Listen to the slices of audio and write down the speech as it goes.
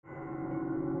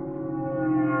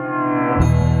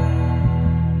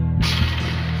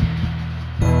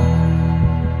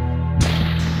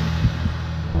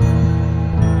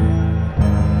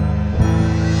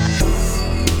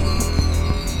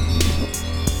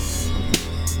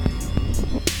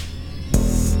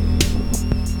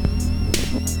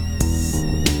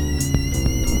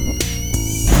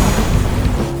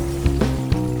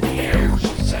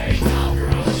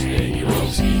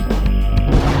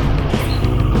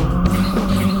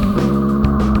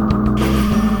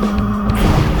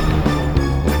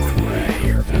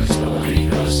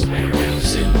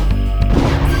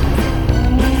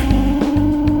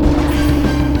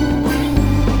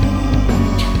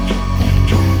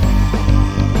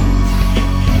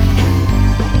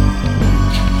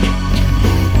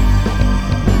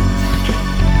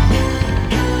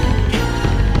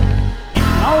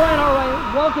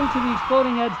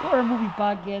Exploding Heads Horror Movie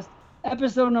Podcast,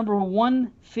 episode number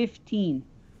 115.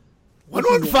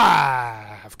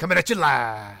 115, coming at you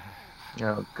live.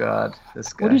 Oh, God.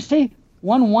 This guy. What do you say?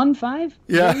 115?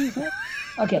 Yeah.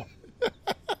 Okay.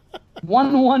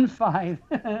 115.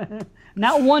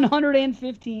 Not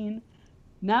 115.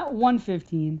 Not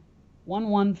 115.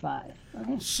 115.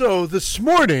 Okay. So this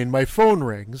morning, my phone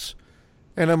rings,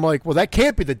 and I'm like, well, that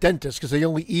can't be the dentist because they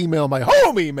only email my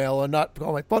home email and not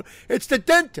call my phone. It's the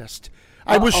dentist.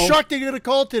 I was shocked to get a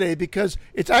call today because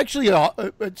it's actually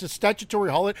it's a statutory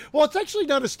holiday. Well, it's actually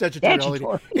not a statutory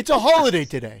holiday. It's a holiday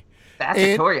today.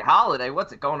 Statutory holiday?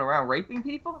 What's it, going around raping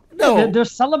people? No. They're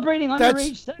celebrating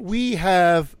underage sex? We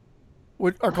have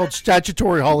what are called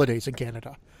statutory holidays in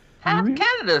Canada. Half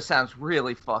Canada sounds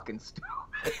really fucking stupid.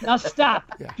 Now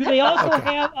stop. Yeah. Do they also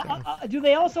have do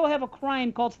they also have a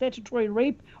crime called statutory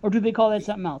rape, or do they call that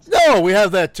something else? No, we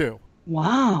have that too.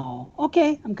 Wow.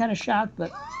 Okay, I'm kind of shocked,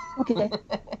 but okay.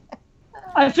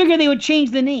 I figured they would change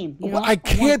the name. You know? I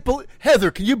can't believe, Heather.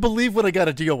 Can you believe what I got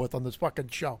to deal with on this fucking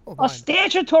show? A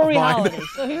statutory holiday.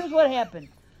 So here's what happened.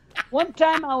 One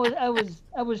time I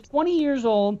was 20 years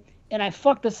old and I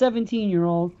fucked a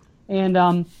 17-year-old,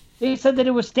 and they said that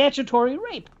it was statutory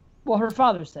rape. Well, her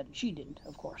father said it. She didn't,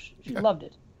 of course. She loved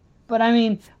it. But I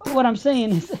mean, what I'm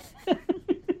saying is,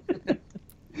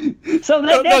 so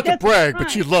not to brag, but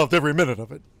she loved every minute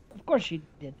of it. Of course she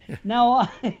did.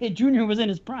 Now, Junior was in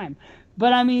his prime.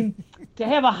 But I mean, to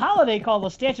have a holiday called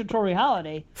a statutory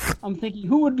holiday, I'm thinking,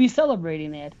 who would be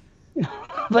celebrating that?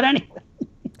 But anyway.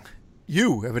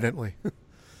 You, evidently.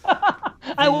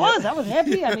 I was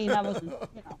happy. I mean, I wasn't,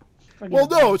 Well,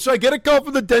 no, so I get a call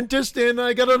from the dentist, and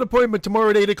I got an appointment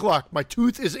tomorrow at 8 o'clock. My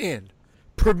tooth is in.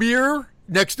 Premiere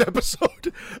next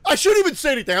episode. I shouldn't even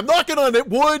say anything. I'm knocking on it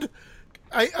wood.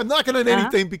 I'm knocking on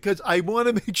anything because I want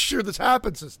to make sure this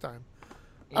happens this time.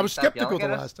 I was skeptical the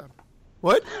last time.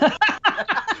 What?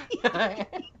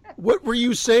 What were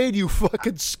you saying, you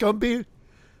fucking Scumby?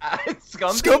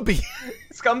 Scumby?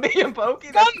 Scumby and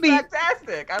Pokey? That's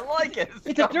fantastic. I like it.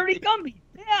 It's a dirty Gumby.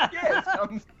 Yeah. Yeah,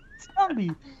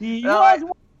 Scumby. He was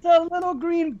a little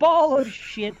green ball of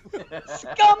shit.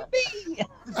 Scumby!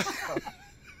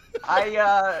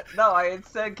 I had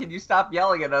said, can you stop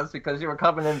yelling at us because you were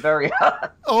coming in very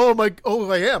hot.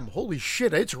 I am. Holy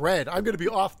shit, it's red. I'm going to be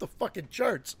off the fucking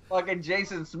charts. Fucking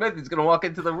Jason Smith is going to walk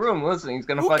into the room. Listen, he's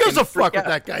going to Who fucking gives a fuck out.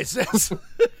 what that guy says?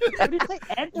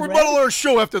 We're model our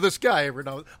show after this guy every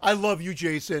now and then. I love you,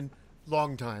 Jason.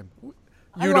 Long time.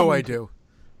 You know I do.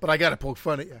 But I got to poke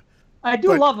fun at you. I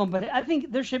do love him, but I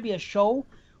think there should be a show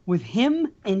with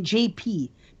him and JP.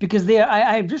 Because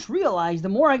I've just realized the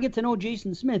more I get to know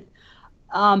Jason Smith,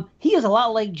 he is a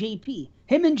lot like JP.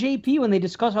 Him and JP, when they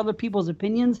discuss other people's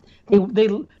opinions,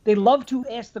 they love to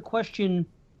ask the question,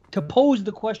 to pose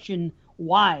the question,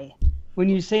 why? When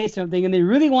you say something, and they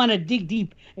really want to dig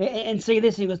deep and say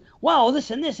this, and he goes, wow, this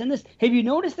and this and this. Have you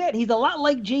noticed that? He's a lot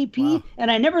like JP,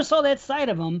 and I never saw that side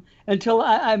of him until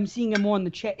I'm seeing him more in the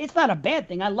chat. It's not a bad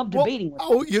thing. I love debating with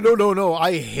him. No.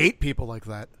 I hate people like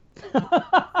that.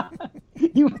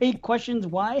 You hate questions,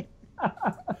 why?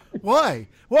 Why?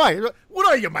 What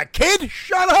are you, my kid?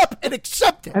 Shut up and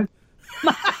accept it.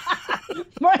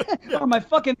 Or my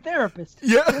fucking therapist.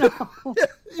 Yeah.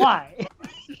 Why?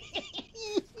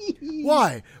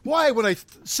 Why when I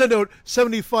send out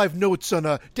 75 notes on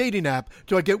a dating app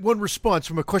do I get one response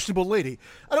from a questionable lady?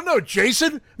 I don't know,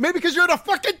 Jason. Maybe because you're on a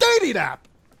fucking dating app.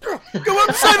 Go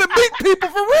outside and meet people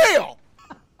for real.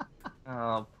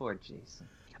 Oh, poor Jason.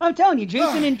 I'm telling you,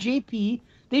 Jason and JP,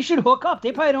 they should hook up.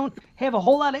 They probably don't have a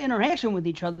whole lot of interaction with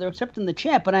each other except in the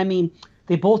chat. But, I mean,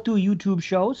 they both do YouTube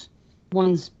shows.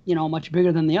 One's, much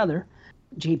bigger than the other.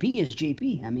 JP is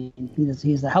JP. I mean,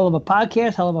 he's a hell of a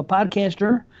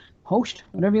podcaster, host,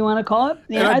 whatever you want to call it.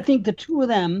 Yeah, I think the two of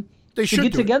them should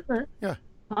get together. Yeah.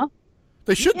 Huh?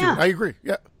 They should do. I agree.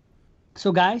 Yeah.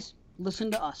 So, guys, listen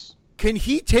to us. Can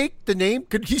he take the name?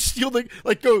 Could he steal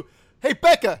go, hey,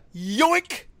 Becca,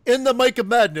 yoink! In the Mic of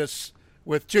Madness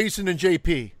with Jason and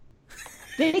JP.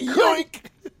 They could.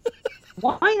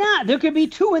 Why not? There could be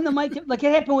two in the mic. Like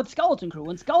it happened with Skeleton Crew.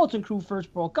 When Skeleton Crew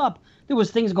first broke up, there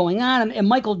was things going on, and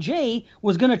Michael J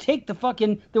was going to take the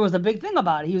fucking... There was a big thing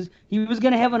about it. He was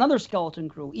going to have another Skeleton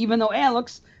Crew. Even though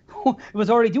Alex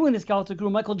was already doing the Skeleton Crew,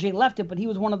 Michael J left it, but he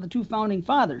was one of the two founding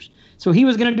fathers. So he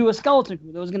was going to do a Skeleton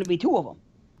Crew. There was going to be two of them.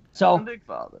 So... Founding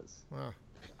fathers. Wow.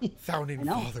 Founding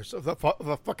fathers of the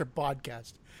fucking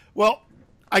podcast. Well,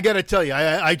 I got to tell you,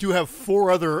 I do have 4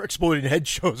 other Exploding Head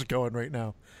shows going right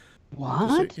now.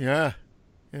 What? Yeah.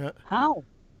 How?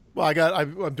 Well,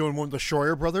 I'm doing one with the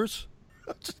Schroyer brothers.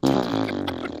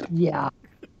 Yeah.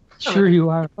 Sure you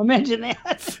are. Imagine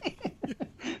that.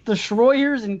 The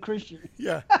Schroyers and Christian.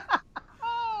 Yeah.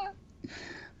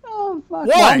 Oh, fuck.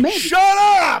 Why? Well, Shut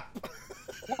up!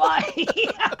 Why?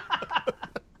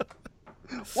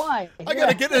 Why? I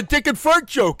gotta get a dick and fart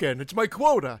joke in. It's my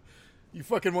quota. You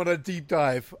fucking want a deep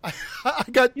dive? I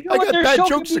got bad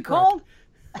jokes to crack.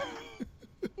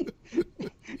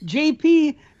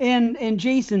 JP and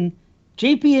Jason,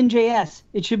 JP and JS.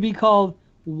 It should be called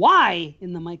Why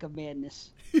in the Mic of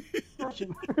Madness. But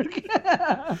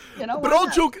I'll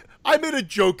joke. I made a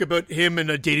joke about him and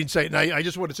a dating site, and I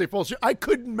just want to say false. I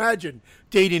couldn't imagine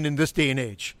dating in this day and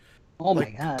age. Oh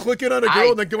my God! Clicking on a girl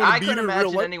and then going to meet her in real life. I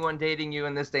couldn't imagine anyone dating you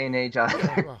in this day and age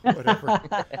either. Well, whatever.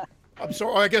 I'm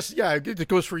sorry. I guess it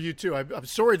goes for you too. I'm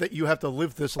sorry that you have to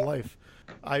live this life.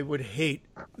 I would hate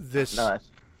this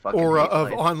aura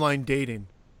of online dating.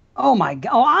 Oh my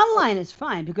God! Oh, online is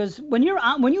fine because when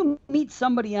you meet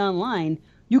somebody online,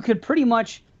 you could pretty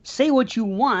much say what you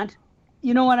want.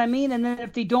 You know what I mean? And then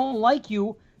if they don't like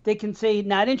you, they can say,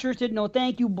 not interested, no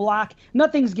thank you, block.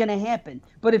 Nothing's going to happen.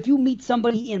 But if you meet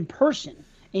somebody in person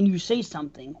and you say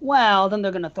something, well, then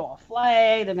they're going to throw a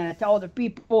flag. They're going to tell other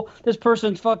people, this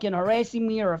person's fucking harassing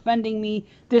me or offending me,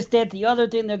 this, that, the other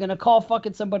thing. They're going to call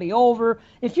fucking somebody over.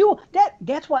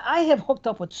 That's why I have hooked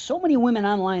up with so many women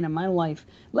online in my life.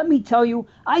 Let me tell you,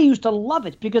 I used to love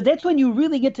it because that's when you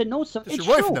really get to know somebody. Does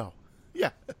your wife know?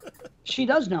 Yeah. She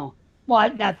does know.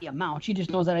 Well, not the amount. She just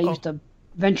knows that I used to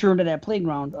venture into that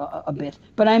playground a bit.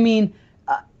 But I mean,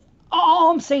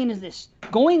 all I'm saying is this.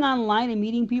 Going online and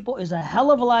meeting people is a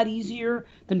hell of a lot easier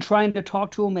than trying to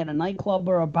talk to them at a nightclub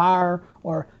or a bar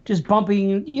or just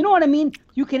bumping. You know what I mean?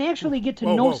 You can actually get to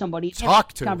know somebody.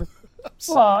 Talk to them.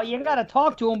 Well, you got to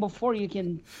talk to them before you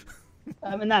can.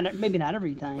 I mean, maybe not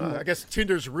every time. I guess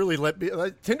Tinder's really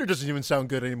Tinder doesn't even sound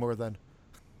good anymore then.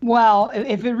 Well,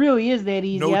 if it really is that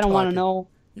easy, I don't want to know,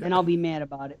 yeah. and I'll be mad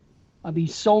about it. I'll be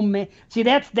so mad. See,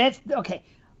 that's okay.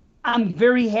 I'm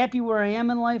very happy where I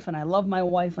am in life, and I love my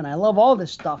wife, and I love all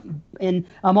this stuff. And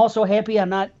I'm also happy I'm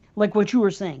not, like what you were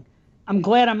saying, I'm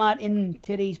glad I'm not in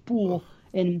today's pool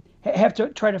and have to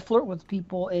try to flirt with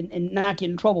people and not get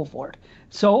in trouble for it.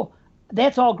 So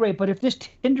that's all great. But if this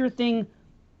Tinder thing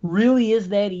really is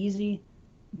that easy,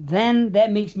 then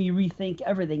that makes me rethink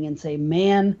everything and say,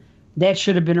 man, that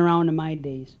should have been around in my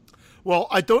days. Well,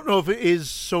 I don't know if it is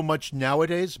so much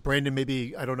nowadays. Brandon,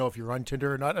 maybe, I don't know if you're on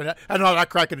Tinder or not. I'm not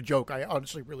cracking a joke. I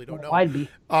honestly really don't know. I'd be.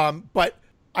 But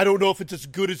I don't know if it's as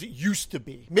good as it used to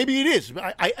be. Maybe it is.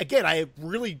 I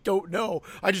really don't know.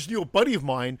 I just knew a buddy of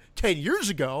mine 10 years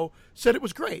ago said it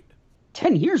was great.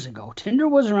 10 years ago? Tinder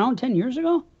was around 10 years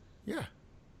ago? Yeah.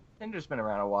 Tinder's been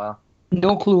around a while.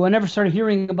 No clue. I never started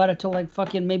hearing about it till like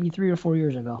fucking maybe 3 or 4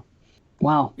 years ago.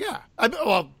 Wow. Yeah.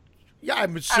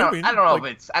 I'm assuming. I don't know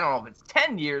if it's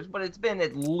 10 years, but it's been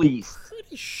at least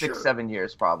 6-7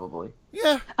 years probably.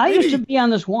 Yeah. I used to be on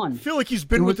this one. I feel like he's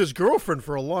been with his girlfriend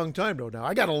for a long time though now.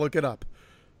 I got to look it up.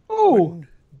 Oh.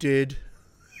 Did.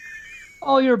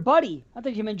 Oh, your buddy. I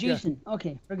thought you meant Jason. Yeah.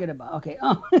 Okay, forget about it. Okay.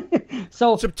 Oh.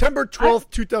 So September 12th,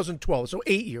 2012. So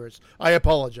 8 years. I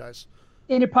apologize.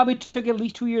 And it probably took at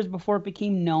least 2 years before it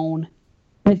became known.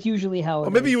 That's usually how it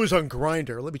is. Maybe he was on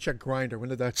Grindr. Let me check Grindr. When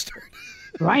did that start?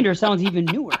 Grindr sounds even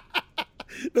newer.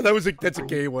 No, that's a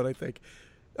gay one, I think.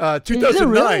 2009.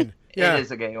 Really? Yeah. It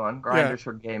is a gay one. Grindr's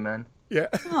for gay men. Yeah.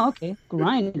 Oh, okay.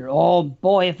 Grindr. Oh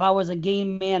boy, if I was a gay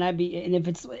man, I'd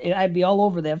be all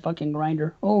over that fucking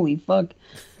Grindr. Holy fuck.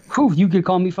 Whew, you could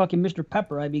call me fucking Mr.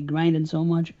 Pepper. I'd be grinding so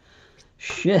much.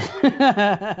 Shit.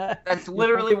 That's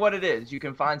literally what it is. You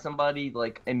can find somebody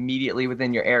like immediately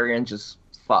within your area and just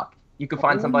fuck. You can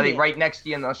find somebody right next to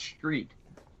you in the street.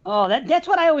 Oh, that's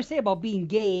what I always say about being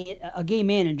gay. A gay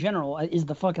man in general is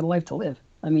the fucking life to live.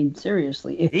 I mean,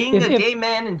 seriously. Being a gay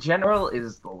man in general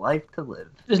is the life to live.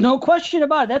 There's no question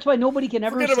about it. That's why nobody can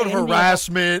ever forget about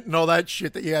harassment and all that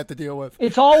shit that you have to deal with.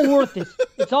 It's all worth it.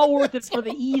 It's all worth it for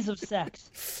the ease of sex.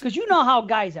 Because you know how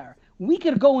guys are. We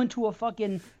could go into a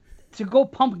fucking... to go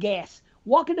pump gas.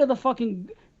 Walk into the fucking,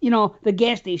 the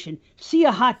gas station. See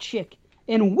a hot chick.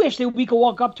 And wish that we could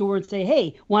walk up to her and say,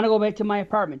 "Hey, want to go back to my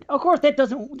apartment?" Of course, that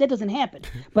doesn't happen.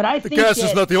 But I think the gas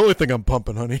is not the only thing I'm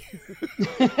pumping, honey.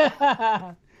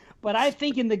 But I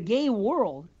think in the gay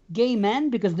world, gay men,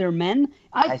 because they're men,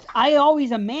 I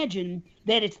always imagine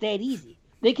that it's that easy.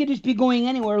 They could just be going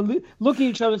anywhere, looking at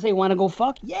each other and say, "Want to go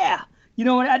fuck?" Yeah. You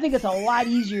know what? I think it's a lot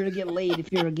easier to get laid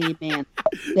if you're a gay man.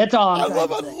 That's all I love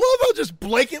how just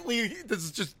blatantly this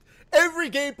is just every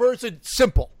gay person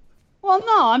simple. Well,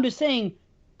 no, I'm just saying,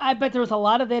 I bet there's a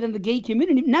lot of that in the gay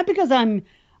community. Not because I'm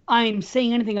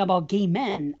saying anything about gay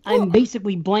men. I'm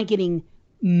basically blanketing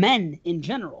men in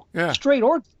general, straight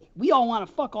or gay. We all want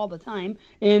to fuck all the time,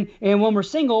 and when we're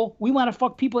single, we want to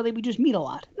fuck people that we just meet a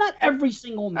lot. Not every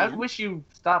single man. I wish you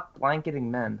stopped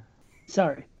blanketing men.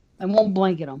 Sorry, I won't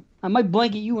blanket them. I might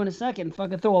blanket you in a second and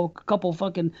fucking throw a couple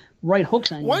fucking right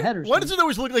hooks on your head or something. Why does it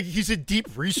always look like he's in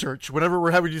deep research whenever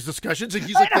we're having these discussions? And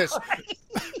he's like this,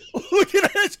 looking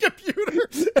at his computer.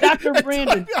 Dr.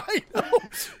 Brandon. I know.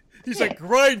 He's like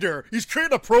Grindr. He's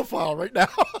creating a profile right now.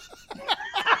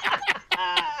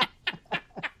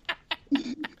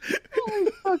 Oh,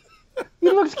 fuck. He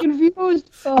looks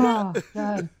confused. Oh,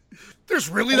 God. There's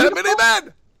really that many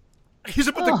men. He's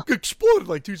about to explode in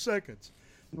like 2 seconds.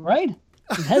 Right?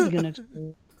 His head's going to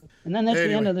explode. And then that's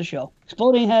the end of the show.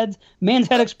 Exploding heads. Man's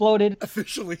head exploded.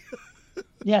 Officially.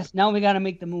 Yes, now we got to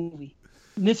make the movie.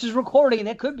 And this is recording.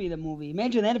 That could be the movie.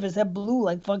 Imagine that if his head blew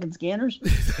like fucking scanners.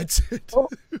 That's it.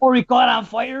 Or he caught on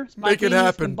fire. Make it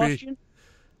happen, combustion.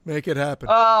 B. Make it happen.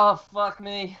 Oh, fuck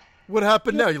me. What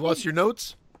happened now? You lost your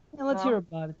notes? Yeah, let's hear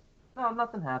about it. No,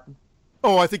 nothing happened.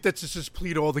 Oh, I think that's just his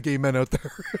plea to all the gay men out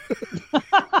there.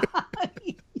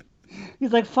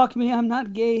 He's like, fuck me, I'm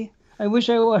not gay. I wish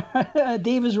I were.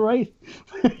 Dave is right.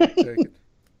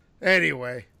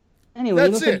 Anyway, he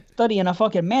that's looks it. like studying a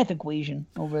fucking math equation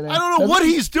over there. I don't know what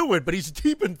he's doing, but he's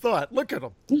deep in thought. Look at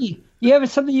him. You have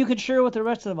something you could share with the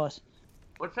rest of us?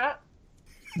 What's that?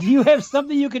 Do you have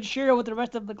something you could share with the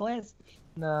rest of the class?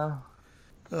 No.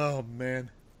 Oh, man.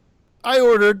 I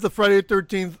ordered the Friday the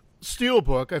 13th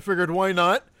Steelbook. I figured, why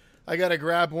not? I got to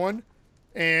grab one.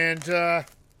 And,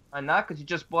 Why not? Because you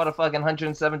just bought a fucking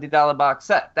 $170 box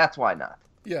set. That's why not.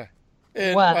 Yeah.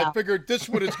 And Wow. I figured this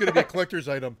one is going to be a collector's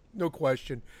item. No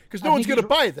question. Because no one's going to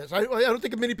buy this. I don't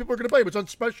think many people are going to buy it. It's on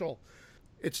special.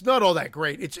 It's not all that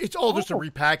great. It's all just a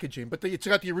repackaging. But it's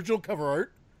got the original cover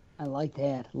art. I like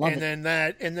that. Love it.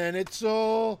 And then it's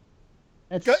all...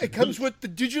 That's It comes with the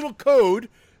digital code.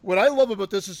 What I love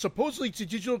about this is supposedly it's a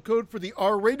digital code for the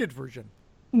R-rated version,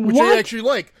 which I actually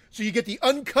like. So you get the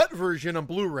uncut version on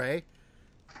Blu-ray,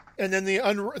 and then the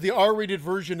R-rated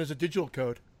version is a digital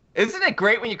code. Isn't it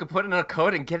great when you can put in a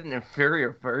code and get an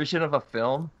inferior version of a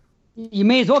film? You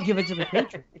may as well give it to the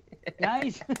patron.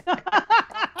 Guys.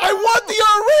 I want the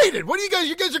R-rated. What do you guys?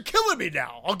 You guys are killing me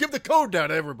now. I'll give the code down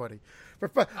to everybody.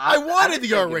 I wanted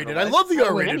the R-rated. I love the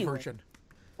R-rated version.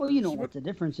 Well, you know what the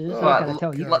difference is. Well, I gotta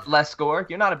tell you. Less gore.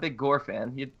 You're not a big gore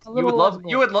fan. You would love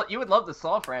the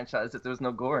Saw franchise if there was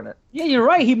no gore in it. Yeah, you're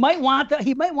right. He might want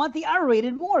the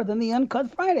R-rated more than the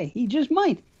Uncut Friday. He just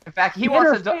might. In fact, he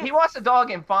wants a dog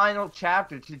in final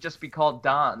chapter to just be called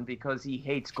Don because he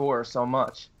hates gore so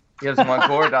much. He doesn't want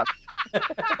gore done.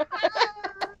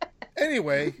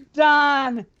 Anyway.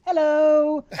 Don,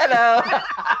 hello.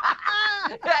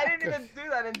 I didn't even do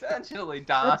that intentionally,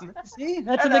 Don. See,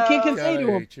 that's what the kid can say to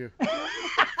him. You.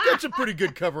 That's a pretty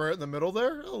good cover art in the middle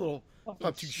there. A little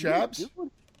not too shabs.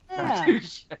 Yeah.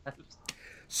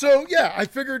 So yeah, I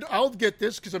figured I'll get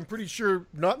this because I'm pretty sure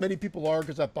not many people are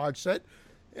because that box set,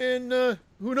 and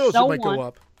who knows, it might go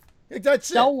up. That's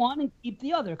Sell one and keep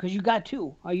the other because you got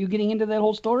two. Are you getting into that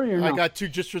whole story or no? I got two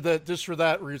just for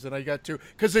that reason. I got two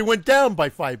because they went down by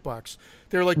 $5.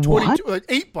 They were like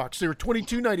 $8. They were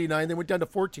 $22.99. They went down to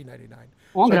 $14.99.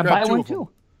 Well, I'm gonna buy one too.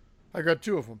 I got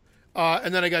two of them,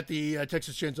 and then I got the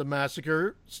Texas Chainsaw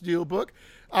Massacre Steelbook.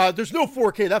 There's no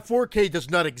 4K. That 4K does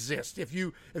not exist. If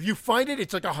you find it,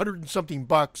 it's like $100 and something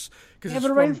bucks. I have it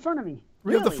right in front of me.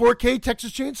 Really? You have the 4K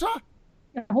Texas Chainsaw?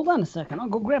 Yeah, hold on a second. I'll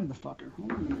go grab the fucker.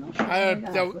 Hold on a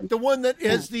minute. The one that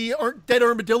has the dead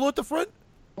armadillo at the front?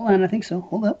 Hold on, I think so.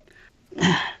 Hold up.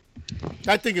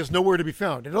 That thing is nowhere to be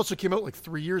found. It also came out like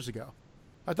 3 years ago.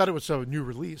 I thought it was a new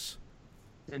release.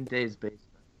 In Dave's basement.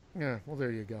 Yeah, well,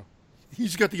 there you go.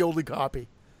 He's got the only copy.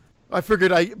 I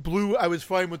figured I was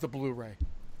fine with the Blu-ray.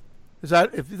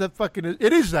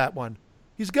 It is that one.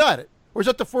 He's got it. Or is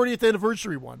that the 40th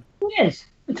anniversary one? It is.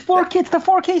 It's 4K. It's the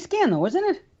 4K scan though, isn't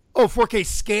it? Oh, 4K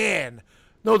scan.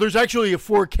 No, there's actually a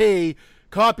 4K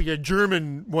copy, a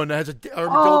German one that has a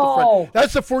armadillo at the front.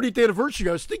 That's the 40th anniversary.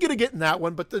 I was thinking of getting that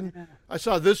one, but then I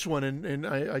saw this one, and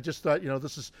I just thought,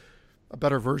 this is a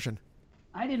better version.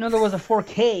 I didn't know there was a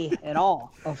 4K at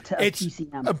all of it's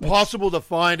TCM. Impossible to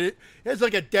find. It has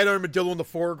like a dead armadillo in the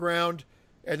foreground,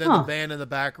 and then the van in the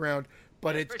background.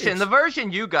 But it's the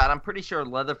version you got, I'm pretty sure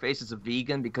Leatherface is a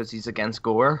vegan because he's against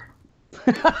gore.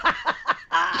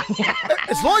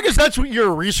 As long as that's what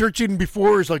you're researching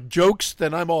before is like jokes,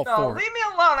 then I'm all for it. Leave me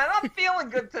alone. I'm not feeling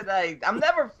good today. I'm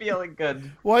never feeling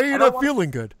good. Why are you not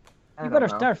feeling good? You better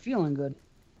start feeling good.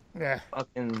 Yeah.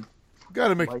 Fucking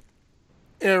gotta make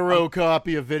Arrow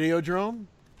copy of Videodrome.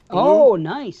 Oh,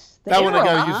 nice. That one I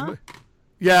gotta use.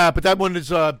 Yeah, but that one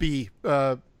is B,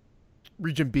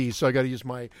 region B, so I gotta use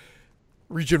my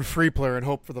Region Free Player and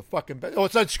hope for the fucking best. Oh,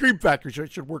 it's on Scream Factory, so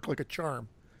it should work like a charm.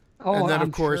 Oh, and then, I'm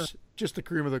of course, sure. just the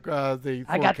cream of the 4K.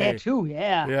 I got that too,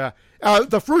 yeah. Yeah.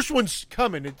 The first one's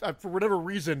coming. For whatever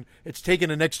reason, it's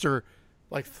taken an extra,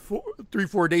 like,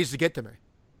 3-4 days to get to me.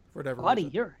 For whatever Buddy,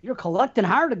 reason. you're collecting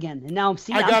hard again. And now I'm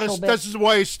seeing I'm so bad. This is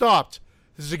why I stopped.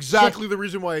 This is exactly the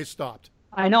reason why I stopped.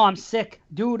 I know, I'm sick.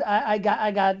 Dude, I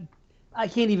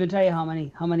can't even tell you how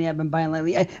many I've been buying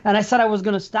lately. And I said I was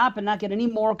going to stop and not get any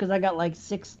more because I got like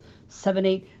 6, 7,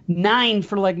 8, 9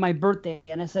 for like my birthday.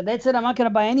 And I said, that's it. I'm not going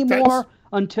to buy any more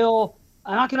until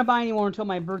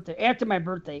my birthday, after my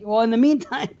birthday. Well, in the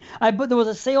meantime, there was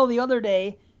a sale the other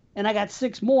day and I got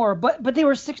 6 more, but they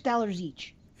were $6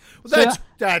 each. Well,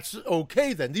 that's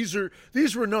okay then. These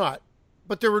were not,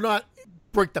 but they were not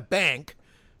break the bank,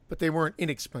 but they weren't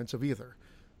inexpensive either.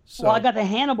 So. Well, I got the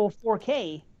Hannibal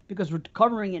 4K because we're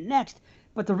covering it next.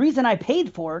 But the reason I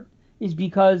paid for it is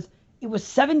because it was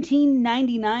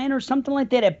 $17.99 or something like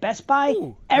that at Best Buy.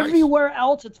 Ooh, Everywhere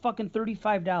else, it's fucking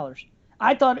 $35.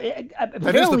 I thought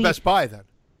that is the Best Buy then.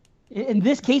 In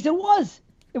this case, it was.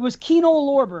 It was Kino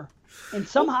Lorber, and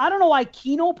somehow I don't know why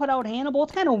Kino put out Hannibal.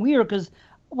 It's kind of weird because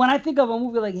when I think of a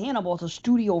movie like Hannibal, it's a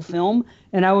studio film,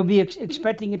 and I would be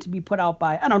expecting it to be put out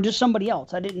by just somebody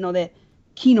else. I didn't know that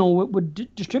Kino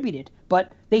would distribute it,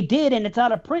 but they did, and it's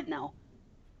out of print now.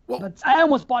 Well, but I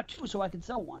almost bought 2 so I could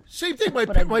sell one. Same thing.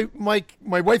 My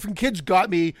wife and kids got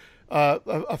me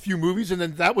a few movies, and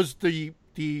then that was the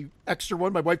extra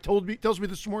one. My wife tells me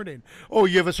this morning, "Oh,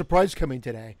 you have a surprise coming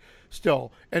today."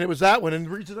 Still, and it was that one. And the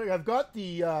reason I've got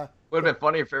the would have been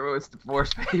funny if it was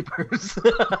Divorce Papers.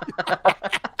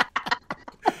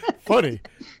 Funny,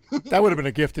 that would have been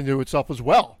a gift into itself as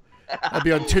well. I'd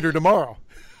be on Tinder tomorrow.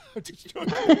 Let's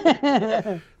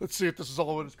see if this is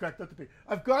all what it's cracked up to be.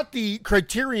 I've got the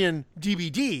Criterion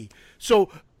DVD, so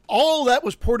all that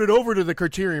was ported over to the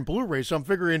Criterion Blu-ray. So I'm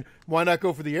figuring, why not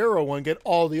go for the Arrow one, get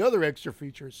all the other extra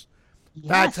features? Yes.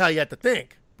 That's how you have to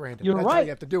think, Brandon. You're That's right. how you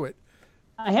have to do it.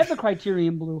 I have the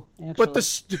Criterion Blue, actually. But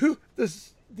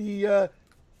the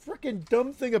freaking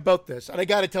dumb thing about this, and I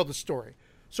got to tell the story.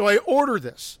 So I ordered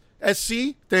this.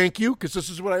 SC, thank you, because this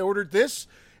is what I ordered this.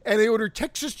 And I ordered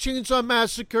Texas Chainsaw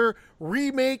Massacre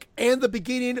remake and the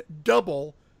beginning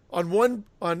double on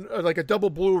like a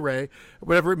double Blu-ray,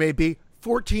 whatever it may be,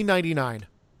 $14.99.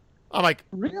 I'm like,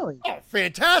 really? Oh,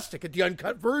 fantastic! At the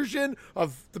uncut version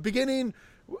of the beginning,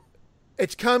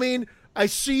 it's coming. I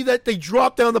see that they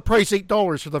dropped down the price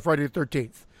 $8 for the Friday the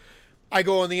 13th. I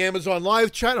go on the Amazon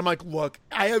live chat. I'm like, look,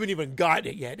 I haven't even gotten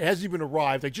it yet. It hasn't even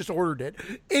arrived. I just ordered it.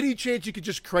 Any chance you could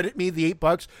just credit me the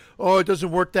 $8? Oh, it doesn't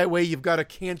work that way. You've got to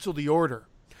cancel the order.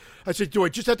 I said, do I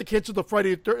just have to cancel the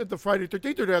Friday the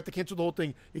 13th, or do I have to cancel the whole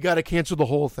thing? You got to cancel the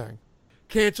whole thing.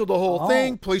 Cancel the whole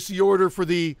thing. Place the order for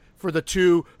the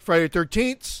 2 Friday the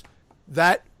 13ths.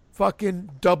 That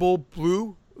fucking double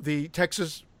blue, the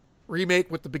Texas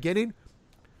remake with the beginning,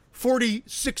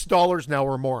 $46 now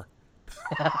or more.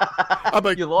 I'm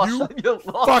like, you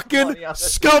fucking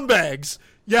scumbags.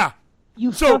 Yeah.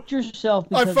 You fucked yourself.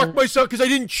 I fucked myself because I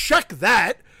didn't check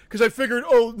that, because I figured,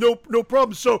 no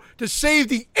problem. So to save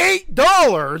the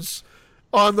 $8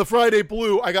 on the Friday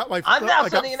Blue, I'm now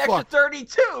sending an extra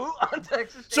 32 on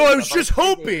Texas. So I was just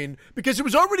hoping, because it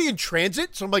was already in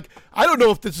transit. So I'm like, I don't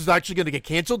know if this is actually going to get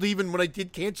canceled. Even when I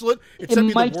did cancel it, it sent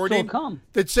me the warning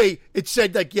that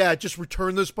said like, yeah, just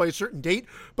return this by a certain date.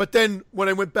 But then when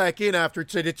I went back in after, it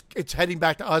said it's heading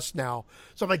back to us now.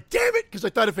 So I'm like, damn it, because I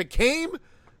thought if it came,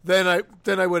 then I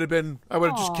would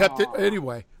have just kept it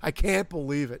anyway. I can't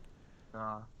believe it.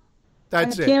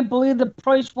 That's it. I can't believe the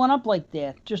price went up like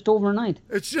that just overnight.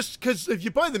 It's just because if you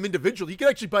buy them individually, you can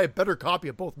actually buy a better copy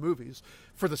of both movies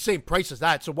for the same price as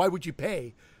that. So why would you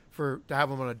pay to have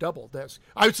them on a double disc?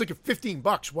 I was thinking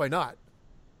 $15. Why not?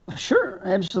 Sure,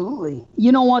 absolutely.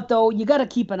 You know what, though? You got to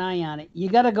keep an eye on it. You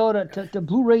got to go to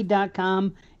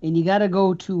Blu-ray.com, and you got to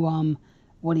go to,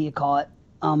 what do you call it?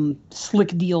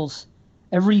 Slick Deals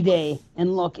every day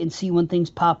and look and see when things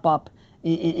pop up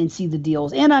and see the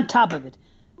deals. And on top of it,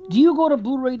 do you go to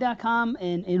Blu-ray.com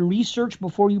and research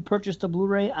before you purchase the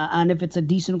Blu-ray on if it's a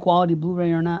decent quality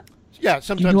Blu-ray or not? Yeah,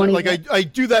 sometimes I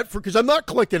do that because I'm not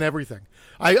collecting everything.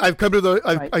 I've come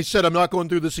to I said I'm not going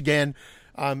through this again.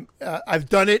 I've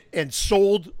done it and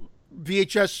sold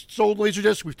VHS, sold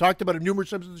Laserdisc. We've talked about it numerous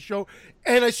times in the show,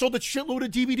 and I sold a shitload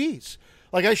of DVDs.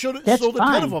 Like I sold a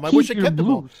ton of them. I wish I kept them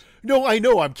all. No, I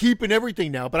know I'm keeping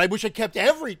everything now, but I wish I kept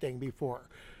everything before,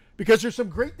 because there's some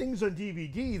great things on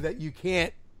DVD that you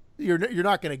can't. You're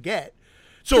not going to get.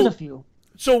 So there's a few.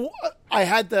 So I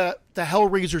had the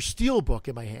Hellraiser Steelbook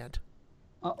in my hand.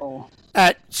 Uh-oh.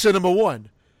 At Cinema One.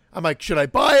 I'm like, should I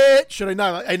buy it? Should I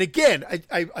not? And again,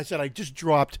 I said I just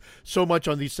dropped so much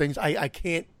on these things. I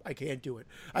can't do it.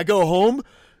 I go home,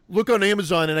 look on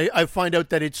Amazon, and I find out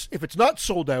that if it's not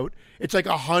sold out, it's like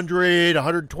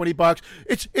 $120.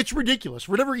 It's ridiculous.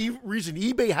 For whatever reason,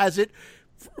 eBay has it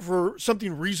for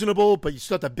something reasonable, but you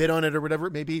still have to bid on it or whatever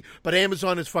it may be. But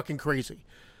Amazon is fucking crazy.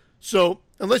 So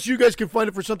unless you guys can find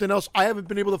it for something else, I haven't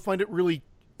been able to find it really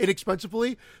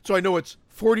inexpensively. So I know it's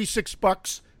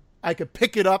 $46. I could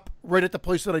pick it up right at the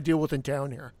place that I deal with in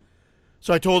town here.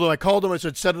 So I called him, I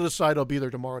said, set it aside. I'll be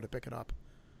there tomorrow to pick it up.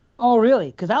 Oh,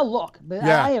 really? Because I'll look. But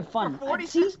Yeah. I have fun. For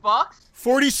 $46?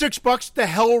 $46, the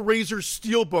Hellraiser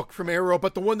Steelbook from Arrow,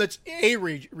 but the one that's A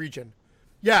region.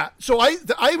 Yeah, so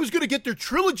I was going to get their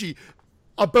trilogy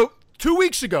about 2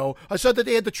 weeks ago. I said that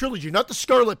they had the trilogy, not the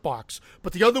Scarlet Box,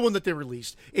 but the other one that they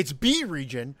released. It's B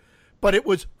region, but it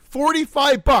was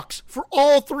 $45 for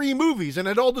all 3 movies and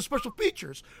had all the special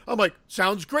features. I'm like,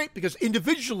 sounds great, because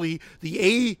individually the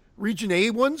A region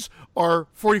A ones are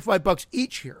 $45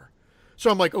 each here. So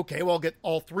I'm like, okay, well, I'll get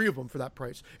all 3 of them for that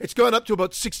price. It's gone up to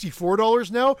about $64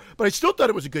 now, but I still thought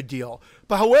it was a good deal.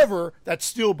 But however, that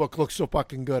Steelbook looks so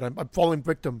fucking good. I'm falling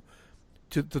victim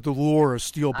to the lure of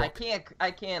Steelbook. I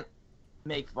can't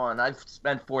make fun. I've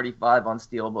spent $45 on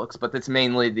Steelbooks, but it's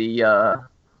mainly the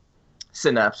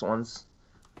Synapse ones.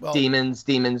 Well, Demons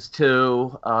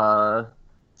 2,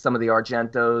 some of the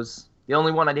Argentos. The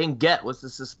only one I didn't get was the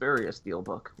Suspiria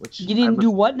Steelbook. Which You didn't do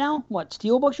what now? What,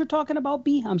 Steelbooks you're talking about,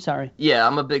 B? I'm sorry. Yeah,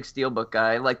 I'm a big Steelbook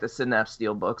guy. I like the Synapse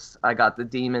Steelbooks. I got the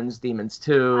Demons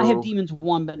 2. I have Demons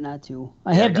 1, but not 2.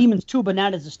 I have Demons 2, but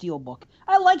not as a Steelbook.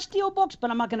 I like Steelbooks,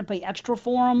 but I'm not going to pay extra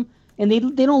for them. And they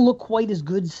don't look quite as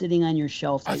good sitting on your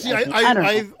shelf. I do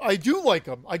like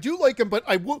them. I do like them, but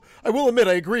I will admit,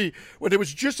 I agree. When it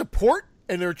was just a port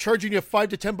and they're charging you $5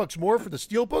 to $10 more for the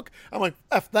Steelbook, I'm like,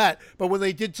 F that. But when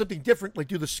they did something different, like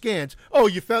do the scans,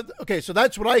 okay, so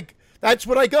that's what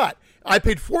I got. I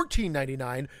paid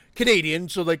 $14.99 Canadian,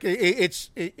 so like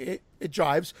it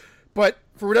jives. But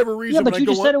for whatever reason, yeah, but you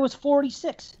just said it was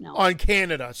 $46 now on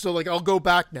Canada. So like I'll go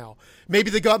back now. Maybe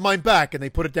they got mine back and they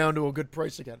put it down to a good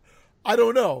price again. I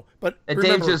don't know, but and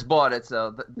Dave just bought it,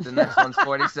 so the next one's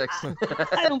 $46.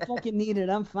 I don't fucking need it.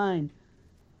 I'm fine.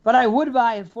 But I would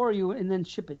buy it for you and then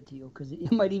ship it to you, because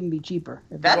it might even be cheaper.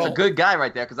 That's a good guy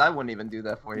right there, because I wouldn't even do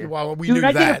that for you. Well, we Dude, knew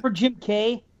I that. did it for Jim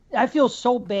K. I feel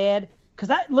so bad,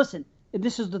 because listen,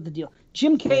 this is the deal.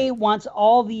 Jim K wants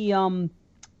all the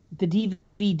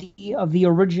DVD of the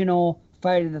original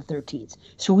Friday the 13th.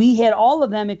 So we had all of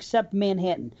them except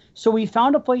Manhattan. So we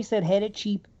found a place that had it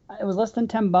cheap. It was less than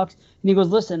 $10, and he goes,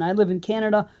 "Listen, I live in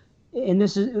Canada, and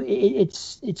this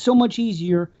is it's so much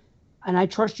easier, and I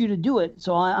trust you to do it.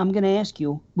 So I'm going to ask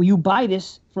you, will you buy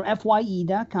this from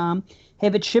FYE.com,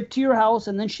 have it shipped to your house,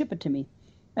 and then ship it to me?"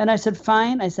 And I said,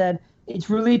 "Fine." I said, "It's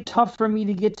really tough for me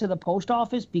to get to the post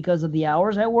office because of the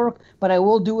hours I work, but I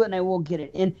will do it and I will get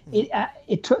it." And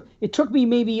it took me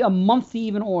maybe a month to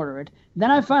even order it.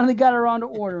 Then I finally got around to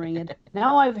ordering it.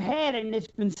 Now I've had it, and it's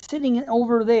been sitting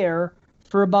over there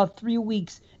for about 3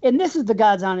 weeks. And this is the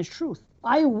God's honest truth.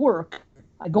 I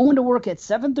go into work at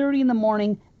 7:30 in the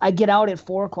morning. I get out at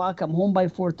 4 o'clock. I'm home by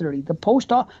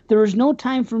 4:30. There is no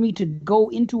time for me to go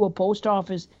into a post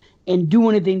office and do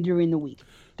anything during the week.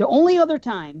 The only other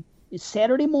time is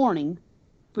Saturday morning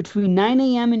between 9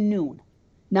 a.m. and noon.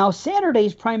 Now,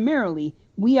 Saturdays, primarily,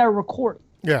 we are recording.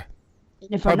 Yeah.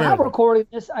 And if I'm not recording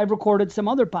this, I've recorded some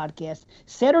other podcast.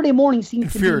 Saturday morning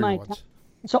seems to be my time.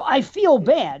 So I feel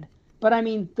bad. But, I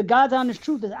mean, the God's honest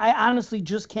truth is I honestly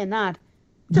just cannot.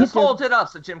 Just hold it up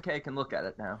so Jim K can look at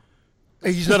it now.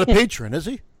 Hey, he's not a patron, is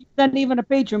he? He's not even a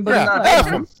patron. But He's not a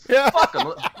patron? Yeah. Fuck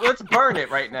him. Let's burn it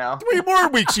right now. 3 more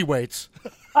weeks he waits.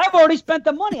 I've already spent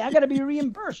the money. I got to be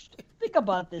reimbursed. Think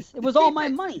about this. It was all my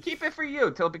money. Keep it for you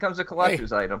until it becomes a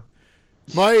collector's item.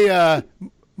 The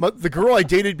girl I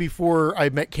dated before I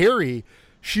met Carrie,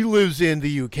 she lives in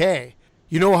the UK.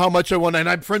 You know how much I want, and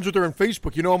I'm friends with her on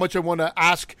Facebook. You know how much I want to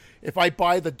ask if I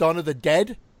buy the Dawn of the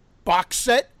Dead box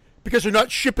set? Because they're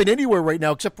not shipping anywhere right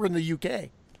now except for in the UK. Okay.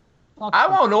 I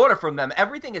won't order from them.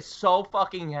 Everything is so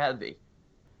fucking heavy.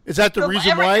 Is that the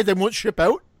reason why they won't ship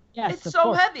out? Yes, it's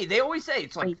so heavy. They always say,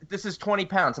 it's like, this is 20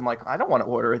 pounds. I'm like, I don't want to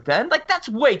order it then. Like, that's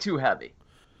way too heavy.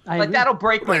 That'll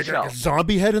break my shelf. Like a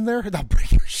zombie head in there? That'll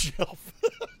break your shelf.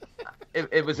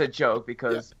 It was a joke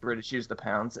because British used the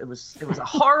pounds. It was a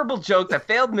horrible joke that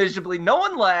failed miserably. No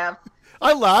one laughed.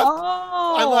 I laughed.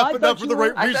 Oh, I laughed, but not for the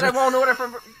right reason. I said I won't order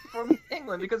from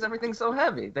England because everything's so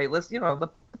heavy. They list, the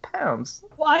pounds.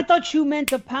 Well, I thought you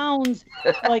meant the pounds,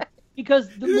 like because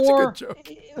the It's a more good joke.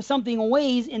 something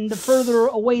weighs and the further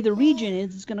away the region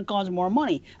is, it's going to cost more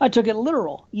money. I took it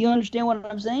literal. You understand what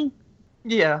I'm saying?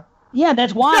 Yeah. Yeah,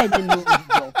 that's why I didn't know it was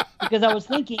a joke. Because I was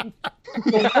thinking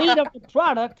the weight of the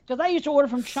product, because I used to order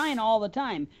from China all the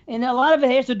time, and a lot of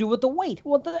it has to do with the weight.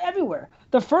 Well, everywhere.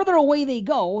 The further away they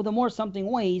go, the more something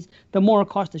weighs, the more it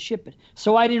costs to ship it.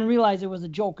 So I didn't realize it was a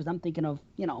joke, because I'm thinking of,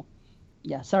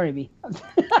 yeah, sorry, B.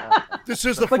 This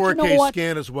is the But you 4K know what?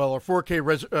 scan as well, or 4K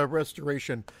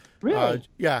restoration. Really?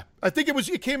 Yeah, I think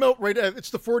it came out right. It's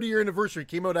the 40-year anniversary. It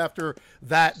came out after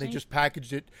that, and they just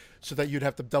packaged it so that you'd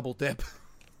have to double dip.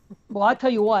 Well, I'll tell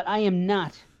you what, I am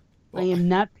not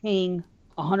paying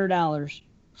 $100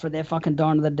 for that fucking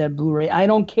Dawn of the Dead Blu-ray. I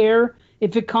don't care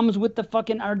if it comes with the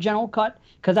fucking Argento cut,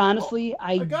 because honestly,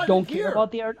 I got don't it here. care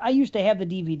about the art. I used to have the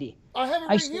DVD. I have it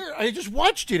right here. I just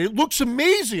watched it. It looks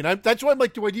amazing. That's why I'm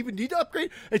like, do I even need to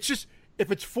upgrade? It's just,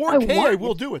 if it's 4K, I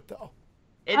will do it, though.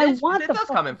 It want the does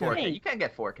come in fucking 4K. thing. You can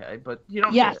get 4K, but you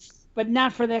don't. Yes, but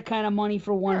not for that kind of money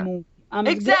for one movie.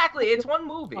 Exactly. It's one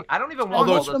movie. I don't even want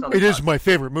Although all those other it is cuts. my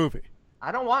favorite movie.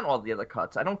 I don't want all the other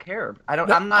cuts. I don't care. No,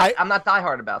 I'm not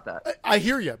diehard about that. I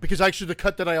hear you, because actually the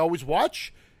cut that I always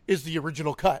watch is the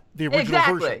original cut, the original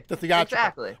version, the theatrical,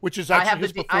 Exactly. which is actually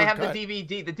his I preferred have cut. the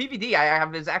DVD. The DVD I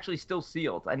have is actually still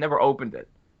sealed. I never opened it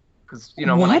because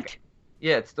What?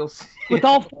 yeah, it's still sealed. With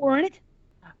all four in it?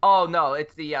 Oh no,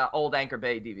 it's the old Anchor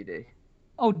Bay DVD.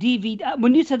 Oh, DVD.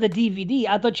 When you said the DVD,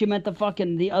 I thought you meant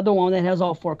the other one that has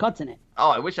all four cuts in it. Oh,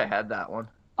 I wish I had that one.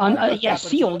 Yeah,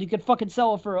 sealed. You could fucking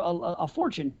sell it for a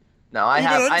fortune. No, I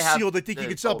Even have. unsealed, I think you the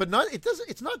can sell, old- but not. It doesn't.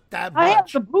 It's not that much. I have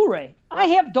the Blu-ray. I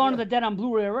have Dawn of the Dead on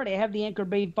Blu-ray already. I have the Anchor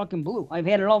Bay fucking blue. I've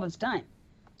had it all this time.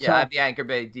 Yeah, So- I have the Anchor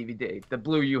Bay DVD. The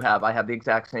blue you have, I have the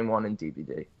exact same one in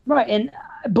DVD. Right, and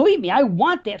believe me, I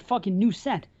want that fucking new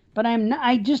set. But I'm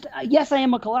not. Yes, I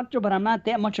am a collector, but I'm not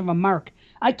that much of a mark.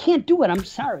 I can't do it. I'm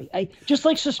sorry. I just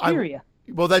like Suspiria.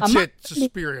 Well, that's I'm not- it.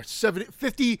 Suspiria,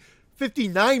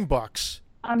 $59.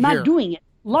 I'm not Here. doing it.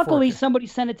 Luckily, 4K. somebody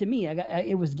sent it to me.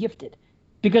 It was gifted,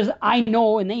 because I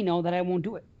know and they know that I won't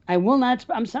do it. I will not.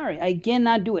 I'm sorry. I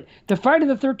cannot do it. The Friday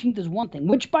the 13th is one thing.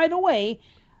 Which, by the way,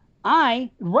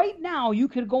 right now you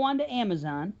could go onto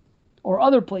Amazon or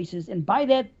other places and buy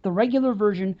the regular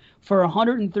version for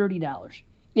 $130.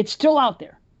 It's still out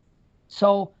there.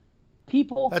 So,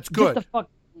 people, That's get good. the fuck.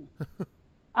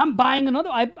 I'm buying another.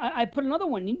 I put another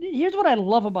one. Here's what I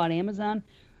love about Amazon.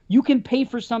 You can pay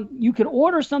for you can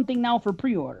order something now for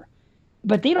pre-order,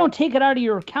 but they don't take it out of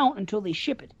your account until they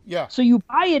ship it. Yeah. So you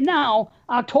buy it now,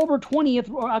 October 20th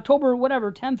or October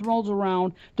whatever, 10th rolls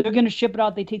around, they're going to ship it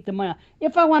out, they take the money out.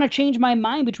 If I want to change my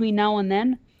mind between now and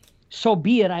then, so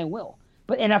be it, I will.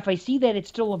 And if I see that it's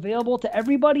still available to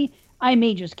everybody, I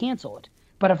may just cancel it.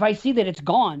 But if I see that it's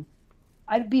gone,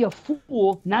 I'd be a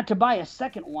fool not to buy a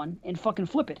second one and fucking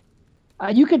flip it.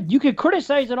 You could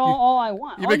criticize it all I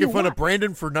want. You making fun of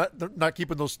Brandon for not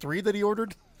keeping those 3 that he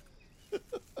ordered?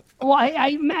 Well,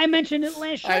 I mentioned it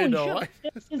last show. I and know. sure,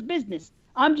 that's his business.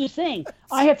 I'm just saying,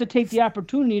 I have to take the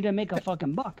opportunity to make a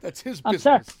fucking buck. That's his I'm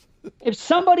business. sorry. If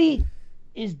somebody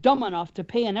is dumb enough to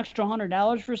pay an extra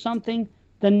 $100 for something,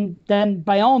 then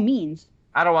by all means.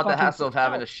 I don't want the Fucking hassle of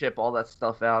having out. to ship all that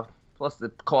stuff out. Plus the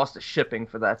cost of shipping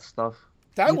for that stuff.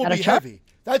 That You will gotta be check. heavy.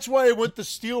 That's why I went the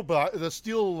steel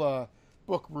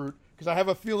book route, because I have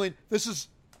a feeling this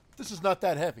is not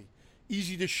that heavy,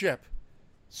 easy to ship.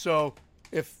 So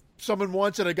if someone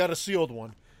wants it, I got a sealed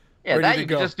one. Yeah, ready that to you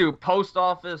go. can just do post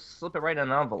office, slip it right in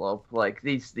an envelope. Like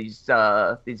these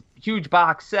huge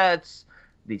box sets,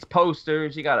 these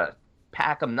posters, you gotta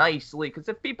pack them nicely. Because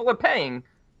if people are paying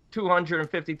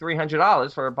 $250,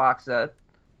 $300 for a box set,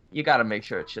 you gotta make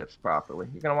sure it ships properly.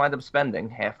 You're gonna wind up spending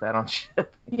half that on shipping.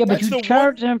 Yeah, but That's the you one-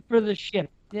 charge them for the ship.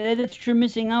 Yeah, that's what you're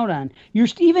missing out on.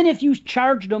 Even if you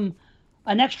charged them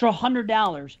an extra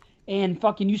 $100 and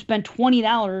fucking you spent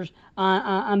 $20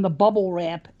 on the bubble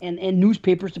wrap and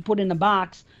newspapers to put in the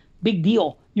box, big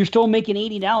deal. You're still making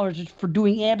 $80 just for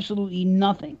doing absolutely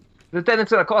nothing. But then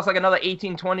it's gonna cost like another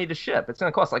 $18, $20 to ship. It's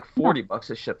gonna cost like $40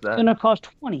 to ship It's that. gonna cost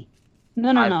 $20.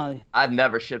 No. I've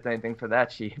never shipped anything for that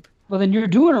cheap. Well, then you're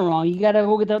doing it wrong. You gotta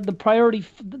go get the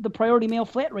priority mail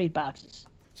flat rate boxes.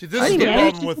 See, this Hey, is the man, I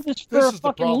problem do with this for this a is the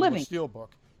fucking problem living. with Steelbook.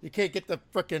 You can't get the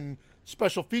frickin'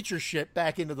 special feature shit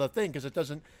back into the thing because it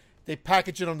doesn't. They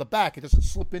package it on the back. It doesn't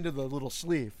slip into the little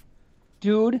sleeve.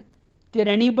 Dude, did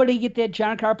anybody get that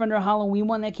John Carpenter Halloween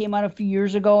one that came out a few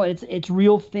years ago? It's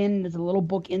real thin. There's a little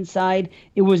book inside.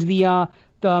 It was the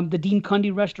Dean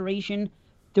Cundy restoration.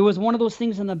 there was one of those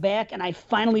things in the back, and I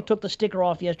finally took the sticker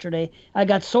off yesterday. I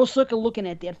got so sick of looking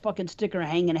at that fucking sticker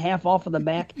hanging half off of the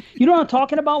back. You know what I'm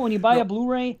talking about when you buy a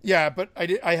Blu-ray? Yeah, but I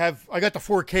got the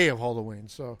 4K of Halloween,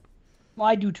 so. Well,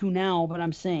 I do too now, but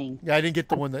I'm saying. Yeah, I didn't get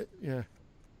the one that. Yeah.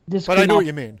 This but I know what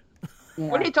you mean. Yeah.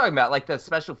 What are you talking about? Like the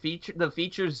special feature, the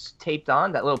features taped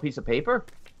on that little piece of paper?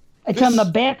 It's on the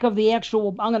back of the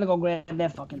actual. I'm gonna go grab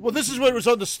that fucking. Well, this is what was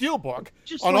on the steelbook.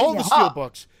 Just On like all the that.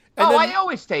 steelbooks. And Oh, then, I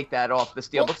always take that off the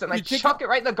steelbooks and I you take chuck it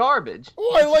right in the garbage.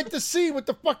 oh, I like to see what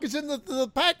the fuck is in the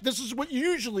pack. This is what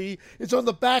usually is on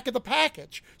the back of the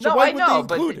package. So No, why I would know, they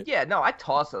but include it? yeah, no, I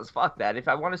toss those. Fuck that. If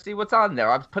I want to see what's on there,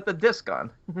 I'll put the disc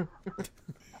on.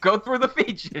 Go through the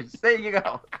features. There you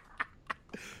go.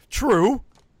 True,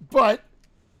 but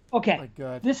Okay, my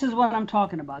God. this is what I'm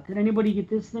talking about. Did anybody get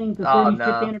this thing? The Oh, 35th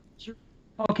no. anniversary.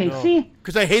 Okay, see,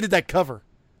 because I hated that cover.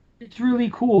 it's really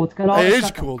cool. It's got all. It it's is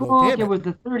got the cool, though. book, Damn it. It was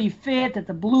the 35th at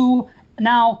the blue.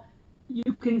 Now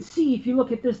you can see if you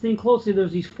look at this thing closely.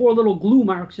 There's these 4 little glue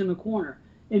marks in the corner,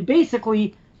 and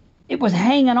basically, it was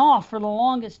hanging off for the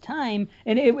longest time,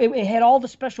 and it had all the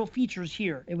special features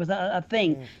here. It was a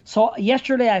thing. So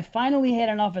yesterday, I finally had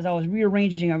enough as I was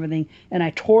rearranging everything, and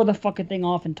I tore the fucking thing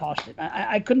off and tossed it.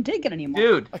 I couldn't take it anymore.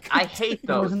 Dude, I hate It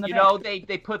was those. in the You know, back.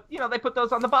 they put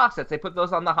those on the box sets. They put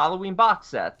those on the Halloween box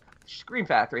set. Scream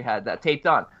Factory had that taped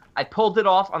on. I pulled it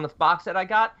off on the box set I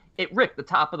got. It ripped the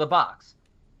top of the box.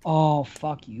 Oh,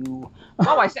 fuck you.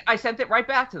 Oh, I sent it right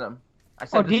back to them. I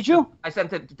said, Oh, did you? I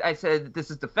sent it. I said this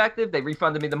is defective. They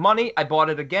refunded me the money. I bought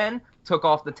it again. Took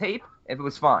off the tape. It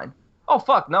was fine. Oh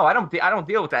fuck no! I don't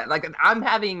deal with that. Like I'm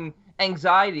having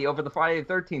anxiety over the Friday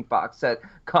the 13th box set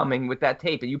coming with that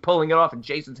tape, and you pulling it off, and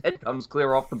Jason's head comes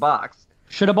clear off the box.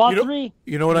 Should have bought You know- 3.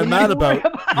 You know what I'm You mad need to worry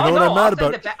about? about- You know what I'm mad I'll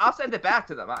about? Send it I'll send it back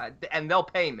to them, and they'll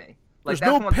pay me. Like, There's that's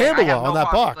no one thing. I Pamela have no on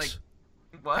that box. box.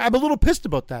 Like, what? I'm a little pissed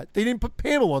about that. They didn't put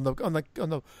Pamela on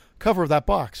the cover of that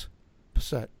box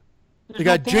set. They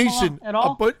got no Pamela Jason, at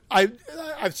all? but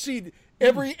I've seen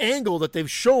every angle that they've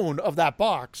shown of that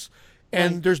box,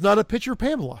 and Right. there's not a picture of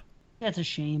Pamela. That's a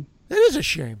shame. It is a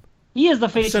shame. He is the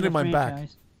face of sending the mine back.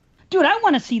 franchise. Dude, I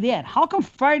want to see that. How come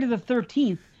Friday the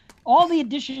 13th, all the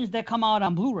editions that come out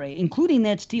on Blu-ray, including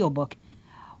that Steelbook,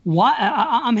 why?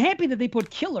 I'm happy that they put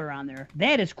Killer on there.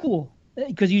 That is cool.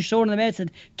 Because you showed in the bed,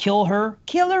 said, kill her,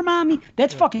 mommy.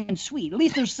 That's fucking sweet. At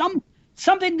least there's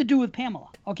something to do with Pamela.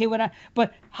 Okay,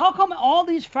 but how come all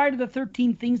these Friday the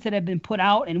 13th things that have been put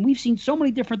out, and we've seen so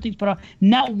many different things put out,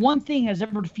 not one thing has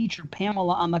ever featured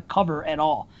Pamela on the cover at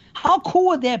all? How cool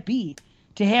would that be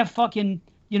to have fucking,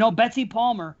 Betsy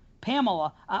Palmer,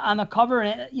 Pamela on the cover,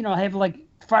 and, have like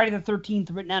Friday the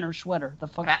 13th written on her sweater? The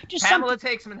fuck, just Pamela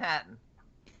Takes Manhattan.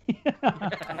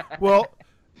 Well,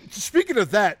 speaking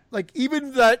of that, like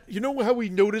even that, you know how we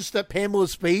noticed that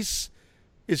Pamela's face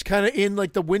is kind of in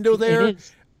like the window there? It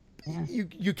is. Yeah.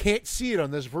 You can't see it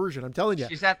on this version. I'm telling you.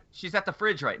 She's at the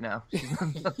fridge right now.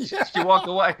 She walked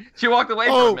away. She walked away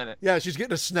for Oh, a minute. yeah, she's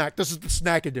getting a snack. This is the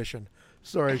snack edition.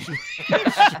 Sorry.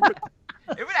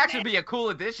 It would actually be a cool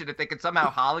addition if they could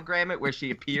somehow hologram it where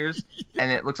she appears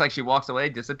and it looks like she walks away,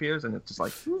 disappears, and it's just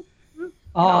like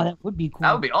Oh, that would be cool.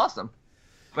 that would be awesome.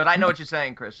 But I know what you're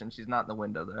saying, Christian. She's not in the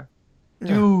window there.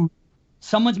 Dude,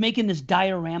 someone's making this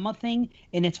diorama thing,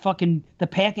 and it's fucking the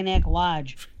Packanack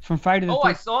Lodge from Friday the 13th. Oh,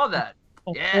 I saw that.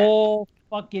 The Yeah. whole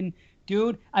fucking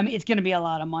dude. I mean, it's gonna be a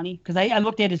lot of money because I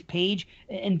looked at his page,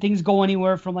 and things go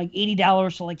anywhere from like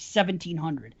 $80 to like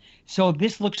 $1,700. So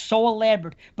this looks so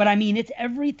elaborate, but I mean, it's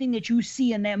everything that you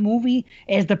see in that movie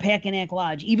as the Packanack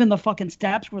Lodge. Even the fucking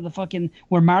steps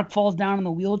where Mark falls down in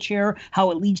the wheelchair,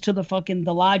 how it leads to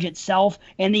the lodge itself,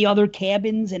 and the other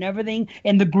cabins and everything,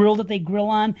 and the grill that they grill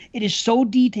on. It is so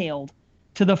detailed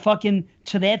to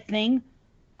that thing.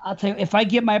 I'll tell you, if I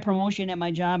get my promotion at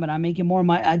my job and I'm making more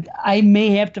money, I may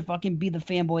have to fucking be the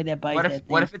fanboy that buys that thing.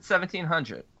 What if it's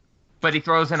 $1,700, but he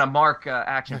throws in a Mark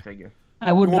action figure?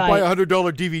 I would He won't buy buy a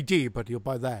 $100 DVD, but he'll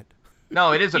buy that.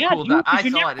 No, it is a Yeah, cool. dude, I you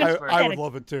saw it. never- It's very- I would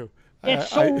love it too. It's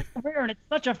so rare, and it's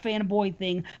such a fanboy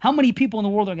thing. How many people in the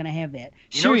world are going to have that?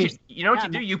 You know what Seriously. you know what you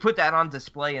do? You put that on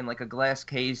display in like a glass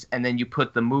case, and then you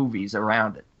put the movies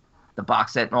around it, the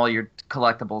box set, and all your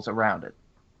collectibles around it.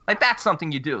 Like that's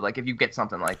something you do. Like if you get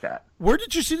something like that. Where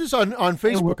did you see this on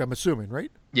Facebook? I'm assuming,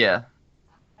 right? Yeah.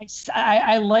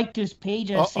 I liked his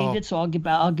page. I saved it, so I'll get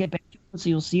back to it, so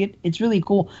you'll see it. It's really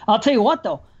cool. I'll tell you what,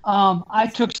 though. I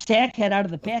took Stackhead out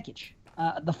of the package,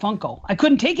 the Funko. I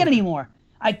couldn't take it anymore.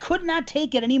 I could not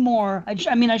take it anymore.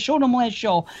 I mean, I showed him last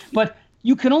show, but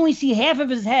you can only see half of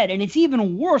his head, and it's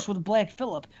even worse with Black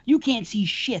Phillip. You can't see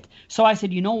shit. So I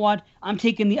said, you know what? I'm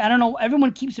taking I don't know,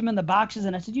 everyone keeps him in the boxes,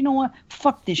 and I said, you know what?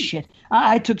 Fuck this shit.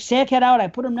 I took Sackhead out. I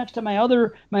put him next to my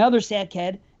other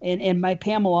Sackhead and my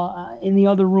Pamela in the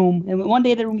other room. And one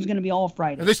day the room's going to be all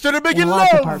Friday. And they started making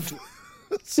love.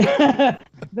 Then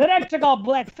I took out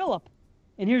Black Phillip.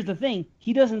 And here's the thing.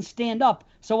 He doesn't stand up.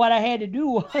 So what I had to do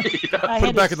was I had Put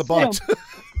him back in the box.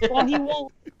 Well, he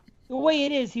won't. The way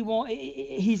it is, he won't.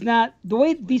 He's not. The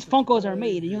way these Funkos are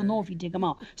made, and you'll know if you take them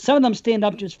out. Some of them stand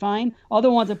up just fine. Other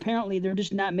ones, apparently, they're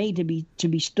just not made to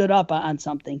be stood up on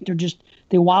something.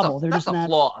 They wobble. That's a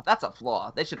flaw. That's a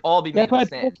flaw. They should all be made to stand.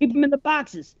 That's why people keep them in the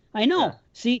boxes. I know. Yeah.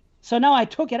 See, so now I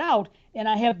took it out, and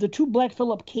I have the 2 Black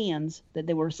Phillip cans that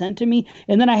they were sent to me,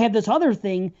 and then I have this other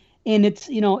thing, and it's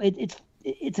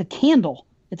it's a candle.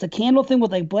 It's a candle thing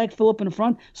with like Black Phillip in the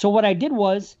front. So what I did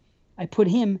was I put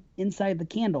him inside the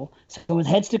candle, so his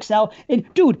head sticks out.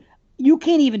 And dude, you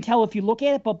can't even tell if you look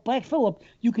at it, but Black Phillip,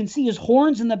 you can see his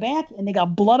horns in the back, and they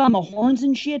got blood on the horns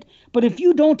and shit. But if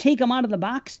you don't take him out of the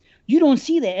box, you don't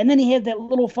see that. And then he has that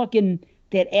little fucking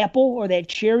that apple or that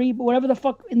cherry, whatever the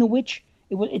fuck in the witch.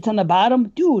 It's on the bottom,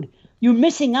 dude. You're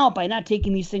missing out by not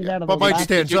taking these things out of the box. But mine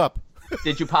stands up.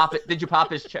 Did you pop it? Did you pop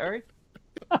his cherry?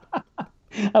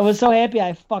 I was so happy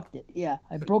I fucked it. Yeah,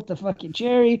 I broke the fucking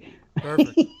cherry.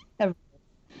 Perfect.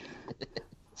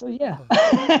 So yeah.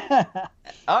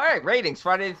 All right, ratings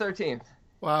Friday the 13th.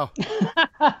 Wow.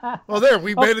 Well, there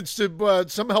we managed to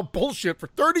somehow bullshit for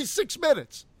 36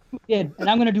 minutes. Yeah, and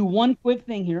I'm gonna do one quick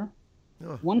thing here.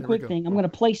 Oh, One quick thing. I'm gonna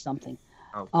play something.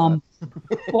 Oh,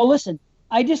 Well, listen.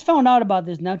 I just found out about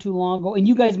this not too long ago, and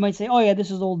you guys might say, "Oh yeah,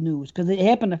 this is old news," because it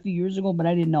happened a few years ago, but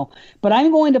I didn't know. But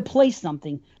I'm going to play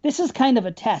something. This is kind of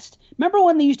a test. Remember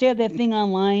when they used to have that thing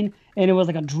online, and it was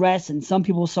like a dress, and some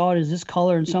people saw it as this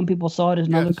color, and some people saw it as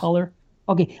another color?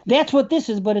 Okay, that's what this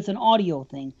is, but it's an audio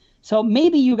thing. So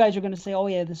maybe you guys are going to say, "Oh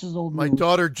yeah, this is old news." My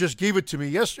daughter just gave it to me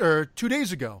 2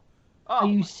 days ago.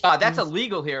 Oh, that's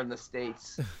illegal here in the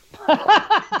States. It's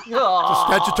a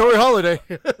statutory holiday.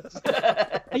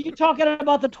 Are you talking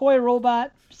about the toy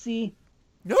robot? See?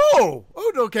 No.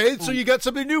 Oh, okay. So you got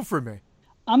something new for me.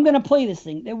 I'm going to play this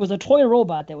thing. It was a toy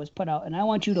robot that was put out, and I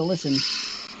want you to listen.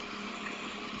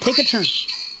 Take a turn.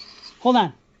 Hold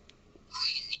on.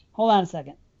 Hold on a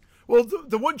second. Well,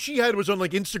 the one she had was on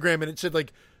like Instagram, and it said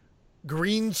like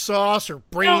green sauce or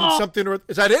brain something. Or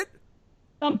is that it?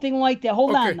 Something like that.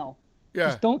 Hold on, though.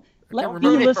 Yeah. Just don't let me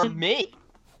listen. For me.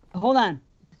 Hold on.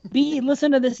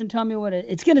 Listen to this and tell me what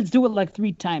it's going to do it like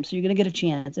 3 times, so you're going to get a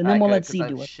chance, and then we'll let C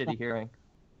do it. Shitty hearing.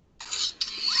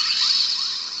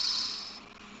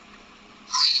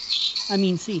 I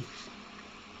mean C.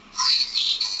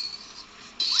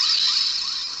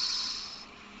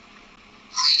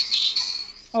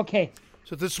 Okay.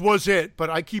 So this was it, but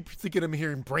I keep thinking I'm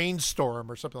hearing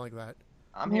brainstorm or something like that.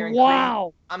 I'm hearing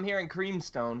I'm hearing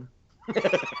creamstone.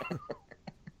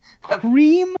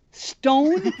 Cream,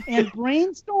 stone, and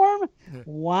brainstorm?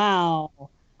 Wow.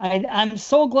 I'm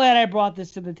so glad I brought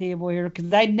this to the table here,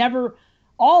 because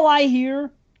all I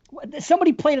hear,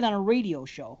 somebody played it on a radio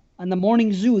show on the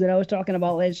Morning Zoo that I was talking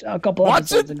about a couple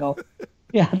episodes ago.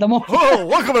 Yeah, the morning. Oh,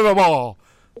 welcome to the mall.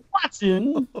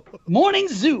 Watson Morning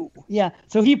Zoo. Yeah,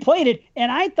 so he played it,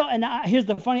 and I thought, here's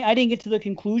the funny, I didn't get to the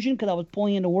conclusion because I was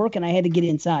pulling into work and I had to get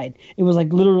inside. It was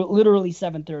like literally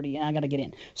 7:30, and I got to get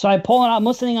in. So I pull it out, I'm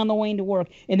listening on the way into work,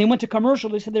 and they went to commercial.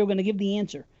 They said they were going to give the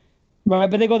answer, right?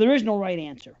 But they go, there is no right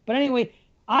answer. But anyway,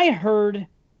 I heard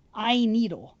eye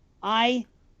needle. I,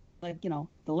 like, the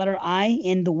letter I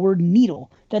and the word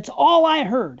needle. That's all I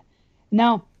heard.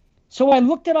 Now, so I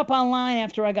looked it up online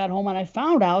after I got home, and I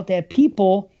found out that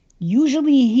people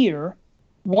usually hear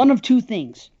one of 2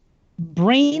 things: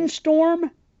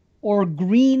 brainstorm or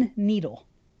green needle.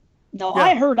 Now,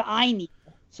 I heard eye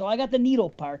needle, so I got the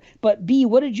needle part. But B,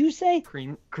 what did you say?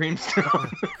 Creamstone.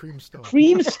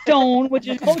 Creamstone, which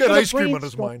is he's got ice cream on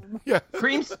his mind. Yeah.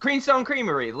 Creamstone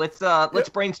Creamery. Let's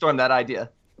brainstorm that idea.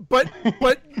 But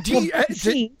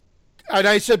and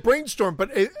I said brainstorm, but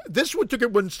this one took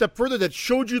it one step further. That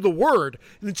showed you the word,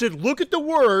 and it said look at the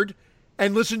word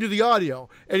and listen to the audio.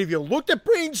 And if you looked at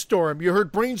brainstorm, you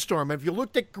heard brainstorm. And if you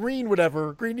looked at green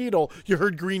needle, you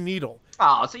heard green needle.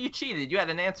 Oh, so you cheated. You had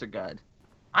an answer guide.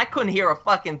 I couldn't hear a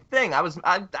fucking thing.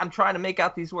 I'm trying to make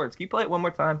out these words. Can you play it one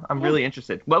more time? I'm really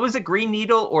interested. What was it? Green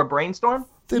needle or brainstorm?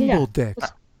 Thimble dick.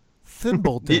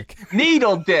 Thimble dick.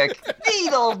 Needle dick.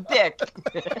 Needle dick.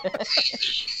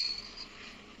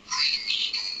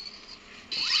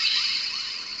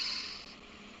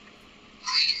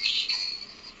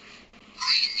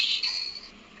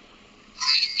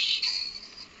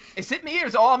 Is it me or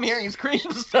is all I'm hearing is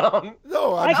Creamstone?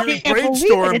 No, I I'm hearing can't believe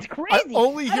Brainstorm. it. It's crazy. I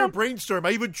only I hear don't- Brainstorm.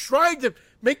 I even tried to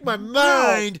make my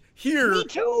mind hear. Me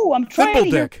too. I'm trying to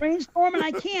hear Thimbledick. Brainstorm and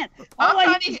I can't. I'm All I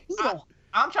trying hear to- is Needle.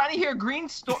 I'm trying to hear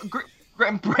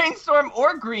Brainstorm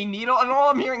or Green Needle, and all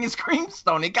I'm hearing is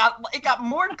Creamstone. It got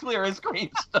more clear as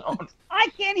Creamstone. I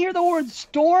can't hear the word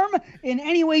storm in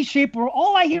any way, shape, or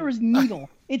all I hear is needle.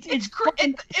 It's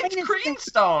fucking It's plain as-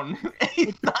 Creamstone.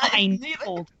 It's not Pine neither.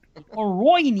 Needle or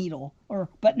Roy Needle,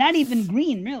 but not even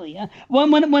green really.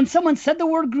 When someone said the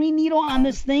word Green Needle on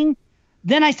this thing,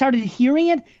 then I started hearing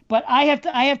it. But I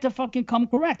have to fucking come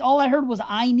correct. All I heard was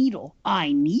I needle.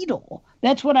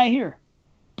 That's what I hear.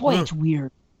 Boy, it's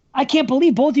weird. I can't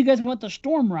believe both of you guys went the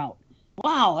storm route.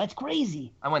 Wow, that's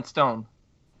crazy. I went Stone.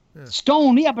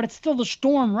 Stone, yeah, but it's still the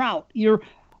storm route.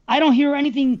 I don't hear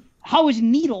anything. How is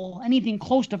needle anything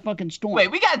close to fucking storm? Wait,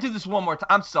 we gotta do this one more time.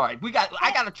 I'm sorry.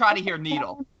 I gotta try to hear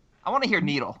Needle. I want to hear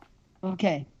Needle.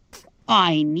 Okay.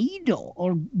 I needle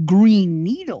or green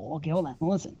needle. Okay, hold on.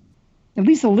 Listen. At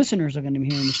least the listeners are going to be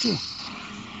hearing this too.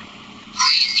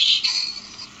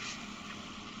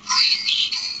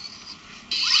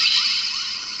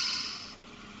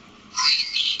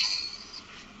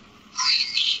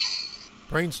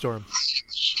 Brainstorm.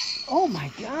 Oh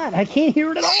my God, I can't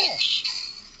hear it at all.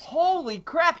 Holy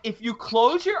crap! If you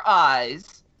close your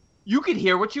eyes, you could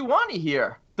hear what you want to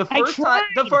hear. The tried.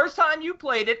 first time you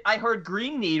played it, I heard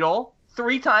Green Needle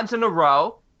 3 times in a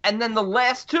row, and then the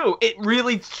last 2, it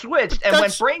really switched and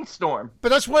went Brainstorm. But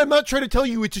that's why I'm not trying to tell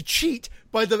you it's a cheat.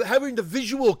 By having the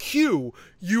visual cue,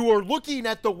 you are looking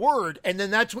at the word, and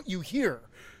then that's what you hear.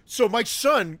 So my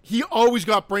son, he always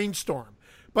got Brainstorm.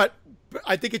 But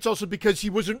I think it's also because he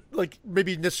wasn't, like,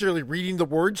 maybe necessarily reading the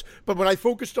words. But when I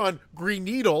focused on Green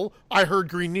Needle, I heard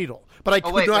Green Needle. But I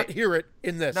could not hear it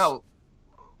in this. No.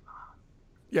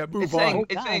 Yeah, move It's on.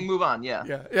 saying move on, yeah.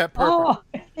 Yeah, perfect. Oh.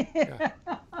 Yeah.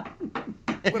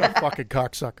 What a fucking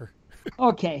cocksucker.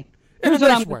 Okay. In a Here's what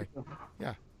nice I'm way. going to do.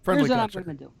 Yeah, friendly Here's what I'm cocksucker.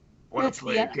 going to do. Want to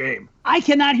play a game? I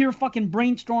cannot hear fucking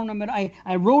Brainstorm. I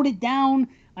wrote it down.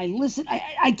 I listened.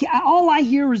 All I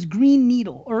hear is Green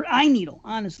Needle or I needle,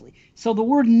 honestly. So the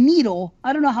word needle,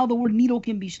 I don't know how the word needle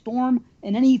can be storm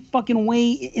in any fucking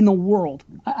way in the world.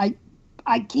 I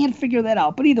can't figure that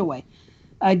out. But either way,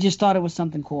 I just thought it was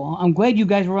something cool. I'm glad you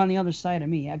guys were on the other side of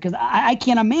me because I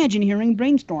can't imagine hearing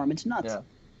Brainstorm. It's nuts. Yeah.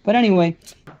 But anyway.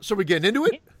 So we getting into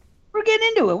it? We're getting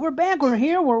into it. We're back. We're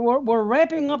here. We're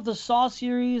wrapping up the Saw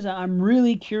series. I'm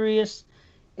really curious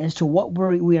as to what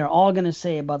we are all going to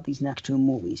say about these next 2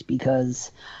 movies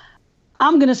because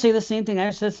I'm going to say the same thing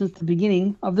I've said since the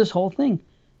beginning of this whole thing.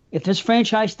 If this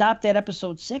franchise stopped at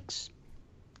episode 6,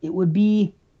 it would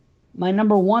be my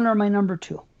number 1 or my number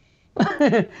 2.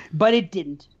 But it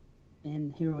didn't.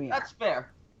 And here we are. That's fair.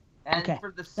 And okay.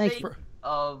 For the sake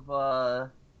of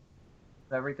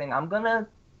everything, I'm going to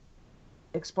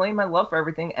explain my love for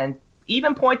everything and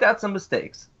even point out some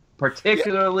mistakes,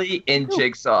 particularly in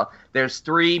Jigsaw. There's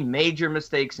 3 major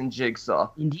mistakes in Jigsaw.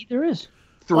 Indeed there is.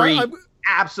 3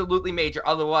 absolutely major.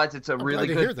 Otherwise, it's a really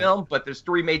good film, but there's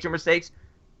 3 major mistakes.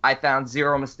 I found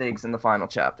 0 mistakes in the final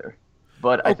chapter,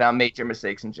 but I found major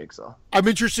mistakes in Jigsaw. I'm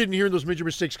interested in hearing those major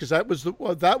mistakes because that was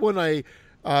that one I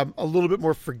a little bit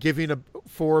more forgiving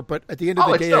for, but at the end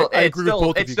of the day, I agree with both of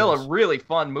you guys. It's still a really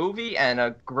fun movie and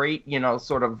a great,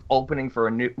 sort of opening for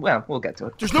a new. Well, we'll get to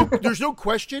it. There's no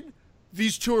question.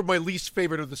 These 2 are my least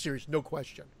favorite of the series, no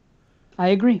question. I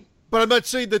agree. But I'm not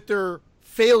saying that they're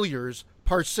failures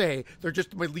per se. They're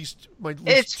just my least.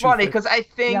 It's funny because I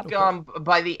think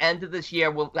by the end of this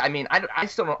year, I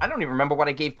don't even remember what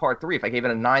I gave part 3. If I gave it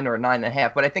a 9 or a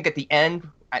 9.5, but I think at the end.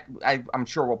 I'm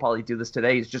sure we'll probably do this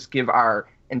today, is just give our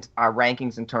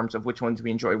rankings in terms of which ones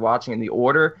we enjoy watching in the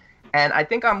order. And I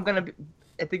think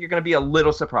you're gonna be a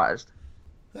little surprised.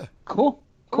 Cool.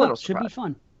 A little should surprised. Be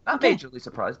fun. Not majorly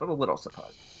surprised, but a little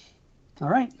surprised. All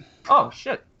right. Oh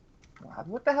shit!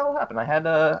 What the hell happened? I had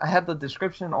the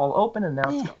description all open and now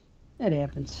it's gone. It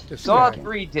happens. Saw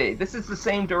 3D. This is the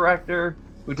same director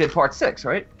who did part 6,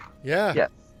 right? Yeah. Yeah.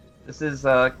 This is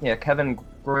Kevin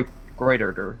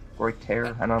Greuter or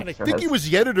Greuter. I don't know. And I think he was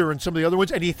the editor in some of the other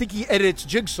ones, and I think he edits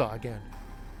Jigsaw again.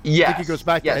 Yes. I think he goes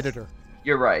back to editor.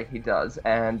 You're right, he does.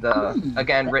 And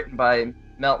again, written by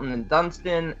Melton and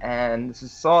Dunstan, and this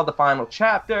is Saw the final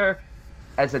chapter.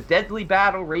 As a deadly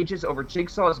battle rages over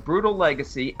Jigsaw's brutal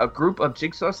legacy, a group of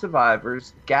Jigsaw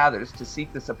survivors gathers to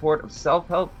seek the support of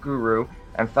self-help guru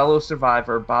and fellow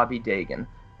survivor Bobby Dagan,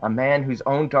 a man whose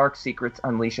own dark secrets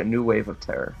unleash a new wave of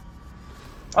terror.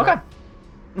 Okay.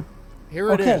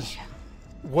 Here it is.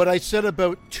 What I said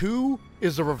about 2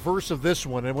 is the reverse of this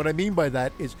one. And what I mean by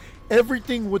that is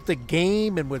everything with the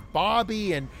game and with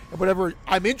Bobby and whatever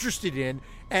I'm interested in,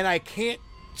 and I can't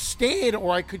stand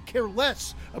or I could care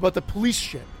less about the police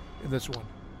shit in this one.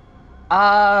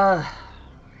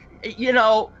 You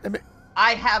know,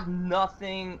 I have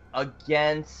nothing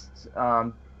against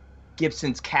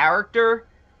Gibson's character,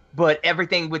 but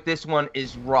everything with this one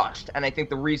is rushed. And I think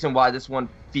the reason why this one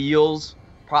feels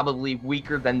probably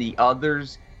weaker than the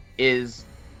others is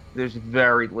there's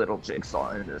very little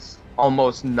Jigsaw in this.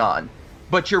 Almost none.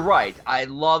 But you're right. I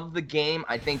love the game.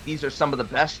 I think these are some of the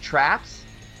best traps.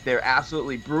 They're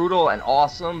absolutely brutal and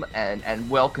awesome and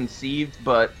well conceived,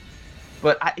 but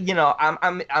I, you know,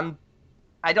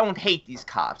 I don't hate these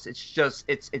cops. It's just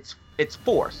it's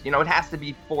forced. You know, it has to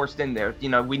be forced in there. You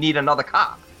know, we need another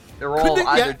cop. They're all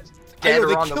either dead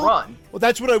or on the run. Well,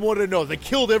 that's what I wanted to know. They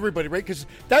killed everybody, right? Because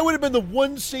that would have been the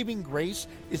one saving grace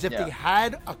is if they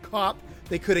had a cop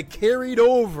they could have carried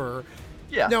over.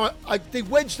 Yeah. Now, they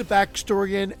wedged the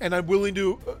backstory in, and I'm willing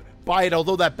to buy it,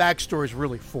 although that backstory is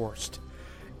really forced.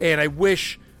 And I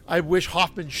wish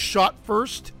Hoffman shot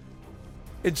first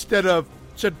instead of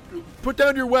said, put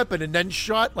down your weapon and then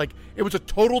shot. Like, it was a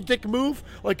total dick move.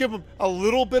 Like, give him a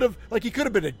little bit of, like, he could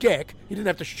have been a dick. He didn't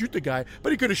have to shoot the guy,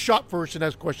 but he could have shot first and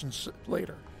asked questions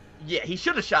later. Yeah, he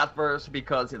should have shot first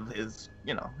because of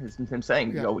him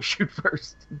saying you always shoot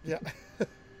first. Yeah.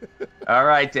 All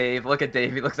right, Dave. Look at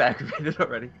Dave. He looks aggravated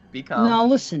already. Be calm. Now,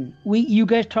 listen. You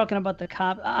guys talking about the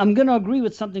cop. I'm going to agree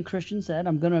with something Christian said.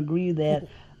 I'm going to agree that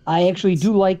I actually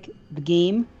do like the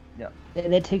game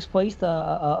that takes place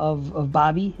of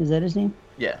Bobby. Is that his name?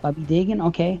 Yeah. Bobby Dagan.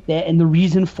 Okay. And the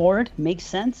reason for it makes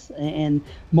sense. And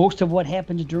most of what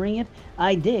happens during it,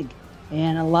 I dig.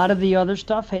 And a lot of the other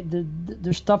stuff,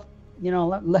 there's stuff,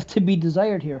 left to be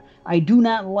desired here. I do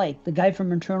not like the guy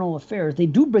from Internal Affairs. They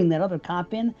do bring that other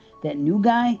cop in, that new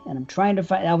guy, and I'm trying to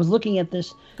find. I was looking at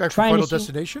this. Guy from Final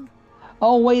Destination?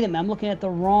 Oh, wait a minute. I'm looking at the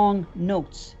wrong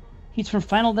notes. He's from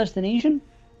Final Destination?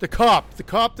 The cop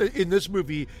that in this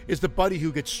movie is the buddy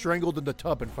who gets strangled in the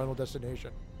tub in Final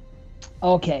Destination.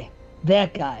 Okay,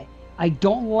 that guy. I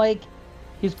don't like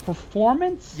his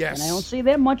performance. Yes. And I don't say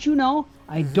that much,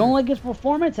 I don't like his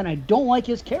performance, and I don't like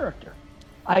his character.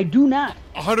 I do not.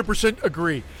 100%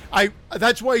 agree.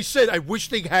 That's why I said I wish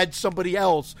they had somebody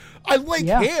else. I like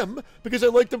him because I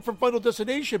liked him from Final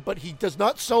Destination, but he does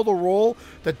not sell the role.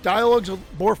 The dialogue's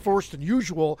more forced than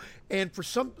usual, and for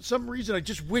some reason, I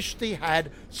just wish they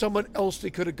had someone else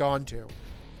they could have gone to.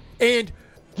 And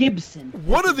Gibson.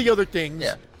 One of the other things,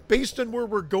 based on where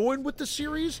we're going with the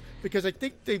series, because I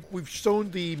think we've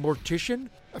shown the Mortician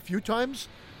a few times.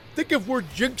 Think of where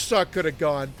Jigsaw could have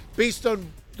gone based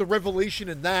on the revelation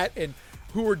in that and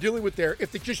who we're dealing with there.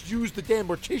 If they just used the damn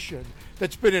Mortician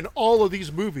that's been in all of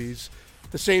these movies,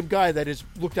 the same guy that has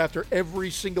looked after every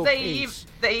single case.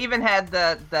 They even had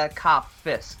the cop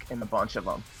Fisk in a bunch of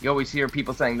them. You always hear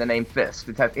people saying the name Fisk.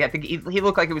 I think he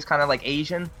looked like he was kind of like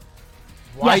Asian.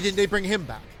 Why didn't they bring him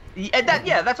back?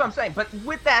 That's what I'm saying. But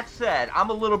with that said, I'm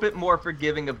a little bit more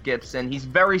forgiving of Gibson. He's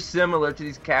very similar to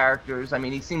these characters. I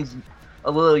mean, he seems a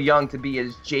little young to be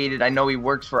as jaded. I know he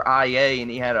works for IA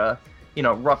and he had a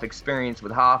rough experience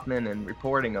with Hoffman and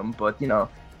reporting him, but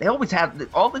they always have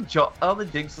all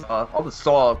the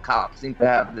Saw cops seem to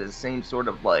have the same sort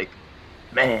of like,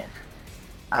 man,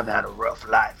 I've had a rough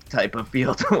life type of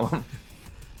feel to them.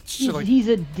 He's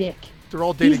a dick. They're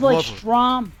all Danny Glover. He's like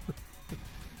Strom.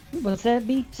 What's that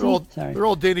be? They're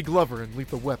all Danny Glover and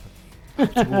Lethal Weapon.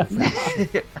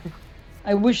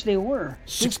 I wish they were.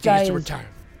 6 days to retire.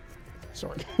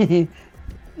 Sorry.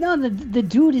 No, the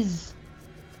dude is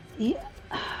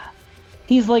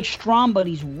he's like Strom, but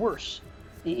he's worse.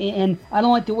 And I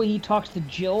don't like the way he talks to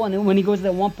Jill. And then when he goes to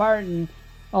that one part and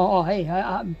hey,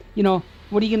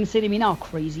 what are you gonna say to me now?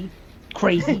 Crazy.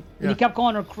 And he kept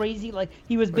calling her crazy, like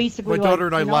he was basically. My daughter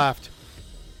and I laughed.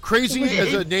 Crazy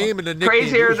as a name and a nickname.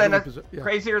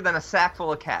 Crazier than a sack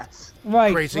full of cats.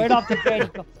 Right. Crazy. Right off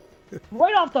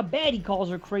the bat, he calls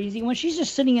her crazy. When she's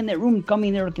just sitting in that room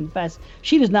coming there to confess,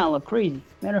 she does not look crazy.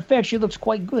 Matter of fact, she looks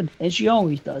quite good, as she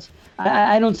always does.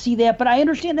 I don't see that, but I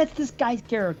understand that's this guy's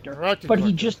character. But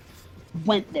he just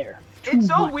went there. It's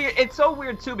so weird. It's so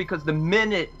weird, too, because the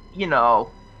minute,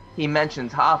 he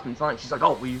mentions Hoffman's line, she's like,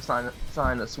 oh, will you sign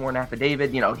a sworn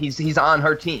affidavit? He's on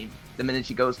her team. The minute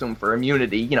she goes to him for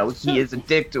immunity, he is a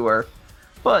dick to her.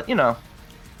 But,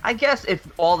 I guess if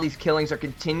all these killings are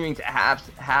continuing to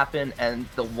happen and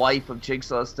the wife of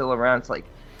Jigsaw is still around, it's like,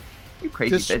 you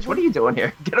crazy bitch, what are you doing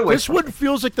here? Get away from me. This one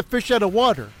feels like the fish out of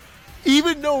water.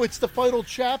 Even though it's the final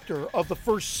chapter of the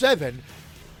first 7,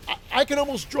 I can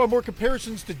almost draw more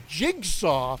comparisons to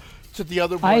Jigsaw to the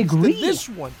other ones. I agree.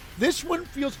 Than this one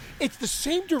feels, it's the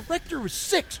same director as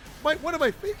 6. One of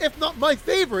my, if not my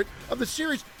favorite of the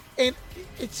series. And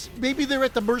it's maybe they're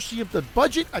at the mercy of the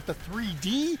budget, at the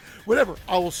 3D, whatever.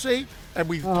 I will say, and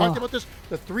we've talked about this,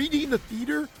 the 3D in the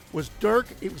theater was dark,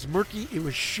 it was murky, it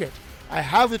was shit. I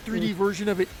have the 3D version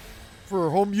of it for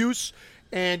home use,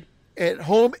 and at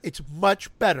home it's much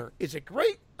better. Is it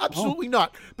great? Absolutely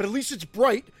not. But at least it's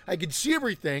bright. I can see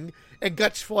everything, and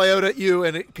guts fly out at you,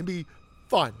 and it can be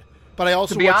fun. But I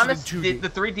also to be watch honest, it in 2D. the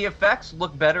 3D effects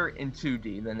look better in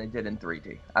 2D than they did in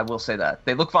 3D. I will say that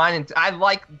they look fine. I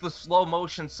like the slow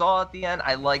motion saw at the end.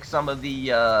 I like some of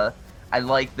the. I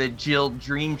like the Jill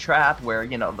dream trap where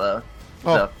the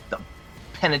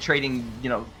penetrating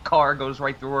car goes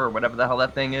right through her or whatever the hell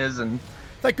that thing is, and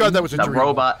thank God that was a dream.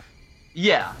 Robot.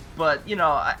 Yeah, but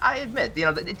I admit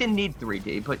it didn't need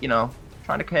 3D, but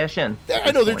trying to cash in.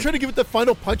 I know they're trying to give it the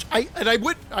final punch. I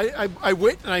went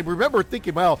and I remember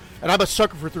thinking, wow, and I'm a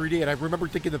sucker for 3D, and I remember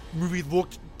thinking the movie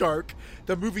looked dark.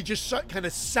 The movie just kind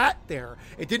of sat there.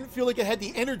 It didn't feel like it had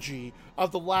the energy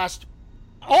of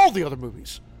all the other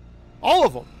movies, all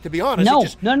of them. To be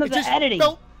honest, none of the editing.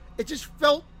 It just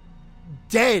felt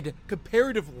dead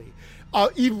comparatively.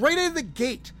 Even right out of the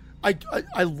gate,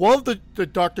 I love the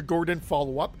Dr. Gordon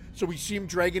follow up. So we see him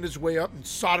dragging his way up and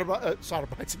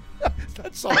sodomizing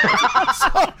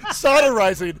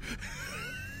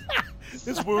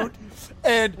his wound.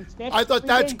 And I thought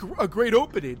that's a great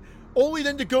opening. Only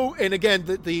then to go, and again,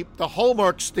 the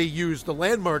hallmarks they use, the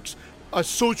landmarks, are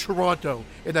so Toronto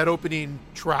in that opening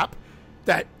trap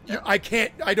that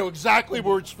I know exactly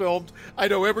where it's filmed. I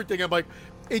know everything. I'm like,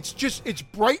 it's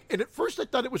bright. And at first I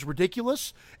thought it was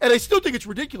ridiculous. And I still think it's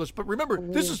ridiculous. But remember,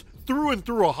 this is through and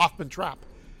through a Hoffman trap.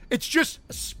 It's just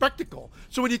a spectacle.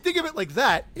 So when you think of it like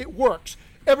that, it works.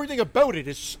 Everything about it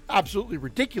is absolutely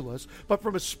ridiculous, but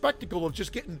from a spectacle of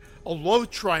just getting a love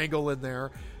triangle in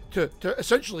there to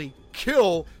essentially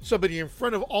kill somebody in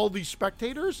front of all these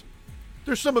spectators,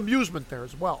 there's some amusement there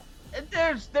as well.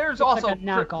 There's also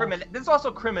there's also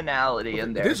criminality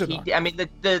in there. I mean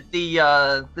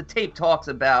the tape talks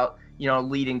about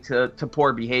leading to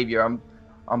poor behavior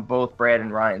on both Brad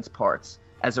and Ryan's parts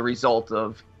as a result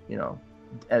of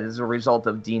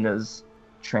Dina's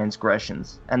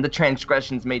transgressions, and the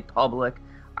transgressions made public.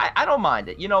 I don't mind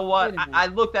it. You know what? I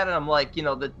looked at it and I'm like,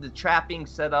 the trap being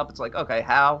set up, it's like, okay,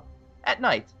 how? At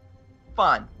night.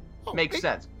 Fine. Makes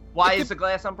sense. Why is the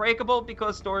glass unbreakable?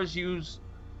 Because stores use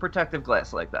protective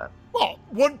glass like that. Well,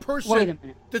 one person... Wait a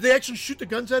minute. Did they actually shoot the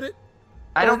guns at it?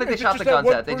 I don't think they shot the guns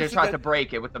at it. They just tried to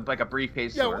break it with a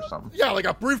briefcase or something. Yeah, like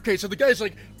a briefcase. And the guy's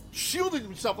like shielding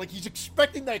himself like he's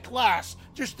expecting that glass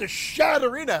just to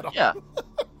shatter in at him. Yeah.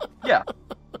 Yeah.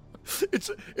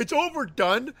 It's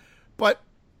overdone, but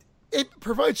it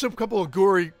provides some couple of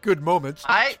gory, good moments.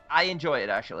 I enjoy it,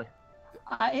 actually.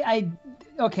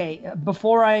 Okay,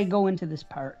 before I go into this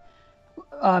part,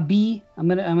 B, I'm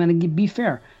gonna be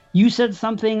fair. You said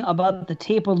something about the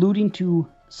tape alluding to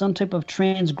some type of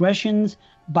transgressions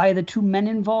by the two men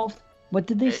involved. What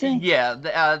did they say? Yeah,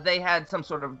 they had some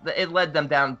sort of... It led them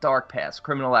down dark paths,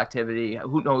 criminal activity,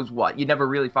 who knows what. You never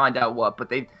really find out what, but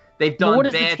they've done what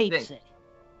does bad the tape things. Say?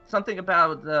 Something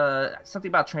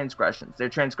about transgressions. Their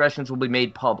transgressions will be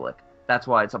made public. That's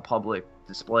why it's a public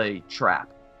display trap.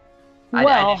 Well,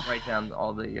 I didn't write down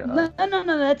all the...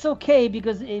 No, that's okay,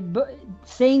 because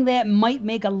saying that might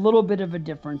make a little bit of a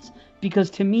difference. Because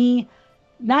to me,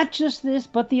 not just this,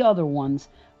 but the other ones,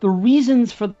 the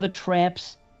reasons for the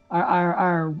traps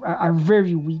are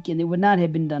very weak, and it would not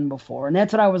have been done before. And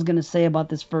that's what I was going to say about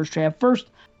this first trap. First,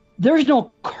 there's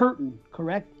no curtain,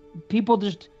 correct? People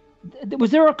just... Was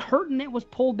there a curtain that was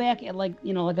pulled back at like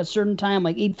a certain time,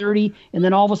 like 8:30, and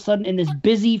then all of a sudden in this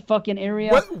busy fucking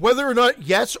area? Whether or not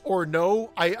yes or no,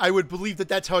 I would believe that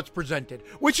that's how it's presented,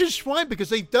 which is fine because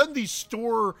they've done these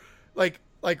store like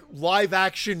live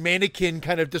action mannequin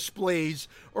kind of displays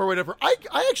or whatever. I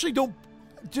actually don't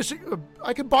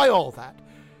I can buy all that.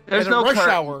 There's no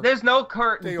curtain. There's no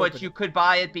curtain, but you could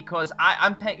buy it because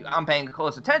I'm paying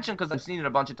close attention because I've seen it a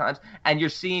bunch of times, and you're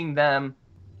seeing them.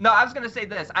 No, I was going to say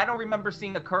this. I don't remember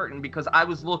seeing a curtain because I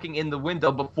was looking in the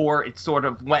window before it sort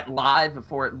of went live,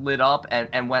 before it lit up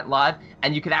and went live,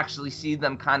 and you could actually see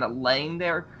them kind of laying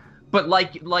there. But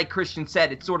like Christian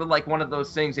said, it's sort of like one of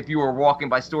those things, if you were walking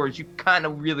by stores, you kind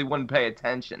of really wouldn't pay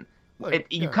attention.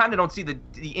 You kind of don't see the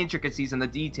intricacies and the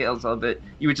details of it.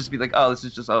 You would just be like, oh, this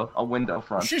is just a window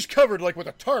front. She's covered like with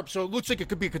a tarp, so it looks like it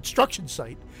could be a construction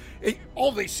site.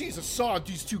 All they see is a saw of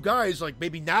these two guys like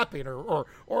maybe napping or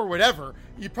whatever.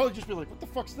 You'd probably just be like, what the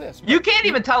fuck's this? You can't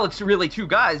even tell it's really two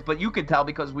guys, but you can tell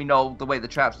because we know the way the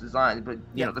trap's designed. But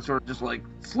you know, they're sort of just like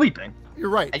sleeping. You're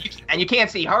right. And you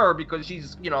can't see her because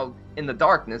she's, you know, in the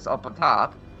darkness up on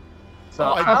top. So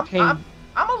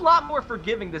I'm a lot more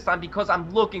forgiving this time because I'm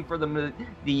looking for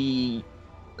the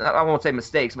I won't say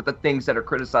mistakes, but the things that are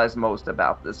criticized most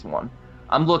about this one.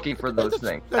 I'm looking for those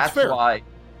things. That's fair. why.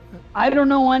 I don't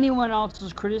know anyone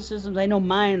else's criticisms. I know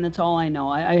mine. That's all I know.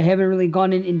 I haven't really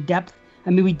gone in depth. I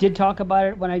mean, we did talk about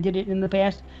it when I did it in the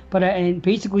past, but and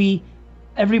basically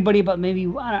everybody but maybe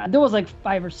there was like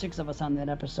 5 or 6 of us on that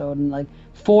episode, and like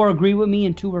 4 agree with me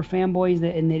and 2 were fanboys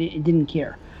and they didn't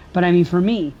care. But I mean, for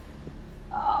me,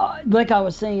 like I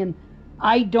was saying,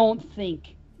 I don't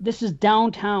think this is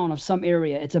downtown of some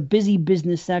area. It's a busy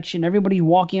business section. Everybody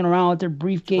walking around with their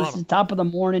briefcases, top of the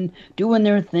morning, doing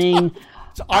their thing.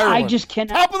 I just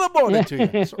cannot. Top of the morning to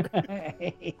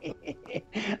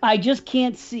you. I just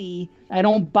can't see. I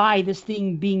don't buy this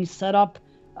thing being set up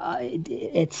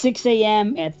at 6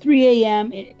 a.m., at 3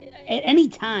 a.m., at any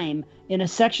time in a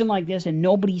section like this and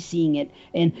nobody's seeing it.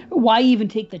 And why even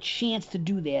take the chance to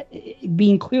do that?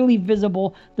 Being clearly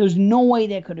visible, there's no way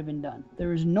that could have been done.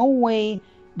 There is no way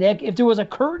that if there was a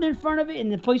curtain in front of it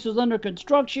and the place was under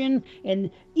construction, and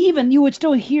even you would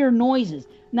still hear noises.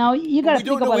 Now, you got to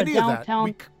think about a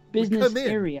downtown business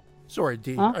area. Sorry,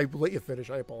 D. Huh? I let you finish.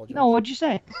 I apologize. No, what'd you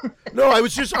say? No, I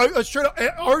was trying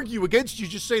to argue against you,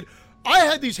 just saying, I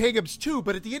had these hang-ups too,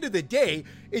 but at the end of the day,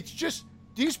 it's just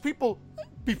these people,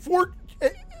 before,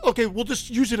 okay, we'll just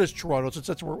use it as Toronto since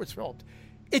that's where it's filmed.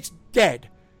 It's dead.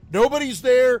 Nobody's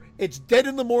there. It's dead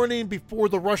in the morning before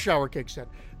the rush hour kicks in.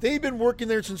 They've been working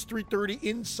there since 3:30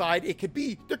 inside. There could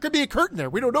be a curtain there.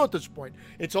 We don't know at this point.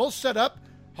 It's all set up.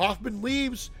 Hoffman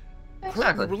leaves.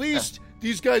 Curtain released. Yeah.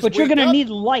 These guys. But you're going to need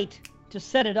light to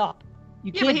set it up.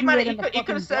 You can't do that in the he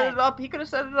could have set it up. He could have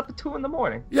set it up at 2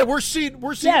 a.m. Yeah, we're seeing.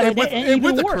 Yeah, and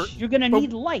with the curtain, you're going to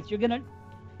need light. You're not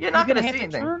going to see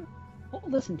anything. Well,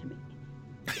 listen to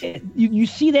me. You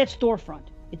see that storefront?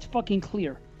 It's fucking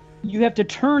clear. You have to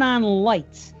turn on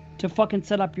lights to fucking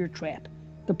set up your trap.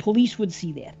 The police would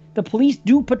see that. The police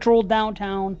do patrol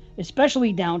downtown,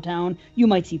 especially downtown. You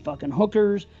might see fucking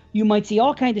hookers. You might see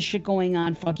all kinds of shit going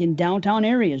on fucking downtown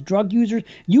areas. Drug users.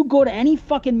 You go to any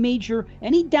fucking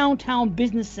any downtown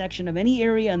business section of any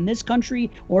area in this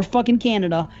country or fucking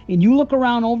Canada, and you look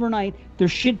around overnight,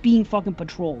 there's shit being fucking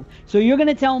patrolled. So you're going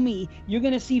to tell me you're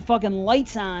going to see fucking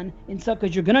lights on and stuff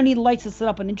because you're going to need lights to set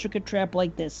up an intricate trap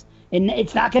like this. And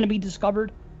it's not going to be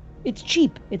discovered. It's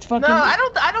cheap. It's fucking. No,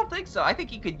 I don't think so. I think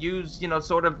he could use,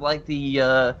 sort of like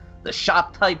the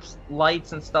shop type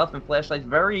lights and stuff and flashlights,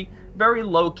 very, very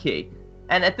low key.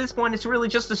 And at this point, it's really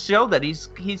just to show that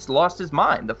he's lost his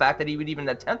mind. The fact that he would even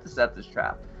attempt to set this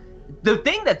trap. The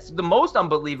thing that's the most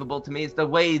unbelievable to me is the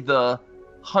way the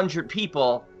 100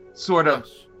 people sort of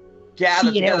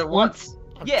gather together once.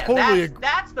 Yeah, totally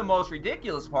that's the most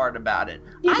ridiculous part about it.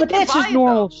 Yeah, but that's just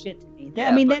normal shit to me.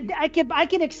 I mean, I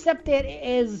can accept that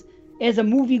as a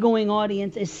movie-going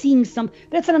audience, as seeing some.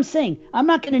 That's what I'm saying. I'm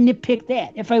not going to nitpick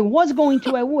that. If I was going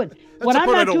to, I would. That's what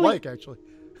I don't like, actually.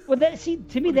 Well,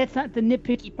 to me, that's not the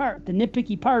nitpicky part. The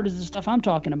nitpicky part is the stuff I'm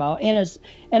talking about, and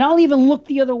I'll even look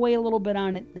the other way a little bit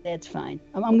on it. That's fine.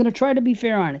 I'm going to try to be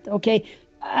fair on it. Okay.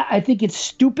 I think it's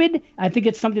stupid. I think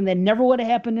it's something that never would have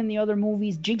happened in the other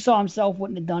movies. Jigsaw himself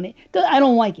wouldn't have done it. I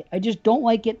don't like it. I just don't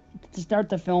like it to start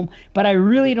the film, but I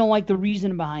really don't like the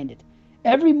reason behind it.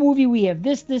 Every movie we have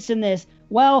this, and this.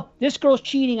 Well, this girl's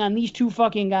cheating on these 2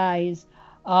 fucking guys,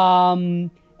 and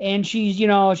she's.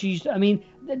 I mean,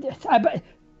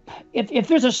 if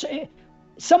there's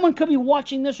someone could be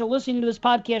watching this or listening to this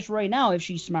podcast right now if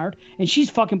she's smart and she's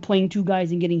fucking playing 2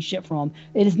 guys and getting shit from them.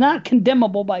 It is not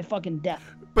condemnable by fucking death.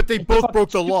 But they both broke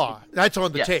the law. That's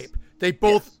on the tape. They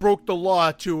both broke the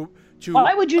law to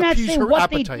why would you not say what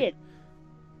appetite. They did?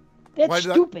 That's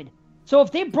stupid. So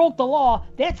if they broke the law,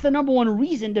 that's the number one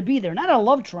reason to be there. Not a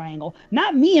love triangle.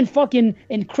 Not me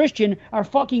and Christian are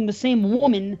fucking the same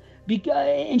woman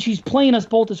and she's playing us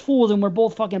both as fools and we're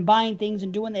both fucking buying things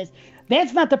and doing this.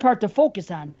 That's not the part to focus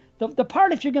on. The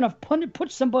part, if you're going to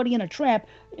put somebody in a trap,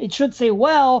 it should say,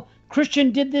 well,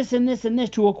 Christian did this and this and this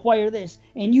to acquire this,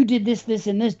 and you did this, this,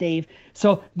 and this, Dave.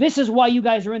 So this is why you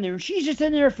guys are in there. She's just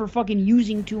in there for fucking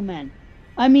using 2 men.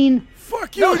 I mean...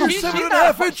 Fuck you, you're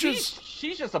 7.5 inches!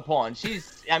 She's just a pawn.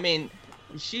 It's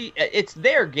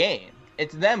their game.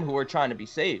 It's them who are trying to be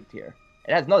saved here.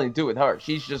 It has nothing to do with her.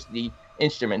 She's just the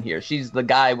instrument here. She's the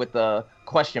guy with the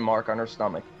question mark on her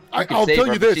stomach. I'll tell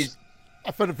you this.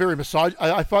 I found it very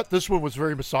I thought this one was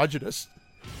very misogynist.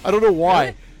 I don't know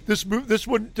why. Really?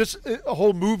 This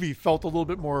whole movie felt a little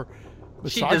bit more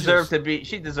misogynist.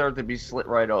 She deserved to be slit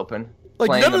right open. Like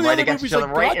playing none of them the right other against movies each other,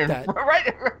 like right, got that.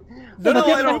 right. None of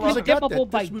the other movies like got forgivable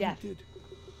that. by This movie death. did.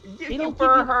 You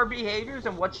for her behaviors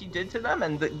and what she did to them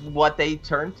and what they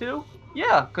turned to.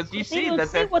 Yeah, because you see that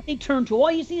see what they turn to.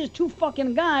 All you see is two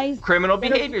fucking guys. Criminal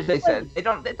behaviors. They said they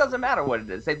don't. It doesn't matter what it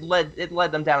is. It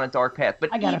led them down a dark path. But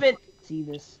even see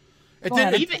this.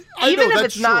 Even if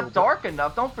it's not dark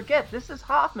enough, don't forget this is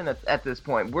Hoffman at this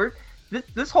point.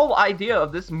 This whole idea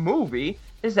of this movie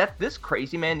is that this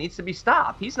crazy man needs to be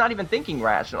stopped. He's not even thinking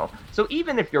rational. So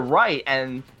even if you're right,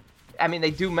 and I mean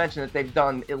they do mention that they've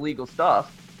done illegal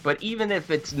stuff. But even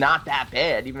if it's not that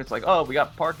bad, even if it's like, oh, we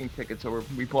got parking tickets or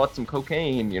we bought some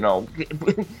cocaine, you know,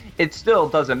 it still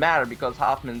doesn't matter because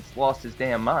Hoffman's lost his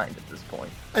damn mind at this point.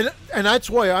 And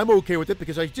that's why I'm okay with it,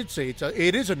 because I did say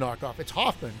it is a knockoff. It's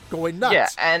Hoffman going nuts. Yeah,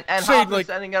 and Hoffman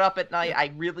setting it up at night,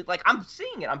 I really, I'm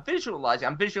seeing it. I'm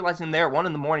visualizing there, 1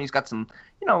 a.m. He's got some,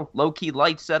 low-key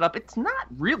lights set up. It's not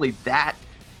really that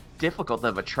difficult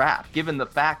of a trap, given the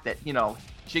fact that,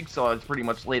 Jigsaw has pretty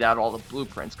much laid out all the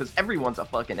blueprints because everyone's a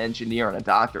fucking engineer and a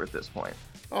doctor at this point.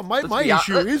 My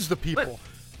issue is the people.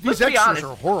 These extras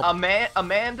are horrible.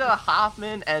 Amanda,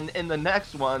 Hoffman, and in the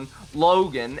next one,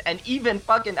 Logan, and even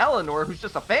fucking Eleanor, who's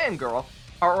just a fangirl,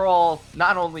 are all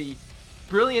not only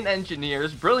brilliant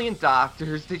engineers, brilliant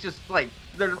doctors,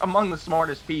 they're among the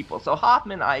smartest people. So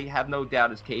Hoffman, I have no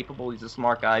doubt, is capable. He's a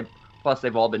smart guy. Plus,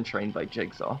 they've all been trained by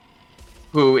Jigsaw,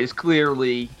 who is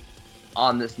clearly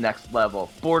on this next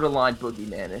level, borderline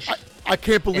boogeyman-ish. I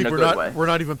can't believe we're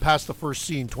not even past the first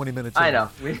scene 20 minutes in. I know.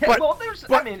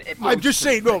 I'm just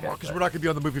saying, no, because we're not going to be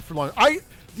on the movie for long.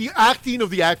 The acting of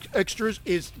the extras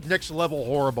is next level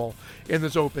horrible in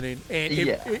this opening,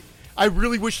 and I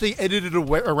really wish they edited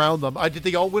around them. Did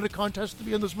they all win a contest to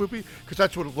be in this movie? Because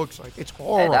that's what it looks like. It's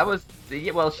horrible.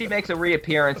 She makes a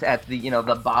reappearance at the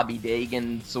the Bobby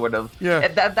Dagan sort of. Yeah.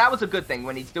 That was a good thing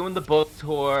when he's doing the book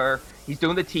tour. He's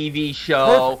doing the TV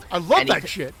show. Perfect. I love that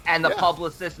shit. And the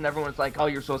publicist and everyone's like, "Oh,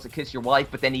 you're supposed to kiss your wife,"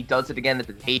 but then he does it again at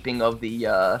the taping of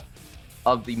the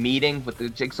meeting with the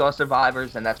Jigsaw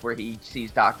survivors, and that's where he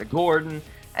sees Dr. Gordon.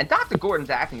 And Dr. Gordon's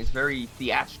acting is very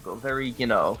theatrical, very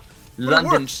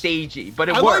London stagey, but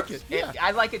it works. Like it. Yeah.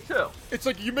 I like it too. It's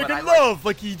like you make it love.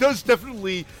 Like he does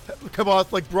definitely come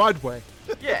off like Broadway.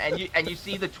 Yeah, and you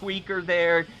see the tweaker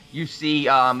there. You see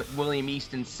William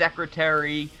Easton's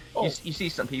secretary. Oh. You see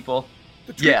some people.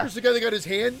 The tweaker's the guy that got his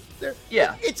hand there.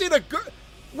 Yeah, it's in a.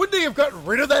 Wouldn't they have gotten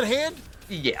rid of that hand?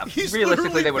 Yeah,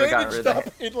 realistically they would have gotten rid of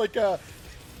it. In like a,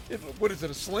 what is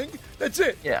it? A sling? That's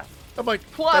it. Yeah. I'm like,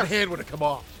 that hand would have come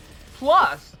off.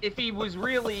 Plus, if he was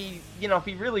really, if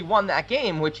he really won that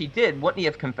game, which he did, wouldn't he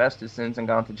have confessed his sins and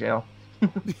gone to jail?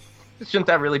 Shouldn't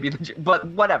that really be but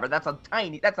whatever, that's not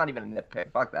even a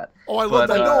nitpick. Fuck that. Oh, I love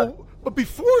that. No, but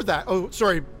before that,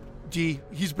 sorry, D,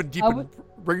 he's been deep in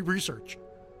research.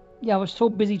 Yeah, I was so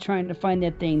busy trying to find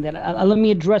that thing that let me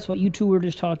address what you two were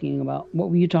just talking about. What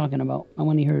were you talking about? I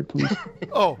want to hear it, please.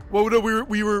 Well, no,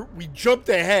 we jumped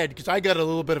ahead because I got a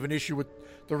little bit of an issue with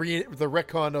the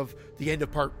retcon of the end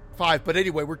of part 5. But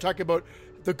anyway, we're talking about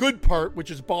the good part,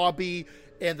 which is Bobby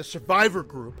and the survivor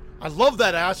group. I love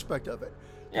that aspect of it.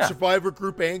 Yeah. The survivor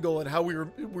group angle and how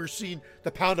we're seeing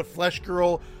the pound of flesh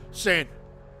girl saying,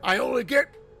 "I only get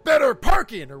better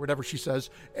parking," or whatever she says.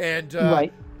 And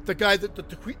the guy that the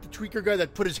tweaker guy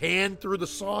that put his hand through the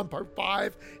saw in part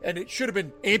 5, and it should have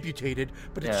been amputated,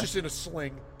 but it's just in a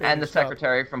sling. And the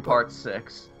secretary from part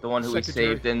 6, the one who was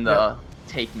saved in the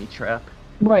take me trap.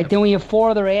 Right, then we have 4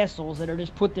 other assholes that are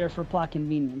just put there for plot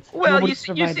convenience. Well, you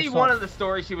see one of the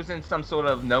stories, she was in some sort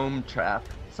of gnome trap.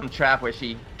 Some trap where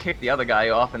she kicked the other guy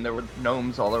off and there were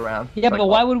gnomes all around. Yeah, but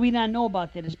why would we not know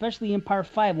about that? Especially in part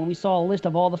 5 when we saw a list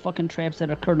of all the fucking traps that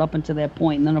occurred up until that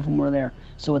point. None of them were there.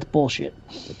 So it's bullshit.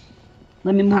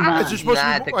 Let me move on. I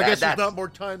guess there's not more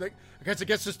time. I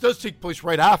guess this does take place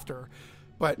right after.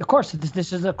 But of course,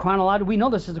 this is a chronological. We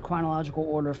know this is a chronological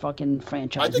order fucking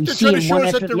franchise. I think they're trying to show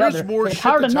us that there is more shit that's happened. It's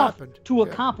hard enough to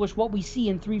accomplish what we see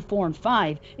in 3, 4, and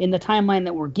 5 in the timeline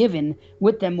that we're given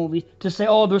with them movies to say,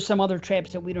 oh, there's some other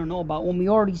traps that we don't know about. When we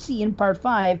already see in part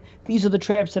 5, these are the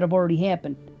traps that have already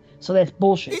happened. So that's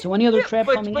bullshit. So any other trap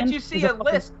coming in? But you see a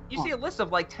list. You see a list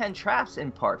of like 10 traps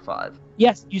in part 5.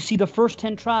 Yes, you see the first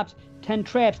 10 traps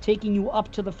taking you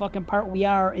up to the fucking part we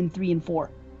are in 3 and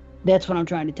 4. That's what I'm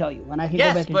trying to tell you. And I can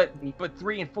go back but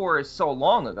 3 and 4 is so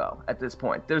long ago at this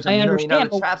point. There's a million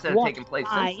other traps that have taken place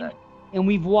since then. And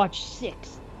we've watched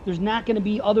 6. there's not going to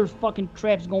be other fucking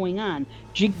traps going on.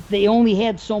 They only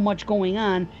had so much going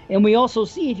on. And we also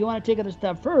see, if you want to take it a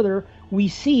step further, we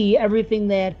see everything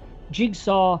that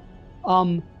Jigsaw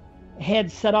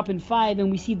had set up in 5, and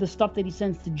we see the stuff that he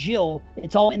sends to Jill.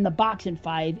 It's all in the box in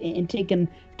 5 and taken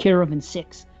care of in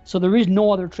 6. So there is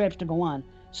no other traps to go on.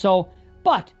 So,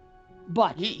 but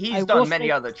he's done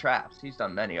many other traps. He's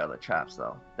done many other traps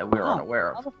though that we're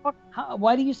unaware of.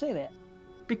 Why do you say that?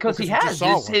 Because he has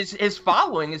his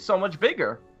following is so much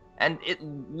bigger, and it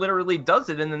literally does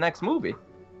it in the next movie.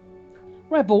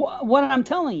 Right, but what I'm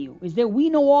telling you is that we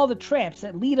know all the traps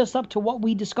that lead us up to what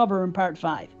we discover in part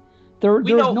 5.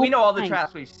 We know all the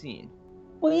traps we've seen.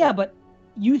 Well, yeah, but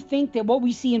you think that what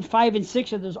we see in 5 and 6,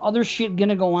 that there's other shit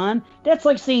gonna go on? That's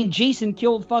like saying Jason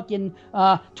killed fucking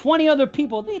 20 other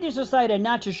people. They just decided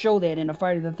not to show that in a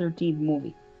Friday the 13th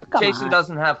movie. Jason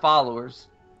doesn't have followers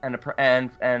and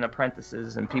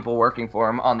apprentices and people working for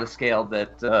him on the scale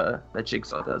that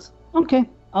Jigsaw does. Okay,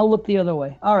 I'll look the other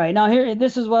way. All right, now here,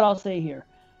 this is what I'll say here.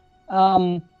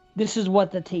 This is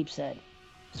what the tape said.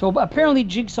 So apparently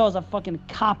Jigsaw's a fucking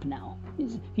cop now.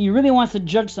 He really wants to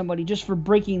judge somebody just for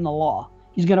breaking the law.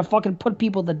 He's gonna fucking put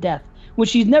people to death,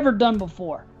 which he's never done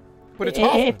before. But it's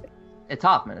Hoffman. It's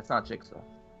Hoffman. It's not Jigsaw.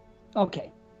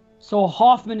 Okay, so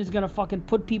Hoffman is gonna fucking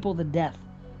put people to death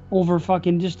over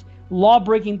fucking just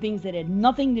law-breaking things that had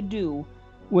nothing to do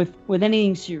with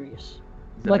anything serious.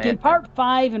 Like in part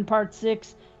 5 and part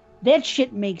 6, that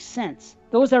shit makes sense.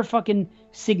 Those are fucking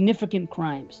significant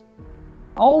crimes.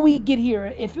 All we get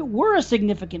here, if it were a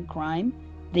significant crime,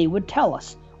 they would tell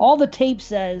us. All the tape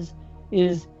says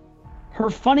is her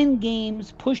fun and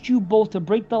games pushed you both to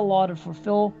break the law to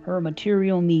fulfill her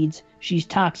material needs. She's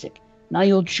toxic. Now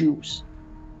you'll choose.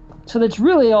 So that's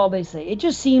really all they say. It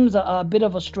just seems a bit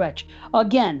of a stretch.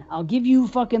 Again, I'll give you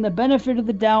fucking the benefit of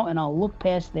the doubt, and I'll look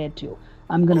past that too.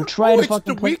 I'm gonna try to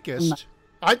fucking. It's the weakest.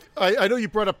 I know you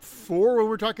brought up 4 when we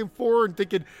were talking 4 and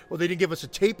thinking, well, they didn't give us a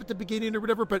tape at the beginning or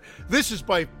whatever, but this is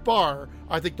by far,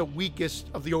 I think, the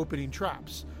weakest of the opening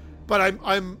traps. But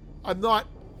I'm not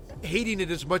hating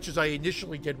it as much as I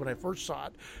initially did when I first saw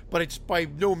it, but it's by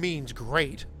no means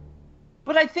great.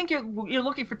 But I think you're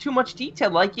looking for too much detail.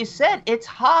 Like you said, it's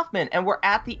Hoffman, and we're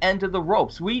at the end of the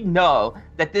ropes. We know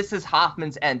that this is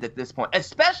Hoffman's end at this point,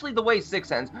 especially the way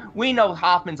 6 ends. We know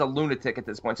Hoffman's a lunatic at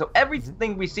this point. So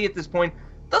everything we see at this point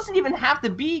doesn't even have to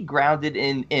be grounded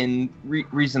in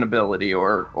reasonability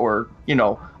or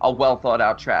a well thought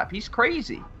out trap. He's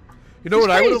crazy. You know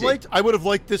what I would have liked? I would have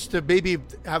liked this to maybe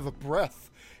have a breath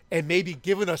and maybe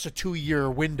given us a 2-year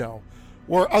window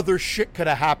where other shit could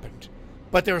have happened.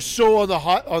 But they're so on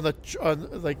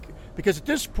because at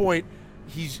this point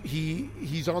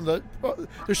he's on the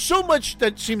there's so much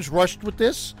that seems rushed with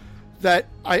this that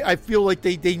I feel like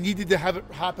they needed to have it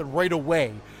happen right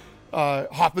away.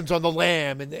 Hoffman's on the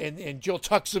lam and Jill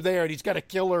tucks him there and he's got to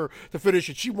kill her to finish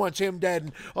it. She wants him dead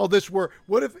and all this.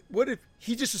 What if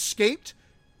he just escaped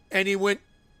and he went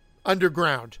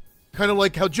underground, kind of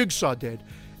like how Jigsaw did?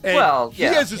 And he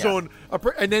has his own,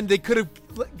 and then they could have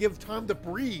give time to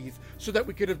breathe so that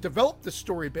we could have developed the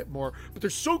story a bit more. But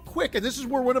they're so quick, and this is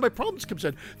where one of my problems comes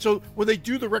in. So when they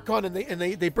do the retcon and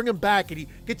they bring him back, and he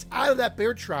gets out of that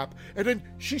bear trap, and then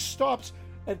she stops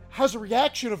and has a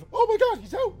reaction of, oh my God,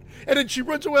 he's out. And then she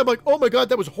runs away. I'm like, oh my God,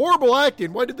 that was horrible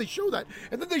acting. Why did they show that?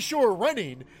 And then they show her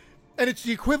running, and it's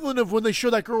the equivalent of when they show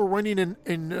that girl running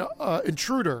in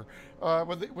Intruder.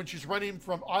 When she's running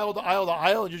from aisle to aisle to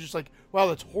aisle, and you're just like, wow,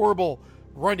 that's horrible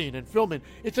running and filming.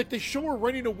 It's like they show her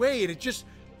running away, and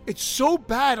it's so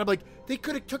bad. I'm like, they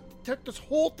could have took this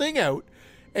whole thing out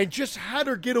and just had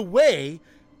her get away.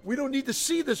 We don't need to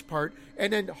see this part.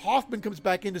 And then Hoffman comes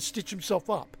back in to stitch himself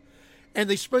up. And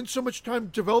they spend so much time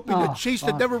developing a chase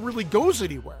that never really goes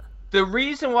anywhere. The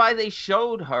reason why they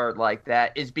showed her like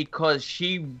that is because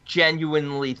she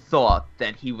genuinely thought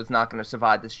that he was not going to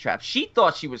survive this trap. She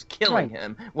thought she was killing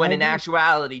him, when in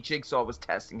actuality, Jigsaw was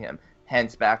testing him.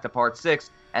 Hence, back to part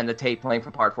 6 and the tape playing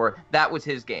for part 4. That was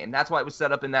his game. That's why it was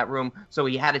set up in that room, so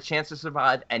he had a chance to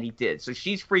survive, and he did. So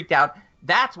she's freaked out.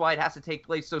 That's why it has to take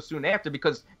place so soon after,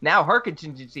 because now her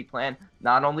contingency plan,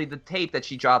 not only the tape that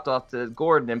she dropped off to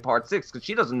Gordon in part 6, because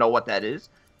she doesn't know what that is.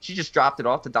 She just dropped it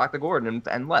off to Dr. Gordon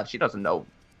and left. She doesn't know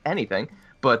anything.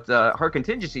 But her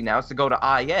contingency now is to go to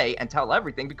IA and tell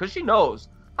everything because she knows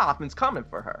Hoffman's coming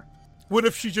for her. What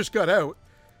if she just got out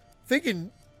thinking,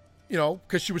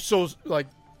 because she was so like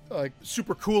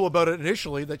super cool about it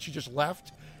initially that she just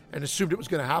left and assumed it was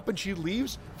going to happen. She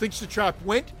leaves, thinks the trap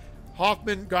went,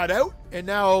 Hoffman got out, and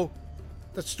now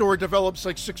the story develops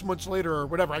like 6 months later or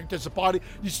whatever. There's a body.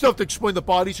 You still have to explain the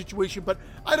body situation, but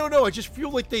I don't know. I just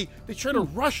feel like they try to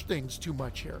rush things too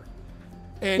much here.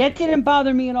 And That didn't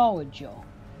bother me at all with Jill.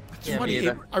 it's Yeah, me funny.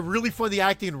 either. I really find the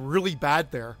acting really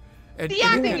bad there. And The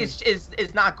acting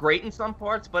is not great in some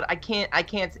parts, but I can't.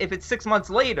 If it's 6 months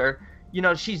later,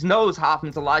 she knows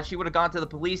Hoffman's alive. She would have gone to the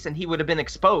police, and he would have been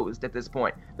exposed at this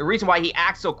point. The reason why he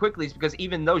acts so quickly is because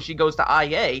even though she goes to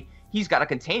IA, he's got to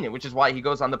contain it, which is why he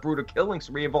goes on the brutal killing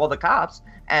spree of all the cops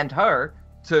and her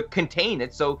to contain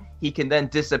it, so he can then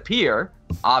disappear.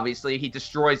 Obviously, he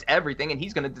destroys everything, and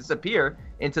he's going to disappear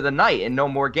into the night and no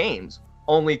more games,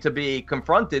 only to be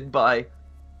confronted by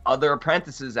other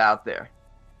apprentices out there.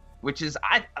 Which is,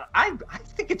 I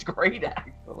think it's great,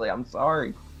 actually. I'm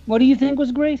sorry. What do you think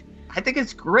was great? I think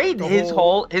it's great. His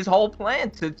whole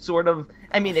plan to sort of,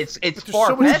 I mean, it's there's so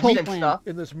far-fetched much and stuff.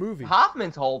 in this movie.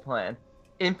 Hoffman's whole plan,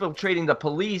 infiltrating the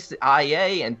police,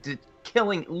 IA, and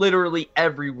killing literally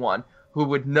everyone who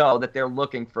would know that they're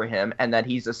looking for him and that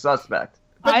he's a suspect.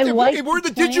 But we're in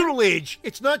the plan. digital age.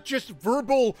 It's not just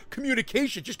verbal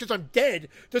communication. Just because I'm dead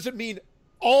doesn't mean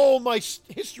all my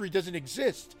history doesn't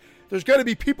exist. There's got to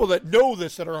be people that know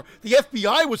this that are... The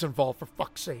FBI was involved, for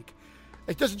fuck's sake.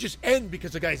 It doesn't just end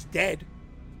because the guy's dead.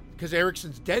 Because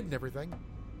Erickson's dead and everything.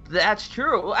 That's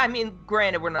true. I mean,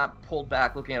 granted, we're not pulled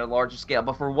back looking at a larger scale,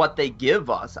 but for what they give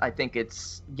us, I think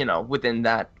it's, within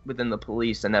the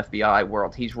police and FBI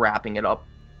world, he's wrapping it up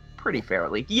pretty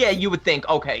fairly. Yeah, you would think,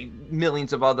 okay,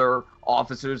 millions of other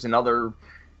officers in other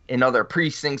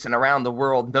precincts and around the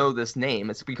world know this name.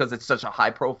 It's because it's such a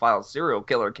high-profile serial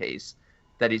killer case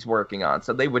that he's working on,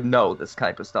 so they would know this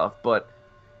type of stuff. But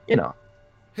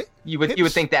you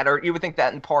would think that, or you would think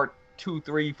that in part 2,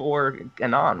 3, 4,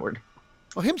 and onward.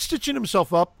 Well, him stitching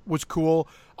himself up was cool.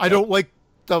 I don't like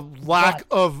the lack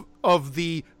of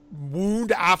the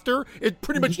wound after. It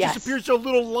pretty much disappears to a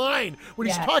little line when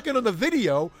he's talking on the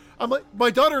video. I'm like,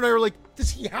 my daughter and I are like, does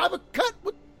he have a cut?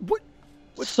 What?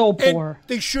 So poor. And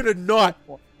they should have not.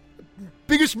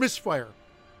 Biggest misfire.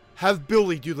 Have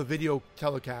Billy do the video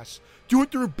telecast. Do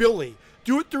it through Billy.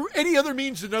 Do it through any other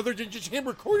means other than just him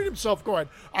recording himself going,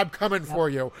 I'm coming for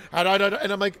you. And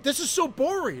I'm like, this is so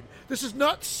boring. This is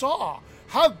not Saw.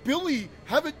 Have Billy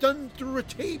have it done through a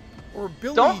tape. Or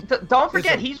Billy. Don't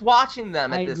forget, he's watching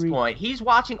them at this point. He's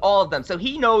watching all of them, so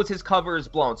he knows his cover is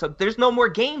blown. So there's no more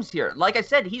games here. Like I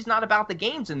said, he's not about the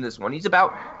games in this one. He's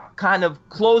about kind of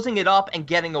closing it up and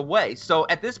getting away. So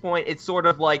at this point, it's sort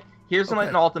of like, here's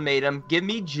an ultimatum. Give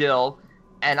me Jill,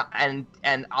 and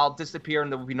I'll disappear,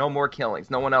 and there will be no more killings.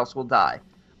 No one else will die.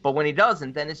 But when he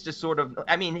doesn't, then it's just sort of,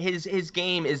 I mean, his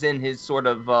game is in his sort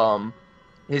of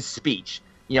his speech.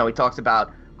 He talks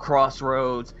about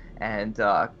crossroads and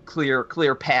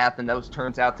clear path, and those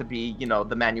turns out to be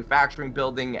the manufacturing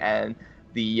building and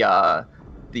the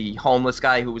homeless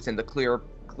guy who was in the clear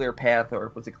path,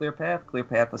 or was it clear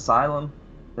path asylum,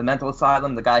 the mental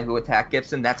asylum, the guy who attacked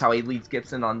Gibson. That's how he leads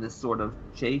Gibson on this sort of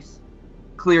chase.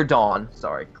 Clear Dawn,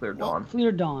 right.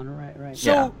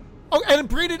 So and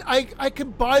granted, I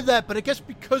can buy that, but I guess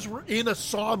because we're in a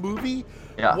Saw movie,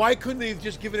 why couldn't they have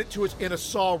just given it to us in a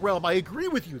Saw realm? I agree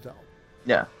with you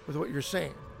though, with what you're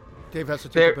saying. Dave has to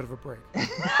take a bit of a break.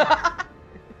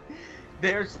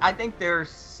 I think they're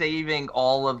saving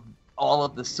all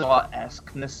of the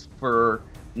Saw-esqueness for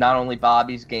not only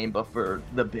Bobby's game, but for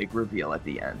the big reveal at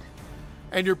the end.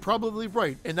 And you're probably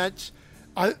right. And that's,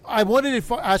 I wanted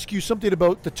to ask you something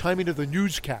about the timing of the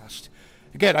newscast.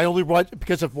 Again, I only watch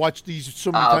because I've watched these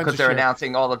so many times. Because they're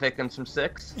announcing all the victims from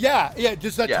 6? Yeah.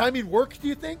 Does that timing work, do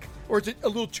you think? Or is it a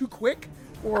little too quick?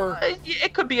 Or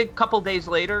it could be a couple days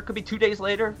later. It could be 2 days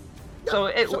later. So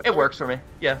it works for me.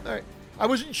 Yeah. All right. I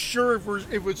wasn't sure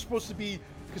if it was supposed to be,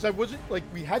 because I wasn't, like,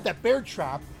 we had that bear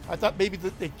trap. I thought maybe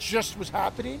that it just was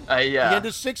happening. The end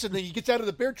of 6, and then he gets out of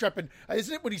the bear trap, and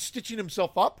isn't it when he's stitching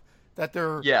himself up that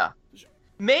they're... Yeah.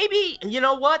 Maybe, you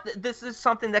know what? This is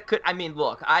something that could... I mean,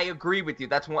 look, I agree with you.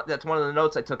 That's one of the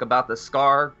notes I took about the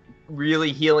scar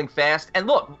really healing fast. And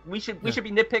look, we should be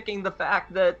nitpicking the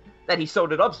fact that he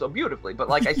sewed it up so beautifully. But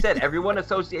like I said, everyone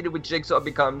associated with Jigsaw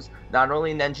becomes not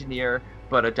only an engineer,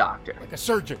 but a doctor. Like a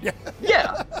surgeon,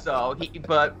 yeah. So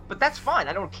but that's fine.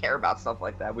 I don't care about stuff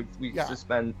like that. We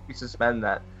suspend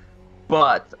that.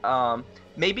 But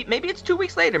maybe it's 2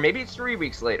 weeks later. Maybe it's 3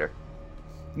 weeks later.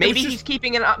 Maybe he's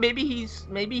keeping an eye. Maybe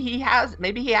he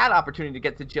had opportunity to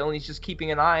get to Jill, and he's just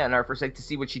keeping an eye on her for sake to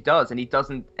see what she does, and he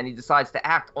doesn't, and he decides to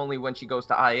act only when she goes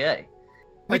to IA.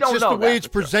 We don't know. It's just the way it's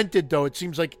presented, though. It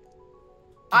seems like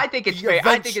I think it's fair.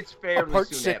 I think it's fairly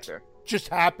soon after. Just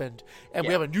happened, and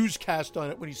we have a newscast on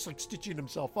it when he's like stitching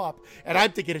himself up, and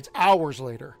I'm thinking it's hours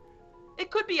later. It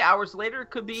could be hours later. It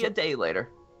could be a day later.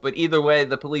 But either way,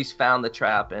 the police found the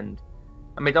trap, and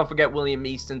I mean, don't forget William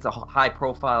Easton's a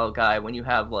high-profile guy. When you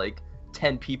have like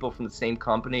 10 people from the same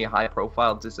company, a high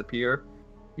profile, disappear.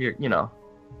 You know.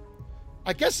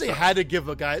 I guess they had to give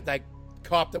a guy, that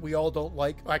cop that we all don't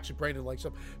like. Actually, Brandon likes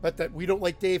him, but that we don't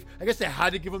like, Dave. I guess they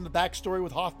had to give him the backstory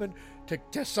with Hoffman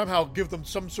to somehow give them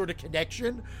some sort of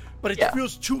connection. But it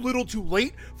feels too little, too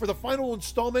late for the final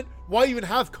installment. Why even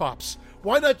have cops?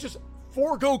 Why not just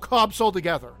forego cops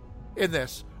altogether in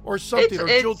this or something?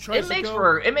 It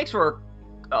makes for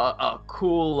a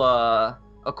cool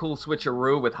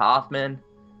switcheroo with Hoffman.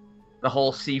 The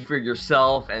whole see for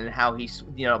yourself and how he's,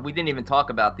 we didn't even talk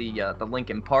about the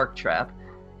Lincoln Park trap,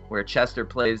 where Chester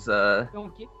plays.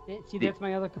 Don't get it. See, that's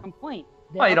my other complaint.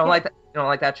 Oh, you don't like that? You don't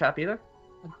like that trap either?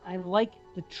 I like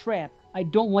the trap. I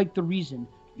don't like the reason.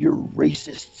 You're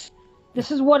racists.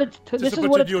 This is what it's. This is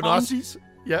what it's. Neo-Nazis?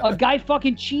 Yeah. A guy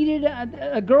fucking cheated.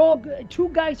 A girl,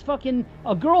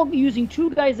 a girl using two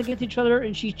guys against each other,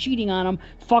 and she's cheating on them,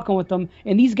 fucking with them,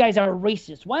 and these guys are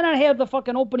racist. Why not have the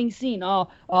fucking opening scene? You're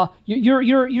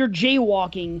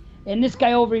jaywalking, and this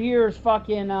guy over here is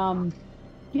fucking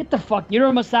get the fuck. You're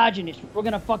a misogynist. We're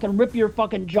gonna fucking rip your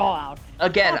fucking jaw out.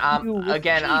 I'm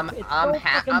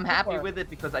happy with it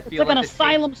because I feel like an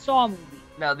Asylum Saw movie.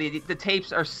 No, the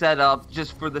tapes are set up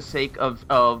just for the sake of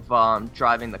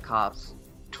driving the cops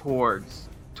towards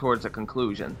a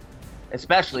conclusion,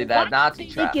 especially that Nazi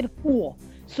trap. Make it cool.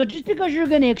 So just because you're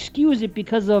going to excuse it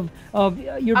because of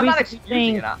you're basically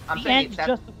saying the ends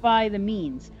justify the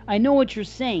means. I know what you're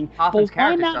saying, Hoffman's but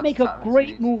why not make a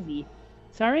great movie?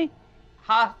 Sorry?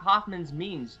 Hoffman's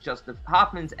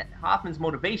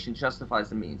motivation justifies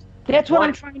the means. That's what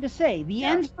I'm trying to say. The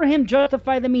ends for him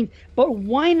justify the means, but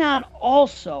why not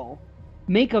also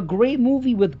make a great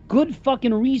movie with good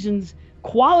fucking reasons,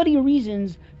 quality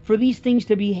reasons for these things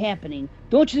to be happening?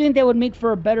 Don't you think that would make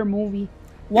for a better movie?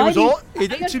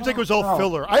 It seems like it was all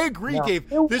filler. I agree, Dave.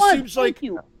 Seems like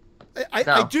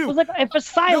I do. It was like if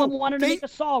Asylum wanted to make a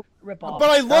Saw ripoff. But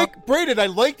I like Brandon. I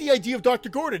like the idea of Dr.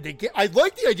 Gordon. I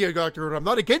like the idea of Dr. Gordon. I'm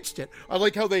not against it. I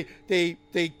like how they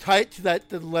tie it to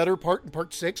the letter part in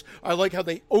part 6. I like how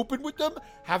they open with them,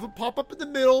 have him pop up in the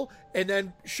middle, and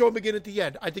then show him again at the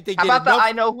end. I think they did enough.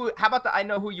 How about the I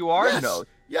know who you are note?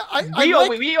 Yeah,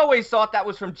 we always thought that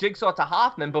was from Jigsaw to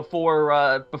Hoffman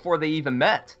before they even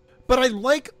met. But I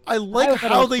like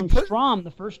how they put Strom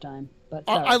the first time. But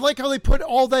I like how they put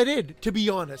all that in, to be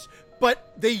honest.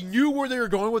 But they knew where they were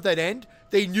going with that end.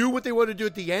 They knew what they wanted to do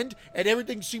at the end, and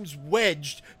everything seems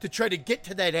wedged to try to get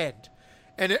to that end.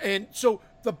 And so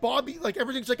the Bobby, like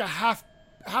everything's like a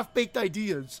half-baked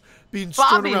ideas being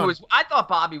thrown around. I thought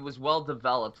Bobby was well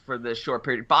developed for this short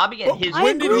period. Bobby and his.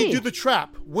 When did he do the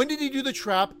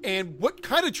trap? And what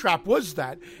kind of trap was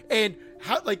that? And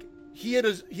how? Like he had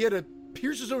to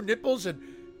pierce his own nipples and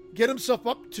get himself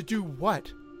up to do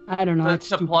what? I don't know.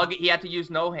 To plug, he had to use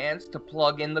no hands to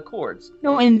plug in the cords.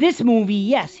 No, in this movie,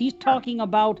 yes, he's talking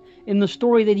about in the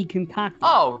story that he concocted.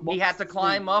 Oh, he had to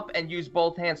climb up and use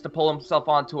both hands to pull himself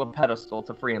onto a pedestal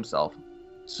to free himself.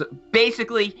 So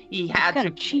basically, he had kind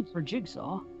of cheap for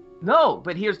Jigsaw. No,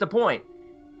 but here's the point: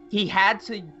 he had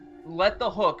to let the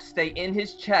hook stay in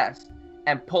his chest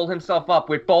and pull himself up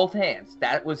with both hands.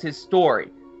 That was his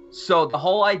story. So the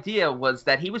whole idea was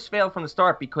that he was failed from the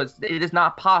start because it is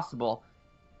not possible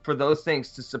for those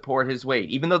things to support his weight.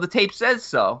 Even though the tape says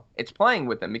so, it's playing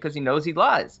with him because he knows he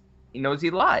lies. He knows he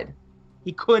lied.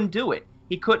 He couldn't do it.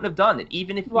 He couldn't have done it,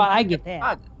 even if I get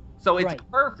that. So it's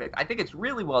perfect. I think it's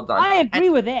really well done. I agree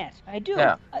with that. I do.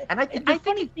 Yeah. The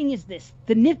funny thing is this.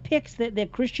 The nitpicks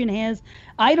that Christian has,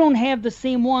 I don't have the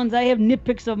same ones. I have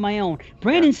nitpicks of my own.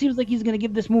 Brandon seems like he's going to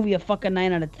give this movie a fucking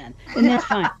 9 out of 10. And that's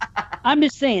fine. I'm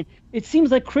just saying, it seems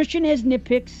like Christian has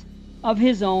nitpicks of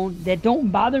his own that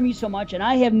don't bother me so much, and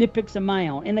I have nitpicks of my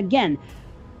own. And again,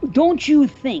 don't you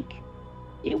think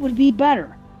it would be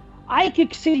better? I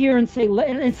could sit here and say,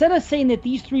 instead of saying that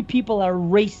these 3 people are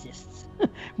racists,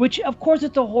 which of course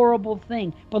it's a horrible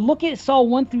thing, but look at Saw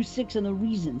 1 through 6 and the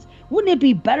reasons. Wouldn't it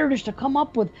be better just to come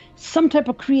up with some type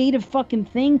of creative fucking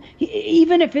thing?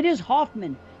 Even if it is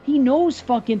Hoffman, he knows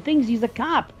fucking things. He's a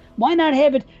cop. Why not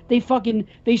have it?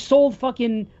 They sold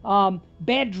fucking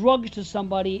bad drugs to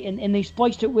somebody and they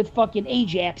spliced it with fucking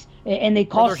Ajax and they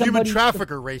caused somebody. Human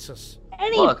trafficker racists.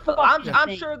 Look,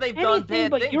 I'm sure they've done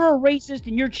bad but things. You're a racist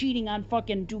and you're cheating on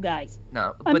fucking 2 guys.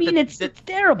 No, I mean it's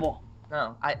terrible.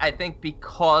 No, I think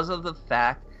because of the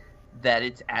fact that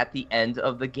it's at the end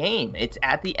of the game. It's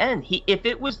at the end. If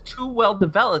it was too well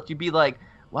developed, you'd be like,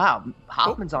 wow,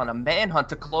 Hoffman's on a manhunt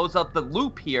to close up the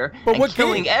loop here and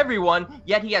killing everyone,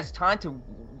 yet he has time to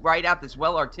write out this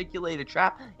well-articulated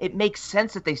trap. It makes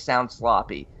sense that they sound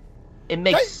sloppy. It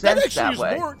makes sense that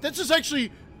way. This is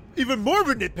actually even more of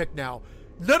a nitpick now.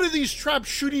 None of these traps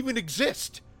should even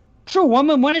exist. True,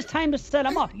 when it's time to set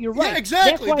them up, you're right. Yeah,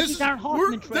 exactly. That's why these aren't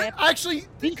Hoffman traps. Actually,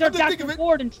 these are Dr.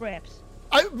 Gordon traps.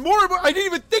 I didn't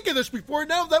even think of this before.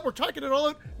 Now that we're talking it all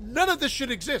out, none of this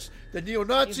should exist. The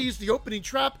neo-Nazis, the opening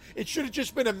trap, it should have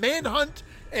just been a manhunt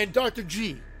and Dr.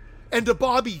 G. And the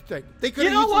Bobby thing. They could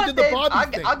have easily done the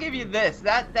Bobby thing. I'll give you this.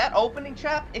 That opening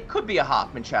trap, it could be a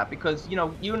Hoffman trap because,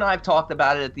 you and I have talked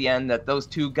about it at the end that those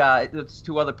two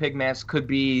other pig masks could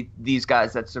be these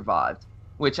guys that survived,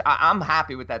 which I'm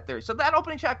happy with that theory. So that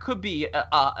opening trap could be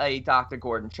a Dr.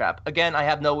 Gordon trap. Again, I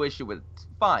have no issue with it. It's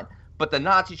fine. But the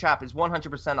Nazi trap is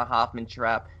 100% a Hoffman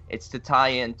trap. It's to tie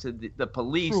into the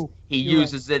police. True. He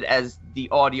uses it as the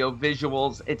audio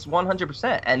visuals. It's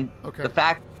 100%. And the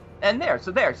fact... And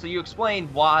so you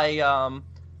explained why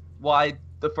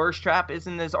the first trap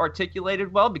isn't as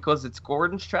articulated well because it's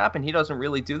Gordon's trap and he doesn't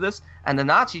really do this. And the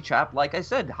Nazi trap, like I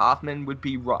said, Hoffman would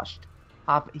be rushed.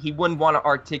 He wouldn't want to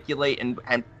articulate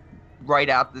and write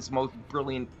out this most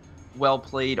brilliant,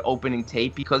 well-played opening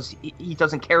tape because he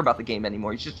doesn't care about the game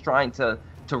anymore. He's just trying to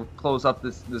close up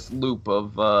this loop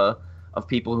of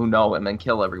people who know him and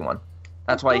kill everyone.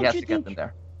 That's why he has to get them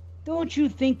there. Don't you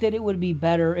think that it would be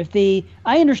better if they...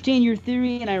 I understand your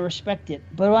theory and I respect it,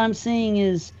 but what I'm saying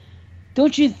is,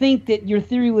 don't you think that your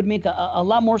theory would make a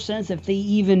lot more sense if they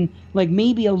even,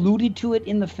 maybe alluded to it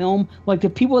in the film? Like, the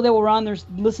people that were on there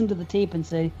listen to the tape and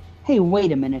say, hey,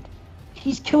 wait a minute.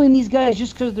 He's killing these guys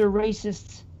just because they're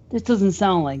racists. This doesn't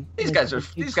sound like... These guys are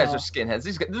skinheads.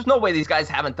 There's no way these guys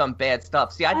haven't done bad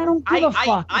stuff. See, I don't give a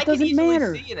fuck. It doesn't matter. I can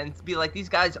easily see it and be like, these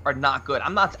guys are not good.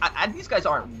 These guys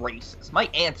aren't racist. My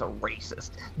aunt's a racist.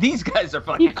 These guys are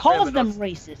fucking He calls criminals. them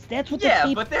racist. That's what the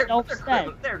tape itself said.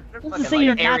 They're doesn't fucking say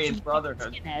you're Aryan Nazi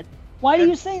Brotherhood. skinhead. Why do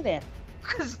you say that?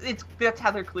 Because that's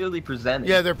how they're clearly presented.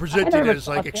 Yeah, they're presented as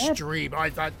extreme. I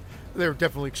thought they were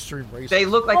definitely extreme racists. They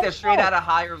look like they're straight out of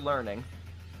Higher Learning.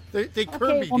 They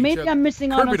okay, well, maybe I'm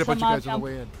missing out on a bunch some... of guys on the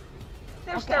way in.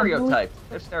 They're stereotyped.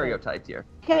 They're stereotyped here.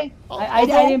 Okay, I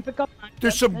didn't pick up on that.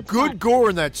 There's some good gore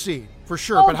in that scene, for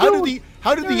sure. Oh, but how did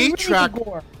the 8-track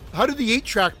How did the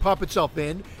 8-track pop itself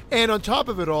in? And on top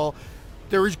of it all,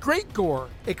 there is great gore,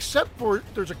 except for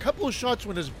there's a couple of shots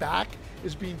when his back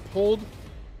is being pulled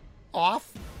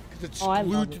off because it's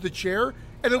glued to the chair,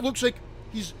 and it looks like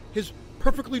his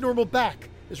perfectly normal back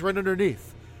is right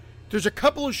underneath. There's a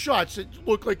couple of shots that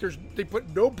look like they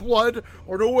put no blood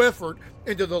or no effort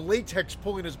into the latex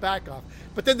pulling his back off.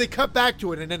 But then they cut back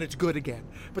to it and then it's good again.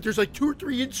 But there's 2 or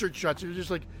 3 insert shots.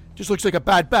 It's just looks like a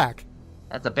bad back.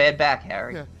 That's a bad back,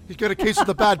 Harry. Yeah, he's got a case of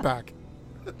the bad back.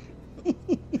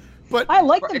 But I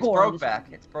like the gore.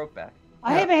 It's broke back.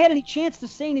 I haven't had any chance to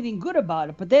say anything good about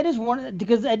it, but that is one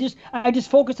because I just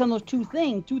focused on those 3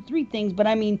 things. But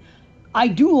I mean, I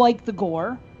do like the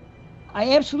gore.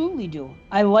 I absolutely do.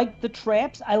 I like the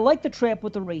traps. I like the trap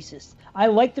with the racist. I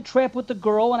like the trap with the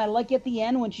girl, and I like at the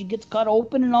end when she gets cut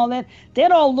open and all that.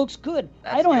 That all looks good.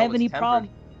 I don't have any problem.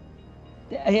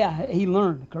 Yeah, he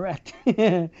learned, correct.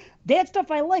 That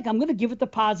stuff I like. I'm going to give it the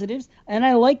positives, and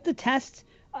I like the tests.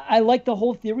 I like the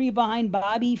whole theory behind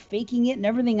Bobby faking it and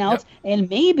everything else. Yep. And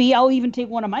maybe I'll even take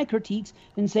one of my critiques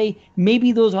and say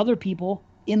maybe those other people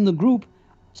in the group,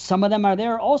 some of them are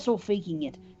there also faking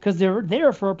it. Because they're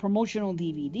there for a promotional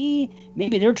DVD.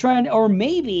 Maybe they're trying, or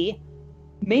maybe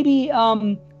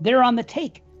they're on the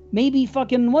take. Maybe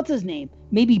fucking, what's his name?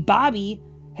 Maybe Bobby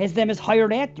has them as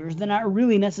hired actors. They're not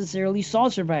really necessarily Saw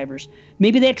survivors.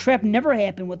 Maybe that trap never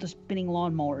happened with the spinning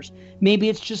lawnmowers. Maybe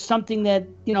it's just something that,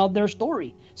 their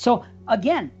story. So,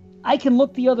 again, I can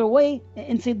look the other way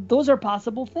and say those are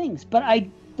possible things. But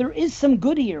there is some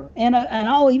good here. And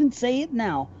I'll even say it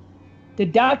now. The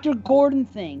Dr. Gordon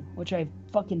thing, which I've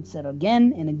fucking said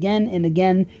again and again and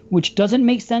again, which doesn't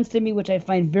make sense to me, which I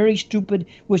find very stupid,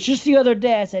 was just the other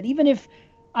day I said, even if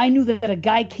I knew that a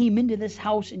guy came into this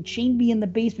house and chained me in the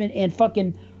basement and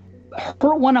fucking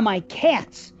hurt one of my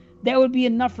cats, that would be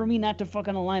enough for me not to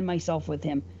fucking align myself with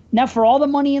him. Not for all the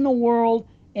money in the world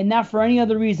and not for any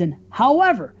other reason.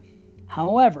 However,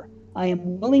 I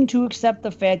am willing to accept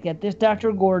the fact that this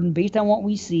Dr. Gordon, based on what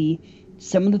we see,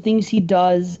 some of the things he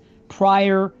does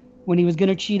prior when he was going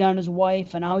to cheat on his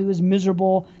wife and how he was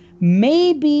miserable,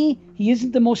 maybe he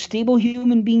isn't the most stable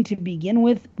human being to begin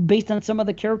with based on some of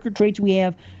the character traits we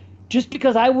have. Just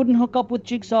because I wouldn't hook up with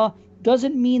Jigsaw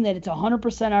doesn't mean that it's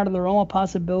 100% out of the realm of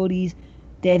possibilities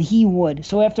that he would.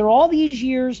 So after all these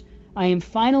years, I am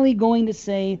finally going to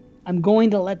say I'm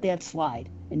going to let that slide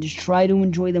and just try to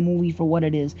enjoy the movie for what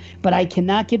it is. But I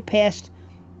cannot get past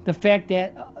the fact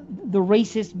that the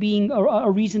racist being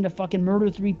a reason to fucking murder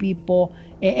 3 people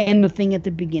and the thing at the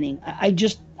beginning.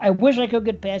 I wish I could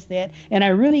get past that. And I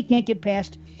really can't get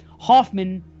past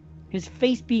Hoffman his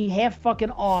face being half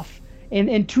fucking off,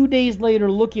 and 2 days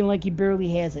later looking like he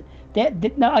barely has it.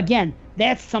 Now, again,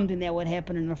 that's something that would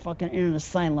happen in an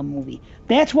Asylum movie.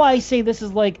 That's why I say this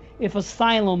is like if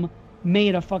Asylum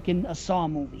made a Saw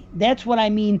movie. That's what I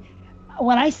mean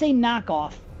when I say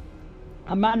knockoff.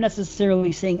 I'm not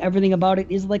necessarily saying everything about it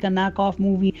is like a knockoff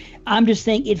movie. I'm just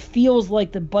saying it feels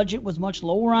like the budget was much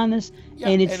lower on this,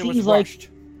 and it seems like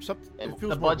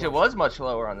the budget was much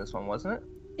lower on this one, wasn't it?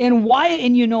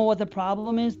 And you know what the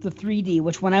problem is? The 3D,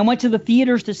 which when I went to the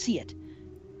theaters to see it,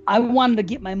 I wanted to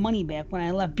get my money back when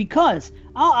I left, because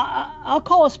I'll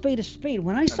call a spade a spade.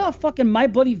 When I saw fucking My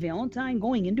Bloody Valentine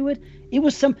going into it, it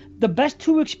was the best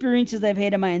 2 experiences I've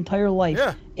had in my entire life.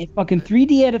 Yeah. In fucking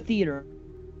 3D at a theater.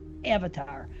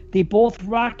 Avatar. They both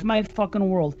rocked my fucking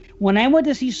world. When I went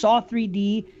to see Saw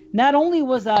 3D, not only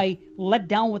was I let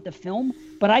down with the film,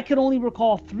 but I could only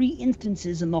recall 3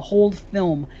 instances in the whole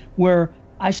film where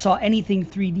I saw anything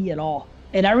 3D at all.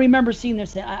 And I remember seeing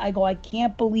this, and I go, I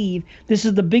can't believe this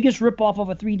is the biggest ripoff of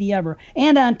a 3D ever.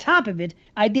 And on top of it,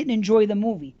 I didn't enjoy the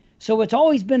movie. So it's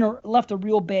always been left a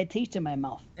real bad taste in my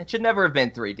mouth. It should never have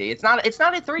been 3D. It's not a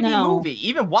 3D movie.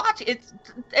 Even watch it's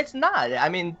not. I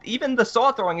mean, even the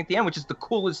saw throwing at the end, which is the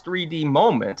coolest 3D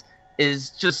moment,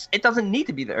 is just, it doesn't need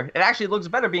to be there. It actually looks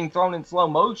better being thrown in slow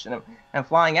motion and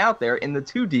flying out there in the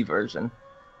 2D version.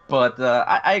 But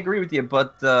I agree with you.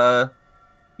 But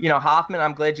Hoffman,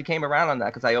 I'm glad you came around on that,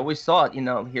 because I always thought,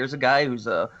 here's a guy who's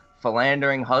a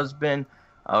philandering husband.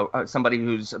 Somebody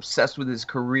who's obsessed with his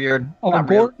career. Oh, not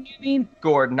Gordon, you mean?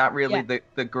 Gordon, not really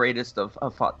the greatest of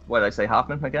what did I say,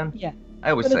 Hoffman again? Yeah.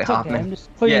 I always say Hoffman. Okay. I'm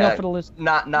just clearing up for the list.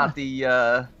 Not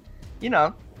the,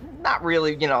 not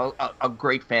really, a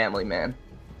great family man.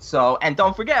 So, and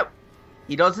don't forget,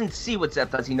 he doesn't see what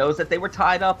Zepp does. He knows that they were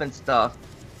tied up and stuff,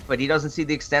 but he doesn't see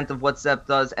the extent of what Zepp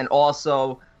does. And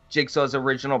also, Jigsaw's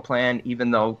original plan,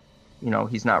 even though,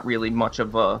 he's not really much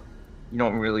of you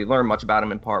don't really learn much about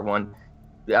him in part 1.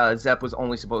 Zepp was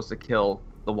only supposed to kill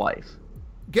the wife.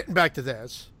 Getting back to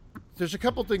this, there's a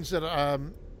couple things that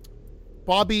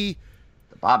Bobby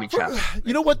chapter.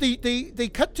 You know what? They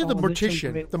cut to the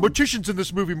mortician. The mortician's in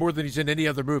this movie more than he's in any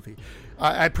other movie.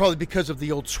 Probably because of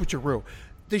the old switcheroo.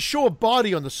 They show a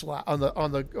body on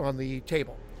the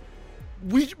table.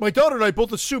 My daughter and I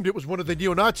both assumed it was one of the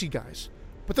neo-Nazi guys,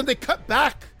 but then they cut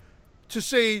back to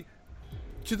say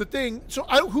to the thing. So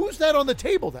who's that on the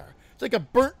table there? It's like a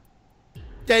burnt,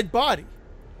 dead body,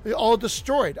 all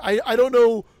destroyed. I don't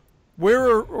know where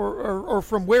or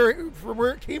from where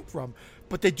it came from,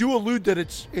 but they do allude that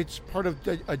it's part of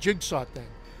a Jigsaw thing,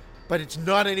 but it's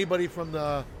not anybody from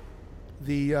the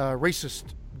racist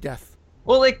death.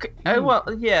 Well, because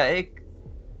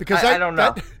I don't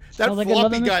know. That Sounds like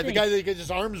floppy another guy, the mistake. guy that gets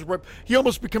his arms ripped, he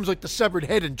almost becomes like the severed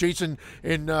head in Jason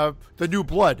in The New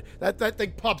Blood. That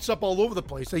thing pops up all over the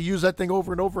place. They use that thing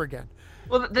over and over again.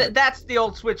 Well, that's the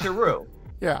old switcheroo.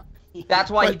 Yeah. That's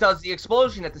why he does the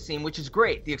explosion at the scene, which is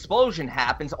great. The explosion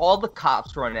happens, all the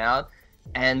cops run out,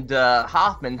 and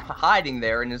Hoffman, hiding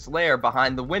there in his lair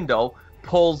behind the window,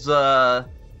 pulls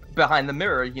behind the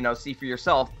mirror, see for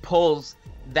yourself, pulls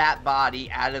that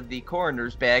body out of the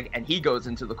coroner's bag, and he goes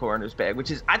into the coroner's bag,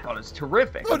 which I thought is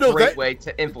terrific. Great way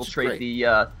to infiltrate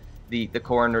the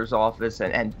coroner's office,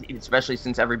 and especially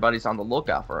since everybody's on the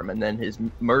lookout for him, and then his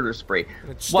murder spree.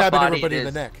 Stabbing everybody in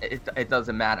the neck. It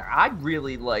doesn't matter. I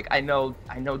really I know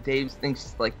Dave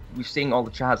thinks like we're seeing all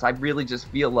the shots. I really just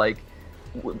feel like,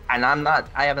 and I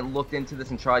haven't looked into this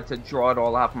and tried to draw it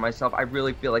all out for myself. I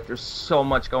really feel like there's so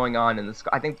much going on in this.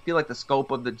 I feel like the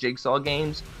scope of the Jigsaw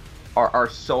games are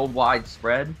so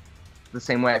widespread. The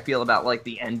same way I feel about like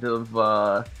the end of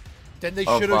then they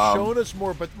should have shown us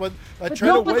more, but when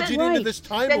trying to wedge it into this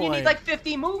timeline, then you need like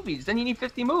 50 movies. In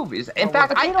But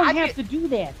fact, they don't have to do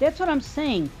that. That's what I'm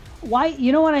saying. Why?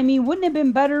 You know what I mean? Wouldn't it have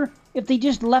been better if they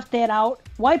just left that out?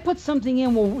 Why put something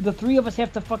in where the 3 of us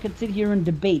have to fucking sit here and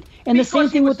debate? And the same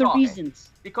thing with the reasons.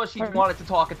 Because she wanted to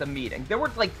talk at the meeting. There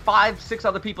were like 5-6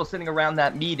 other people sitting around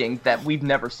that meeting that we've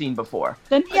never seen before.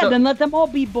 Then let them all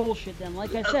be bullshit. Then,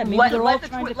 like I said, maybe let the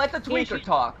tweaker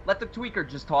talk. Let the tweaker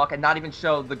just talk and not even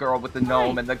show the girl with the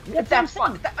gnome and the. That's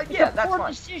fine. That's poor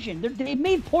fine. Decision. They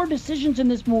made poor decisions in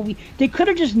this movie. They could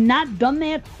have just not done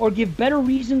that, or give better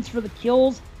reasons for the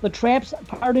kills, the traps.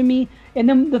 Pardon me. And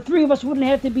then the 3 of us wouldn't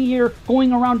have to be here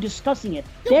going around discussing it.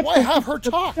 Yeah, why have her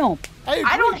talk?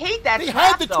 I don't hate that they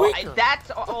trap, had the though. tweaker.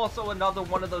 That's also another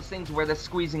one of those things where they're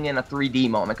squeezing in a 3D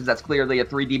moment, because that's clearly a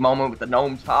 3D moment with the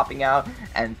gnomes popping out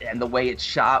and the way it's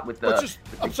shot with the just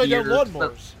upside down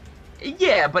lawnmowers.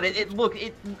 Yeah, but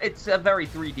it's a very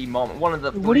 3D moment. One of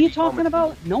the. What are you talking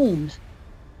about? Gnomes.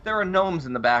 there are gnomes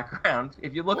in the background.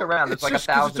 If you look around, there's like just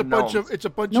 1,000 'cause gnomes. It's a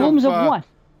bunch Gnomes of what?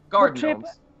 Garden What trap-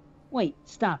 gnomes. Wait,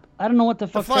 stop. I don't know what the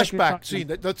the fuck. trap you're flashback talking scene.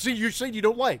 about. That scene you're saying you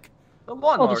don't like. The Oh,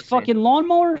 lawnmower those scene. fucking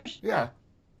lawnmowers. Yeah.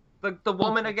 The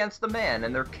woman against the man,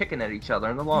 and they're kicking at each other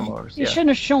in the lawnmowers. They Yeah. shouldn't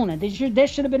have shown it. That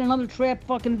should have been another trap.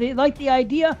 Fucking, they like the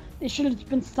idea. It should have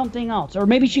been something else, or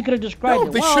maybe she could have described No,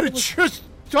 it. they Well, should it have was- just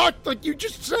talked like you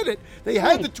just said it. They had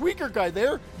Right. the tweaker guy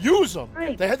there. Use him.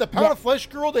 Right. They had the pound Yeah. of flesh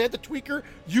girl. They had the tweaker.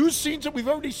 Use scenes that we've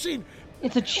already seen.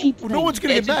 It's a cheap thing. No one's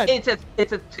gonna get mad. It's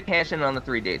a to cash in on the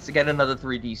 3Ds to get another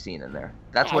 3D scene in there.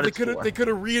 That's what they it's could have for. they could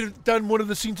have redone one of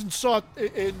the scenes in Saw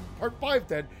in part 5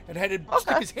 then and had him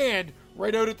stick his hand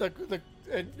right out at the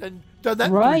and done that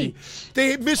in Right. 3D.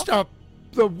 They missed up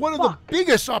one of the Fuck.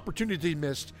 biggest opportunities they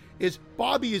missed is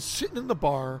Bobby is sitting in the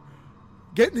bar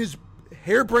getting his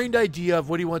harebrained idea of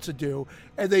what he wants to do,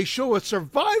 and they show a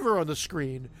survivor on the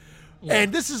screen.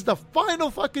 And this is the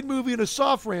final fucking movie in a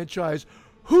Saw franchise.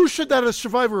 Who should that a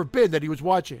survivor have been that he was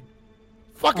watching?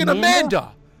 Fucking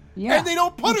Amanda. Yeah. And they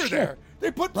don't put Oh, her shit. there.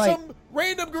 They put Right. some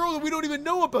random girl that we don't even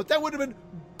know about. That would have been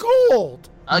gold.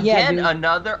 Again, dude.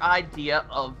 another idea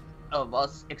of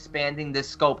us expanding this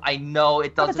scope. I know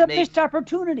it But it's doesn't a make. missed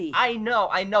opportunity. I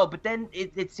know, but then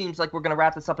it seems like we're gonna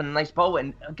wrap this up in a nice bow.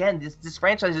 And again, this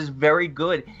franchise is very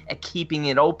good at keeping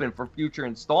it open for future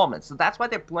installments. So that's why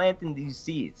they're planting these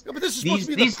seeds. Yeah, but this is supposed These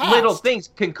to be the these past. little things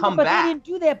can come but back. they didn't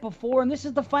do that before, and this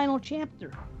is the final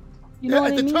chapter. You know Yeah, what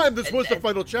at I the mean? time, this was the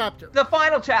final chapter. The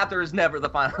final chapter is never the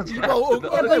final chapter. Oh,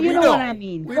 though. yeah, but you we know know. what I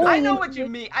mean. We Going I know into what you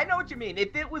it- mean. I know what you mean.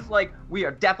 If it was like, we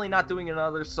are definitely not doing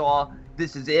another Saw,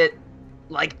 this is it.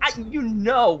 Like,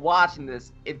 watching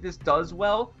this, if this does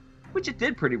well, which it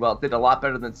did pretty well, it did a lot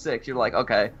better than 6, you're like,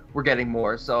 okay, we're getting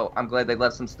more, so I'm glad they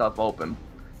left some stuff open.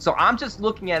 So I'm just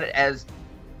looking at it as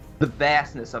the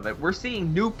vastness of it. We're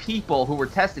seeing new people who were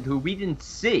tested, who we didn't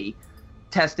see,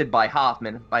 tested by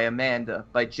Hoffman, by Amanda,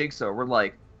 by Jigsaw. We're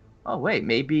like, oh, wait,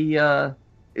 maybe,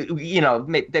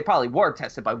 they probably were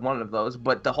tested by one of those,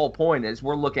 but the whole point is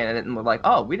we're looking at it and we're like,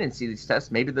 oh, we didn't see these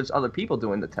tests. Maybe there's other people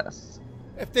doing the tests.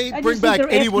 If they I bring just think back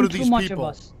they're any one of asking these too much people,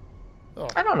 of us.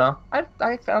 I don't know.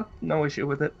 I found no issue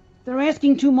with it. They're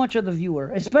asking too much of the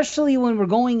viewer, especially when we're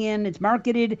going in. It's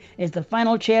marketed as the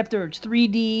final chapter. It's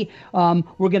 3D.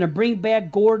 We're gonna bring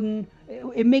back Gordon.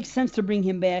 It makes sense to bring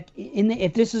him back.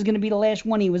 If this is gonna be the last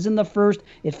one, he was in the first.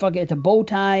 It's a bow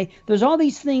tie. There's all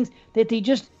these things that they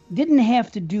just didn't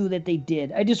have to do that they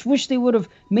did. I just wish they would have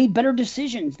made better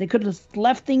decisions. They could have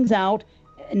left things out,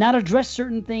 and not addressed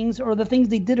certain things, or the things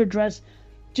they did address.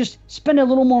 Just spend a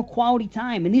little more quality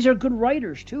time. And these are good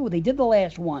writers too. They did the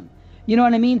last one. You know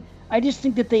what I mean? I just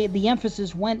think that the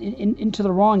emphasis went into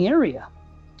the wrong area.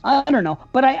 I don't know,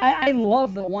 but I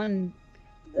love the one,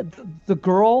 the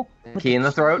girl. with Key in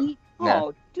the throat? key. Yeah.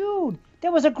 Oh, dude,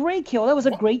 that was a great kill. That was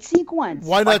a great sequence.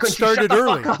 why not couldn't you start shut it the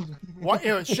early? fuck up?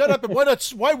 Why shut up and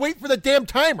why wait for the damn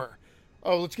timer?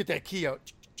 Oh, let's get that key out.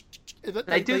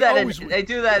 They do always-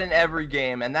 that in every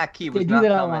game, and that key was They do not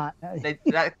that a coming. lot.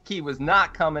 That key was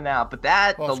not coming out. But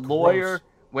that Oh, the it's lawyer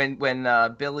gross.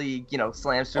 when Billy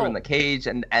slams through in Oh. the cage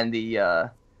and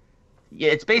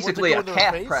it's basically go a in their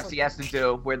calf face? press he has to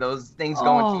do where those things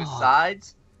go into his Oh.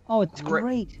 sides. Oh, it's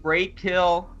great. Great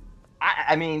kill.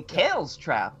 I mean, Kale's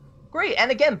trap. Great.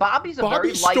 And again, Bobby's a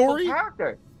Bobby's very likable story?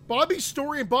 character. Bobby's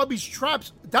story and Bobby's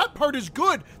traps, that part is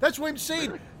good. That's what I'm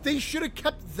saying. They should have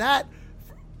kept that,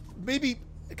 maybe,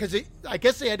 because I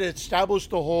guess they had to establish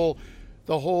the whole,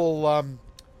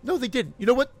 no, they didn't. You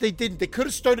know what? They didn't. They could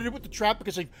have started it with the trap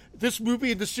because this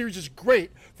movie and this series is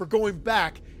great for going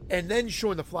back and then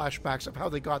showing the flashbacks of how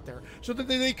they got there. So that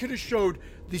they could have showed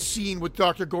the scene with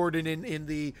Dr. Gordon in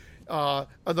the on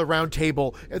the round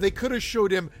table, and they could have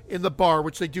showed him in the bar,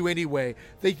 which they do anyway.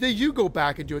 They do go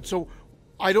back and do it. So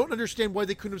I don't understand why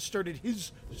they couldn't have started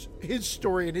his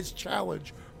story and his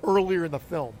challenge earlier in the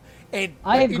film. And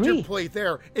I the agree. interplay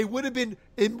there, it would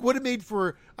have made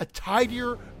for a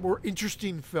tidier, more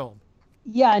interesting film.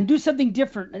 Yeah, and do something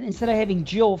different instead of having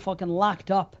Jill fucking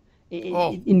locked up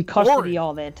Oh, in custody boring.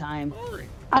 all that time. Boring.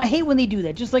 I hate when they do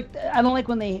that. Just like I don't like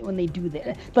when they do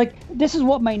that. Like this is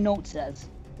what my note says,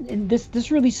 and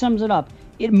this really sums it up.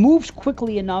 It moves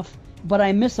quickly enough, but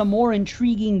I miss a more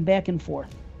intriguing back and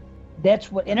forth.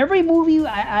 That's what in every movie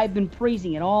I've been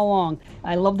praising it all along.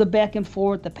 I love the back and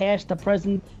forth, the past, the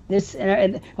present, this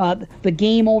and the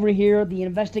game over here, the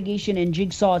investigation, and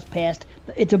Jigsaw's past.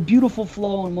 It's a beautiful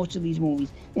flow in most of these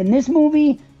movies. In this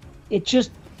movie, it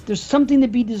just there's something to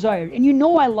be desired. And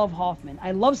I love Hoffman.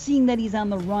 I love seeing that he's on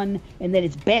the run and that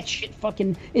it's batshit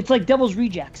fucking. It's like Devil's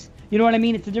Rejects. You know what I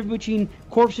mean? It's the difference between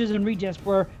corpses and rejects,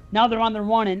 where now they're on the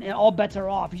run and all bets are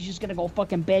off. He's just gonna go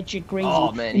fucking batshit crazy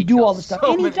and do all the stuff,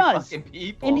 and he does.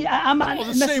 And I'm not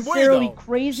necessarily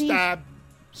crazy.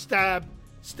 Stab.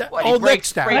 Well,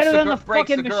 breaks the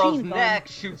fucking girl's neck,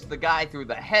 shoots the guy through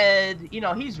the head. You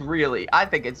know, he's really. I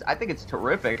think it's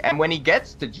terrific. And when he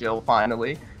gets to Jill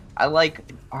finally, I like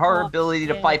her ability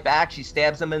to fight back. She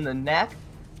stabs him in the neck.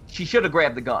 She should have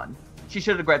grabbed the gun.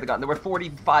 There were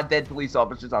 45 dead police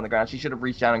officers on the ground. She should have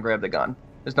reached down and grabbed the gun.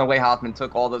 There's no way Hoffman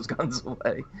took all those guns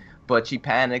away. But she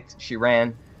panicked. She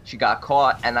ran. She got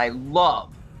caught. And I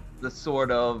love the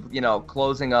sort of,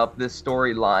 closing up this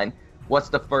storyline. What's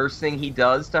the first thing he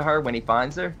does to her when he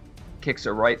finds her? Kicks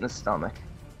her right in the stomach.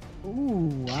 Ooh,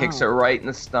 wow. Kicks her right in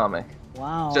the stomach.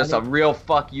 Wow. Just a real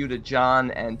fuck you to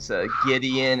John and to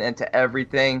Gideon and to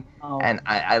everything. Oh. And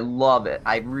I love it.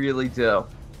 I really do.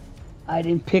 I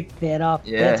didn't pick that up.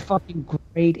 Yeah. That's fucking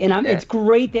great. And it's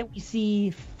great that we see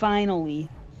finally.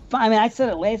 I mean, I said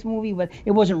it last movie, but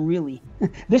it wasn't really.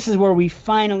 This is where we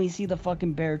finally see the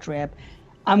fucking bear trap.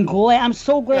 I'm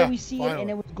so glad we see it, and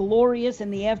it was glorious in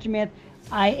the aftermath.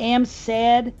 I am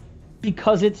sad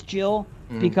because it's Jill,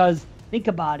 because think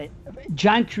about it.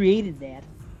 John created that,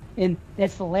 and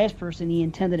that's the last person he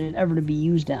intended it ever to be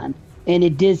used on. And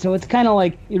it did, so it's kind of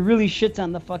like it really shits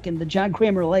on the John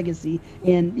Kramer legacy,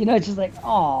 and it's just like,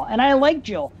 oh. And I like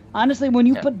Jill. Honestly, when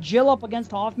you put Jill up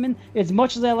against Hoffman, as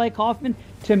much as I like Hoffman,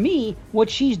 to me, what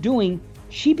she's doing,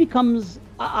 she becomes,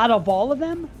 out of all of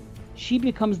them, she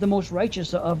becomes the most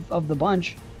righteous of the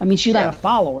bunch. I mean, she's not a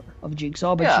follower of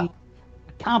Jigsaw, but she's an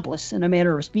accomplice in a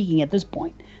matter of speaking at this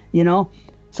point,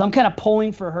 So I'm kind of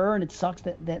pulling for her, and it sucks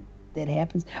that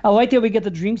happens. I like that we get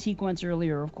the dream sequence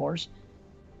earlier, of course,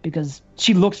 because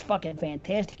she looks fucking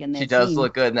fantastic in that scene. She does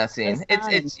look good in that scene.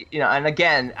 It's and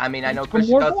again, I mean, I know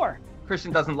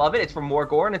Christian doesn't love it. It's for more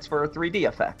gore, and it's for a 3D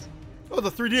effect. Oh,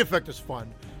 the 3D effect is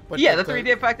fun. But the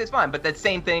 3D effect is fine, but that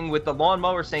same thing with the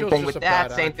lawnmower, same thing with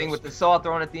that, same thing with the saw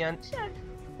thrown at the end. Yeah,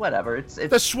 whatever. It's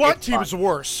the SWAT team is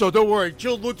worse, so don't worry.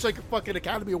 Jill looks like a fucking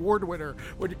Academy Award winner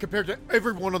when you compared to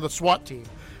everyone on the SWAT team.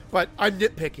 But I'm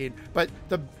nitpicking. But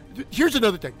here's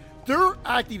another thing: their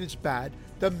acting is bad.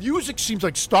 The music seems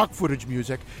like stock footage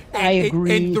music. And, I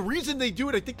agree. And the reason they do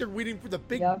it, I think they're waiting for the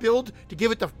big build to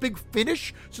give it the big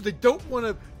finish, so they don't want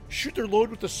to shoot their load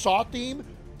with the Saw theme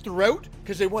throughout,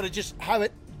 because they want to just have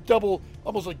it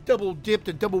almost like double dipped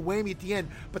and double whammy at the end.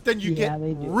 But then you get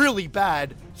really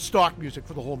bad stock music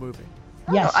for the whole movie.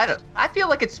 Yes. I feel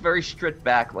like it's very stripped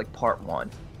back, like part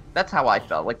one. That's how I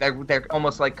felt. Like they're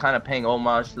almost like kind of paying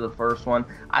homage to the first one.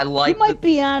 I like. You might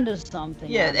be onto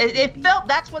something. Yeah, it felt.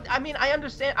 That's what I mean. I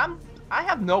understand. I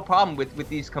have no problem with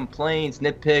these complaints,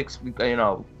 nitpicks.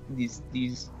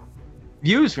 These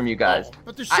views from you guys. Oh,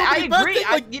 but there's so many bad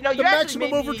things, like the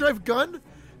maximum overdrive gun.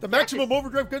 The maximum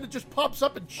overdrive gun that just pops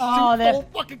up and shoots the whole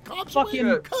fucking cops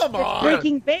away. Come on.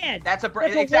 Breaking Bad. That's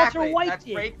exactly.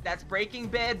 That's Breaking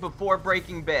Bad before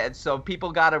Breaking Bad. So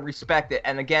people gotta respect it.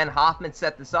 And again, Hoffman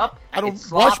set this up. I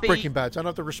don't watch Breaking Bad, so I don't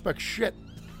have to respect shit.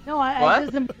 No, it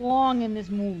doesn't belong in this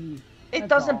movie. It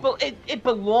doesn't. It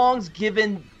belongs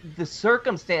given the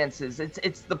circumstances.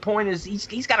 It's the point is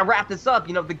he's got to wrap this up.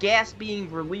 The gas being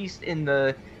released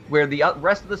in where the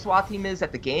rest of the SWAT team is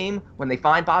at the game. When they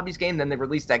find Bobby's game, then they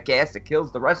release that gas that kills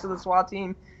the rest of the SWAT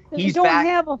team. You don't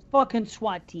have a fucking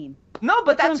SWAT team. No,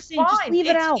 but that's fine. Just leave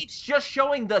it out. It's just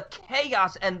showing the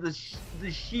chaos and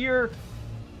the sheer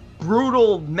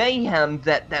brutal mayhem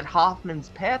that Hoffman's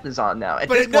path is on now. At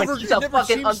this point, he's a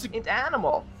fucking untamed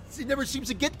animal. It never seems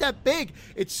to get that big.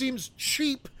 It seems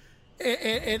cheap,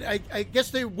 and I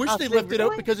guess they wish they left it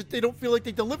out because they don't feel like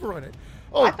they deliver on it.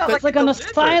 Oh, it's like an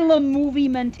asylum movie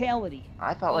mentality.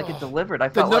 I felt like it delivered.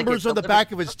 The numbers on the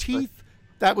back of his teeth,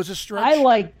 that was a stretch. I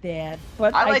like that,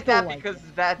 but I like that because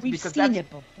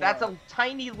that's a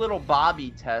tiny little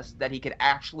Bobby test that he could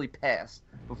actually pass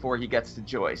before he gets to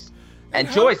Joyce. And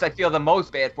Joyce, I feel the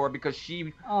most bad for because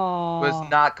she was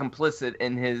not complicit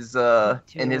in his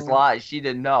lies. She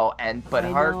didn't know, but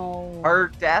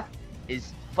her death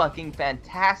is fucking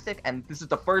fantastic. And this is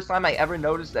the first time I ever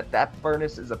noticed that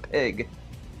furnace is a pig.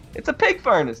 It's a pig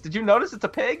furnace. Did you notice it's a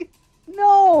pig?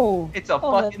 No. It's a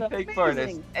fucking pig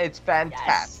furnace. It's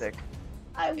fantastic. Yes.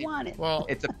 I want it. Well,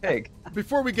 it's a pig.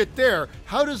 Before we get there,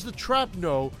 how does the trap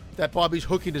know that Bobby's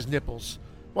hooking his nipples?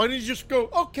 Why didn't he just go,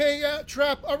 okay,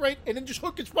 trap, all right, and then just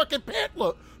hook his fucking pant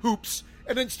hoops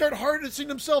and then start harnessing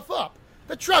himself up?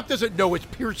 The trap doesn't know it's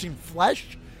piercing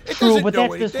flesh. True, but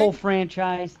that's this whole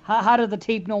franchise. How did the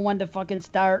tape know when to fucking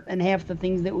start and half the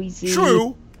things that we see?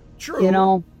 True.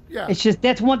 Yeah. It's just,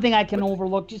 that's one thing I can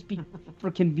overlook just for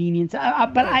convenience.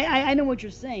 But I know what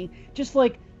you're saying. Just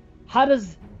like, how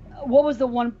does what was the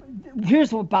one?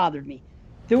 Here's what bothered me.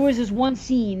 There was this one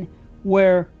scene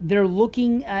where they're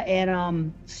looking at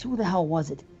who the hell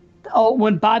was it? Oh,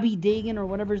 when Bobby Dagan or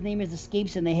whatever his name is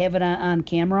escapes and they have it on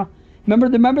camera.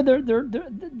 Remember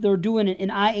they're doing an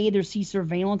IA. They see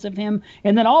surveillance of him,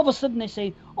 and then all of a sudden they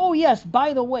say, "Oh yes,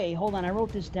 by the way, hold on, I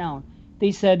wrote this down."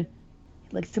 They said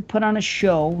he likes to put on a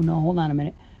show. No, hold on a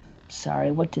minute.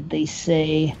 Sorry, what did they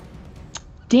say?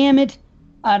 Damn it,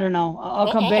 I don't know.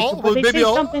 I'll come back. But they say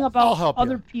something about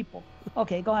other people.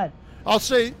 Okay, go ahead. I'll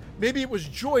say maybe it was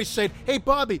Joyce saying, "Hey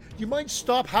Bobby, you mind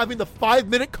stop having the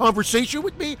 5-minute conversation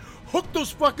with me? Hook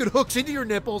those fucking hooks into your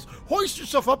nipples, hoist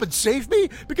yourself up and save me,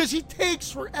 because he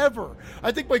takes forever."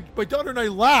 I think my daughter and I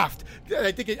laughed.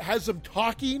 I think it has them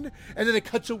talking, and then it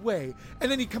cuts away,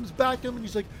 and then he comes back to him and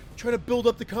he's like trying to build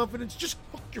up the confidence. Just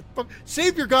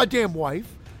save your goddamn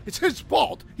wife. It's his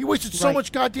fault. He wasted so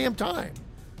much goddamn time.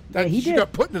 That he she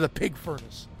got put into the pig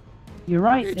furnace. You're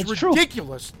right. It's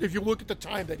ridiculous if you look at the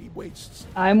time that he wastes.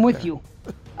 I'm with you.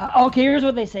 Okay, here's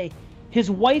what they say. His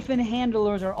wife and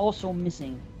handlers are also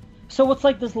missing. So it's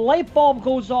like this light bulb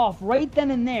goes off right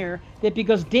then and there that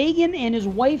because Dagan and his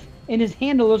wife and his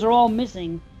handlers are all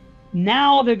missing,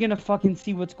 now they're going to fucking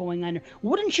see what's going on there.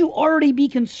 Wouldn't you already be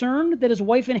concerned that his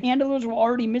wife and handlers were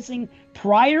already missing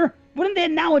prior? Wouldn't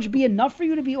that knowledge be enough for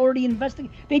you to be already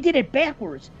investigating? They did it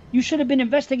backwards. You should have been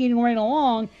investigating right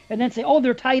along and then say, oh,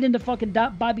 they're tied into fucking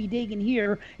Bobby Dagan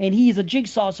here and he's a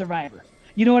Jigsaw survivor.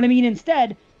 You know what I mean?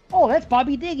 Instead, oh, that's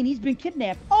Bobby Dagan. He's been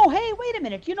kidnapped. Oh, hey, wait a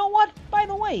minute. You know what? By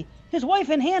the way, his wife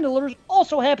and handlers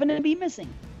also happen to be missing.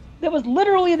 That was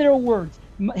literally their words.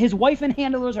 His wife and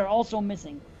handlers are also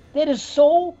missing. That is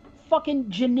so fucking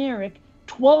generic,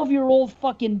 12-year-old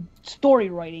fucking story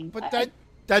writing. But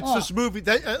that's this movie.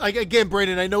 That again,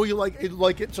 Brandon, I know you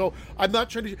like it, so I'm not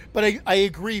trying to. But I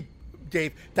agree,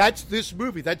 Dave. That's this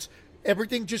movie. That's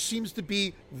everything. Just seems to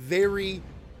be very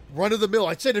run of the mill.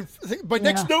 I said my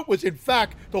next note was, in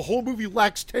fact, the whole movie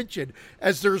lacks tension,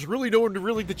 as there's really no one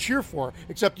to cheer for,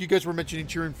 except you guys were mentioning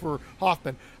cheering for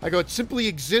Hoffman. I go, it simply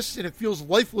exists and it feels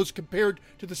lifeless compared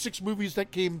to the 6 movies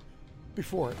that came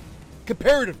before it.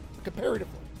 Comparatively,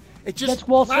 it just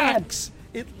lacks.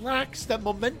 It lacks that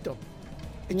momentum.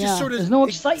 It just sort of there's no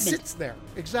excitement. Sits there.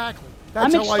 Exactly.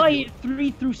 That's I'm excited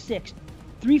 3 through 6,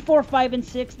 3, 4, 5, and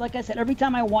 6. Like I said, every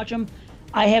time I watch them,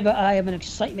 I have an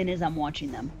excitement as I'm watching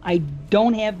them. I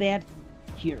don't have that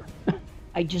here.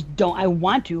 I just don't. I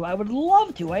want to. I would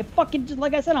love to. I fucking just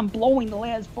like I said, I'm blowing the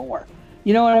last 4.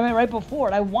 You know what I mean? Right before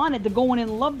it, I wanted to go in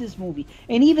and love this movie,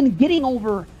 and even getting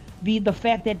over the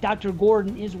fact that Dr.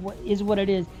 Gordon is what it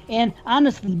is. And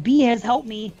honestly, B has helped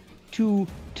me to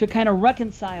kind of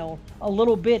reconcile a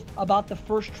little bit about the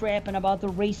first trap and about the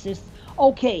racists.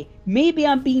 Okay, maybe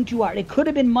I'm being too hard. It could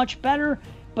have been much better,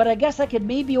 but I guess I could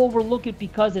maybe overlook it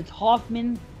because it's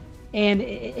Hoffman, and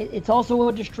it's also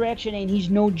a distraction, and he's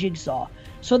no Jigsaw.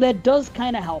 So that does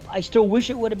kind of help. I still wish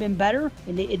it would have been better,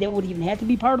 and that would even have to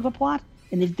be part of the plot,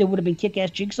 and there would have been kick-ass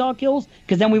Jigsaw kills,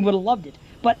 because then we would have loved it.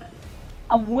 But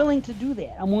I'm willing to do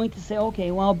that. I'm willing to say,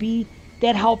 okay, well, B,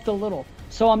 that helped a little.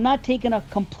 So I'm not taking a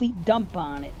complete dump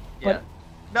on it. But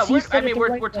no, we're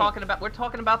talking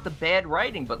about the bad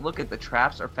writing, but look at the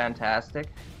traps are fantastic.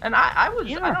 And I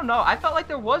don't know, I felt like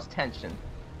there was tension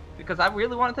because I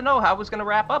really wanted to know how it was going to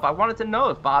wrap up. I wanted to know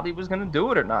if Bobby was going to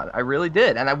do it or not. I really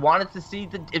did. And I wanted to see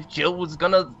if Jill was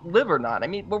going to live or not. I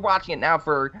mean, we're watching it now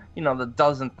for, the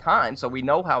dozenth time, so we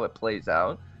know how it plays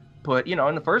out. But,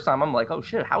 in the first time, I'm like, oh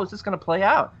shit, how is this going to play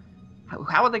out?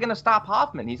 How are they going to stop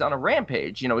Hoffman? He's on a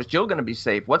rampage. Is Jill going to be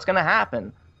safe? What's going to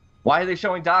happen? Why are they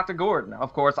showing Dr. Gordon?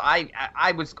 Of course, I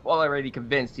was already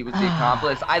convinced he was the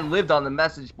accomplice. I lived on the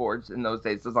message boards in those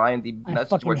days, those IMDb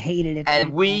message boards. I fucking hated it.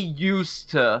 And we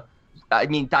used to,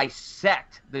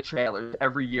 dissect the trailers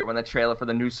every year when the trailer for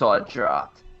the new Saw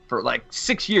dropped. For like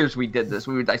 6 years we did this.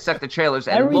 We would dissect the trailers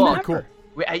and look. Cool.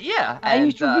 I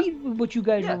used to read what you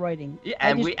guys were writing. Yeah,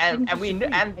 I mean,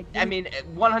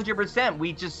 100%.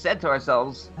 We just said to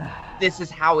ourselves, "This is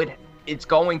how it's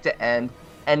going to end.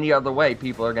 Any other way,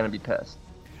 people are going to be pissed."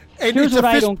 And here's what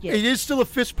I don't get. It is still a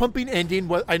fist-pumping ending.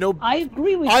 I know. I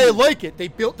agree with you. I like it. They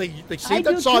saved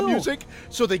that Saw music,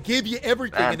 so they gave you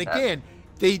everything. And again,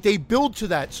 they build to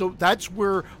that. So that's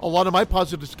where a lot of my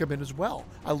positives come in as well.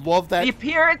 I love that. The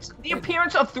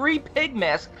appearance of 3 pig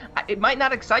masks. It might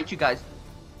not excite you guys.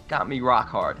 Got me rock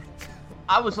hard.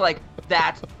 I was like,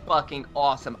 that's fucking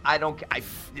awesome.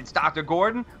 It's Dr.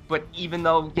 Gordon, but even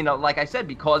though, like I said,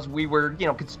 because we were,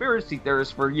 conspiracy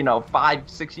theorists for,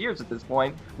 5-6 years at this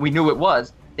point, we knew it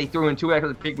was. They threw in 2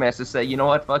 extra pig masks to say, you know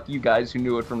what, fuck you guys who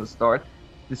knew it from the start.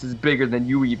 This is bigger than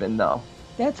you even know.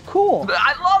 That's cool.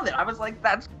 I love it. I was like,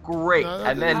 that's great. No,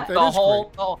 and then that the is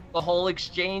whole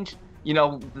exchange, you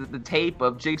know, the tape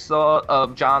of Jigsaw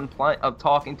of John of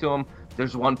talking to him.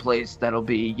 There's one place that'll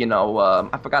be, you know,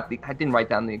 I didn't write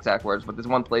down the exact words, but there's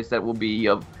one place that will be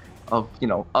of you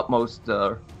know, utmost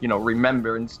you know,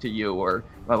 remembrance to you, or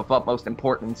of utmost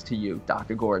importance to you,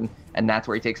 Dr. Gordon. And that's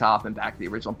where he takes Hoffman back to the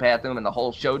original bathroom and the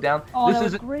whole showdown. Oh, that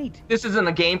was great. This isn't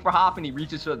a game for Hoffman. He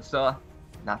reaches for the saw.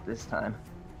 Not this time.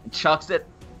 And chucks it.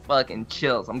 Fucking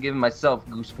chills. I'm giving myself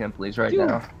goose pimples right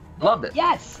now. Loved it.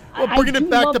 Yes. Well, bringing it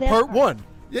back to part one.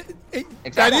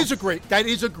 Exactly. That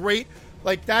is a great,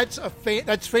 like, that's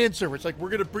fan service. Like, we're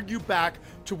going to bring you back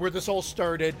to where this all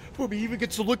started. Boom, he even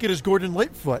gets to look at his Gordon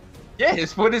Lightfoot. Yeah,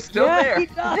 his foot is still there. He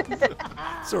does.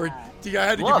 Sorry, D, I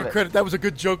had to Love give you it. credit. That was a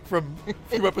good joke from a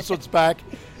few episodes back.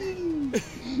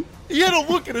 He had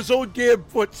to look at his own damn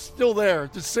foot still there,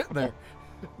 just sitting there,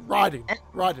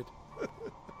 rotted.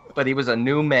 But he was a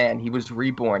new man. He was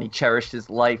reborn. He cherished his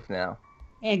life now.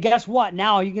 And guess what?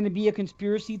 Now you're going to be a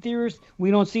conspiracy theorist.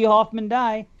 We don't see Hoffman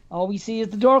die. All we see is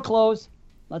the door close.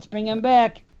 Let's bring him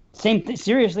back.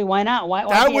 Seriously, why not? Why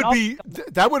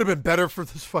That would have been better for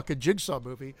this fucking Jigsaw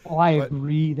movie. Oh, I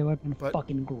agree. That would have been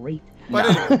fucking great.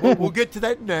 But anyway, we'll get to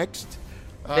that next.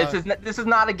 This is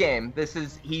not a game.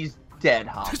 He's dead,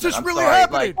 Hoffman. This is I'm really sorry,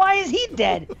 happening. like, Why is he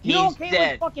dead? You're He's okay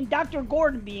dead. with fucking Dr.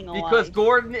 Gordon being alive. because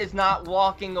Gordon is not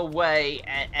walking away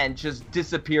and just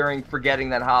disappearing, forgetting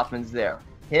that Hoffman's there.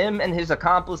 Him and his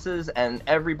accomplices and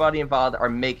everybody involved are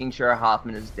making sure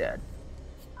Hoffman is dead.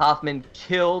 Hoffman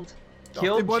killed They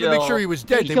wanted to Jill. make sure he was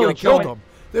dead. They killed would have killed Joey. him.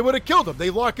 They would have killed him. They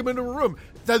lock him into a room.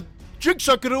 The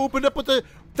Jigsaw could have opened up with the...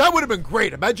 That would have been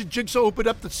great. Imagine Jigsaw opened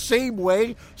up the same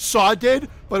way Saw did,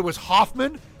 but it was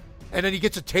Hoffman, and then he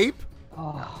gets a tape.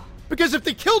 Oh. Because if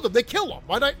they killed him, they kill him.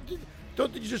 Why not?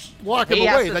 Don't you just lock him He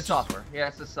away? has to suffer. He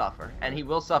has to suffer. And he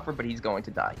will suffer, but he's going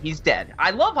to die. He's dead.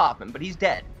 I love Hoffman, but he's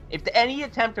dead. If any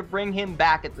attempt to bring him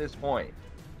back at this point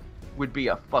would be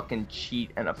a fucking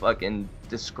cheat and a fucking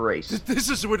disgrace. This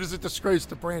is what is a disgrace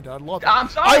to Brandon. I love it. I'm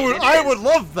sorry, I would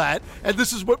love that, and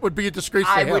this is what would be a disgrace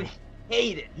to I him. would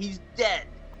hate it. He's dead.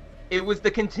 It was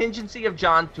the contingency of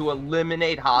John to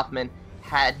eliminate Hoffman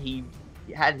had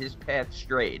his path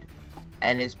strayed.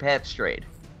 And his path strayed.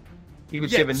 He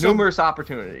was given numerous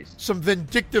opportunities. Some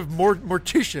vindictive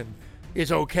mortician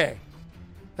is okay.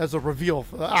 As a reveal.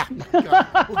 God.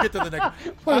 We'll get to the next.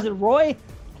 What was it, Roy?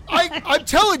 I'm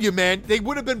telling you, man, they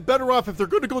would have been better off if they're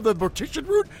going to go the mortician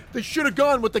route. They should have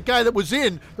gone with the guy that was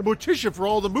in the mortician for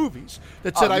all the movies.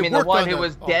 That said, you mean I the worked one on who the-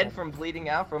 was dead from bleeding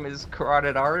out from his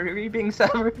carotid artery being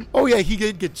severed? Oh yeah, he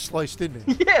did get sliced, didn't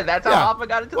he? Yeah, that's how Hoffman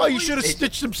got into Well, the he police should have station.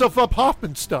 stitched himself up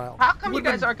Hoffman style. How come He you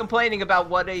would've guys been- aren't complaining about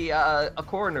what a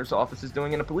coroner's office is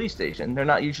doing in a police station? They're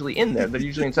not usually in there. They're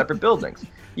usually in separate buildings.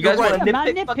 You guys You're want right. to I'm not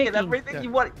nitpick fucking nitpicking. everything? Yeah. You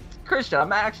want Christian?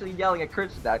 I'm actually yelling at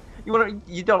Christian now.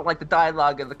 You don't like the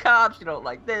dialogue of the cops. You don't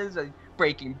like this.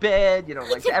 Breaking Bad. You don't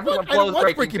like the everyone fuck? I don't blows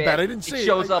watch Breaking Breaking Bad. I didn't see it.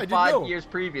 shows I up didn't 5 know. years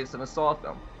previous in a Saw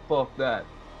film. Fuck that.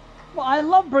 Well, I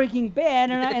love Breaking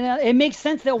Bad, and it makes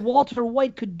sense that Walter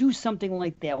White could do something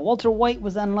like that. Walter White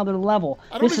was on another level.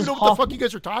 I don't This even is know what the fuck Hoffman. you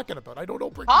guys are talking about. I don't know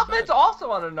Breaking Hoffman's Bad.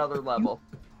 also on another level.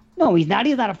 No, he's not.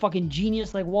 He's not a fucking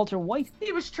genius like Walter White.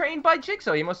 He was trained by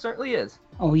Jigsaw. He most certainly is.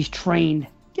 Oh, he's trained.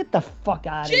 Get the fuck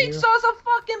out of here. Jigsaw's a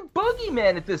fucking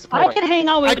boogeyman at this point. I can hang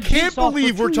out with I can't Jigsaw for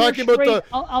believe we're 2 talking years about straight.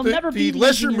 I'll never be the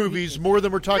lesser engineer movies either. more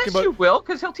than we're talking Yes, about. you will,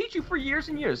 because he'll teach you for years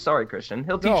and years. Sorry, Christian.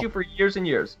 He'll teach No. you for years and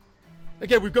years.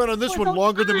 Again, we've gone on this Well, one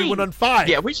longer than we fine. went on 5.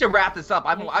 Yeah, we should wrap this up.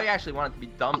 I actually want it to be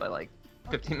done by like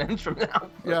 15 minutes from now.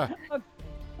 Yeah. All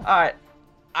right.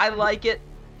 I like it.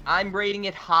 I'm rating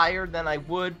it higher than I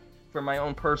would for my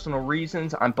own personal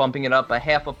reasons. I'm bumping it up a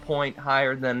half a point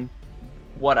higher than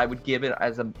what I would give it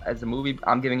as a movie.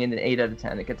 I'm giving it an 8 out of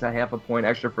 10. It gets a half a point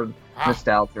extra for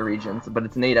nostalgia regions, but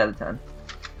it's an 8 out of 10.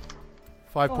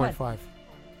 5.5.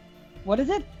 What is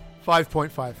it?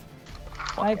 5.5.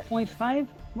 5.5?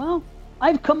 Well,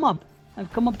 I've come up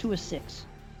to a 6.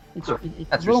 It's a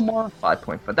little more.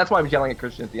 5.5. That's why I was yelling at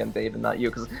Christian at the end, Dave, and not you,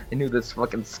 because I knew this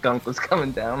fucking skunk was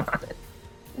coming down on it.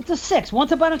 It's a 6.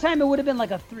 Once upon a time, it would have been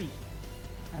like a 3.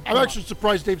 I'm actually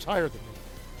surprised Dave's higher than me.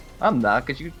 I'm not,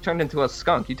 because you turned into a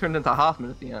skunk. You turned into Hoffman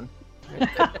at the end.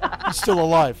 He's still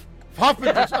alive.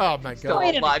 Hoffman just, oh my Still god. Wait a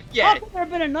minute. alive. Yeah. How could there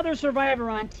have been another Survivor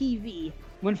on TV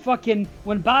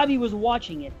when Bobby was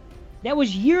watching it? That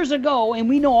was years ago, and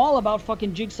we know all about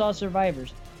fucking Jigsaw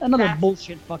Survivors. Another That's-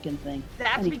 bullshit fucking thing.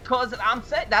 That's because I'm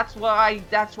saying that's where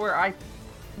I'm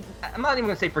not even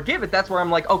gonna say forgive it. That's where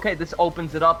I'm like, okay, this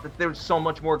opens it up that there's so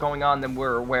much more going on than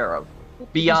we're aware of.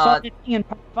 beyond. You saw it in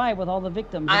part 5 with all the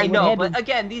victims. I know, but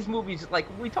again, these movies, like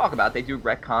we talk about, they do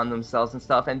retcon themselves and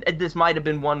stuff, and this might have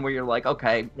been one where you're like,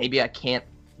 okay, maybe I can't,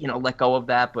 let go of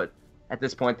that, but at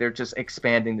this point, they're just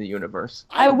expanding the universe.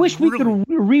 I wish we could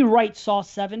rewrite Saw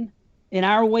 7 in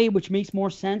our way, which makes more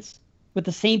sense with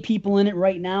the same people in it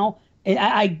right now.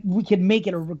 And we could make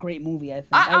it a great movie, I think.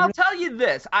 I'll tell you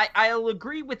this. I'll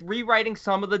agree with rewriting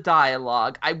some of the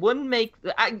dialogue. I wouldn't make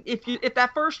if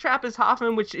that first trap is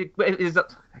Hoffman, which is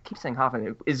I keep saying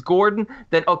Hoffman is Gordon,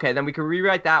 then okay, then we can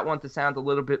rewrite that one to sound a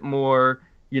little bit more,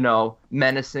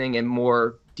 menacing and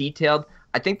more detailed.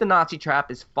 I think the Nazi trap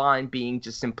is fine being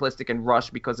just simplistic and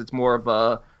rushed because it's more of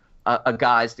a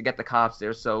guise to get the cops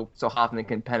there so Hoffman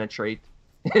can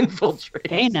infiltrate.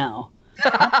 Hey now.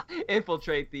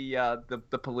 Infiltrate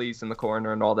the police and the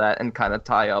coroner and all that and kind of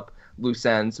tie up loose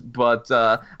ends. But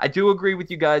I do agree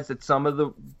with you guys that some of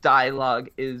the dialogue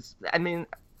is,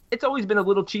 it's always been a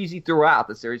little cheesy throughout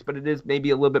the series, but it is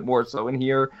maybe a little bit more so in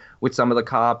here with some of the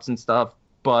cops and stuff.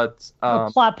 But the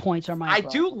plot points are my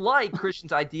problem. do like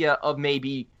Christian's idea of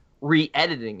maybe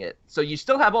re-editing it, so you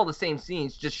still have all the same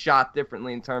scenes, just shot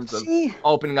differently in terms of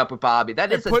opening up with Bobby.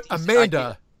 That is put Amanda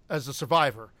idea. As a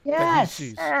survivor. Yes.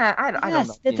 I don't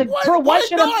know. Why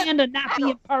should Amanda not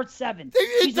be in part 7?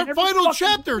 It's the final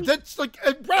chapter. Movie. That's like,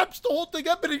 it wraps the whole thing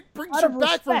up and it brings her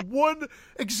back from one.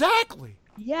 Exactly.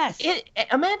 Yes.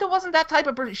 Amanda wasn't that type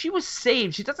of person. She was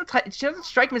saved. She doesn't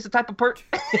strike me as the type of person.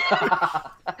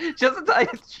 She doesn't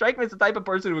strike me as the type of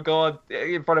person who would go on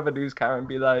in front of a news camera and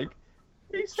be like,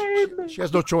 "He saved me." She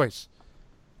has no choice.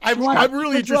 I'm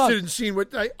really interested in seeing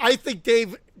what I think.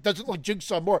 Dave doesn't like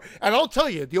Jigsaw more, and I'll tell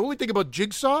you the only thing about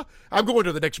Jigsaw. I'm going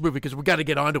to the next movie because we got to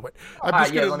get onto it. I'm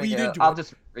just going to lead into it. I'll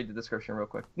just read the description real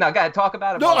quick. No, go ahead, talk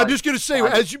about it. No, I'm just going to say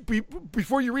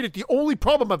before you read it, the only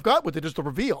problem I've got with it is the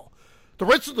reveal. The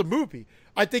rest of the movie,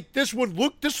 I think this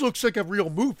looks like a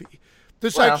real movie.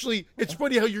 It's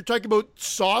funny how you're talking about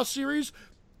Saw series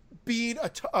being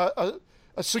a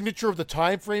signature of the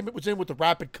time frame it was in with the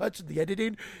rapid cuts and the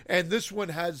editing, and this one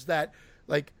has that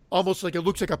almost like it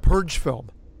looks like a Purge film.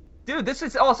 Dude, this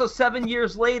is also 7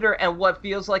 years later, and what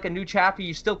feels like a new chapter.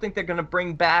 You still think they're going to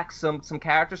bring back some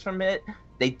characters from it.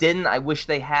 They didn't. I wish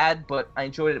they had, but I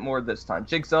enjoyed it more this time.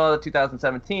 Jigsaw,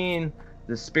 2017,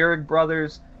 the Spierig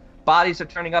brothers. Bodies are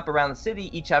turning up around the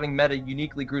city, each having met a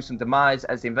uniquely gruesome demise.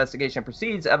 As the investigation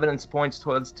proceeds, evidence points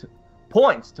to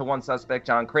one suspect,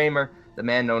 John Kramer, the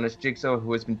man known as Jigsaw,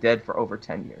 who has been dead for over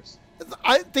 10 years.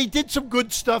 They did some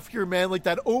good stuff here, man. Like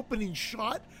that opening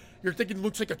shot, you're thinking it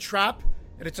looks like a trap,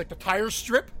 and it's like the tire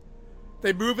strip.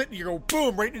 They move it, and you go,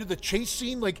 boom, right into the chase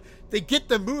scene. Like, they get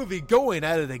the movie going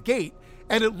out of the gate,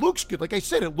 and it looks good. Like I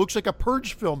said, it looks like a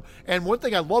Purge film. And one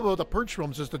thing I love about the Purge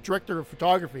films is the director of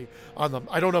photography on them.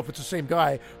 I don't know if it's the same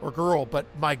guy or girl, but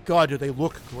my God, do they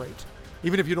look great.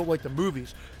 Even if you don't like the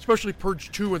movies, especially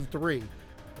Purge 2 and 3.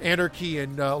 Anarchy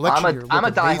and Election. I'm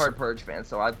a diehard Purge fan,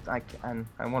 so I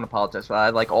won't apologize for that. I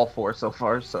like all 4 so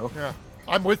far. So yeah,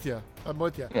 I'm with you.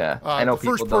 Yeah, I know the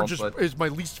first people Purge is my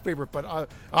least favorite, but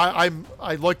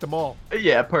I like them all.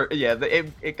 Yeah,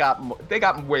 they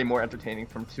got way more entertaining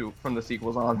from the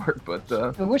sequels onward. But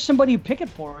I wish somebody would pick it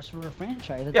for us for a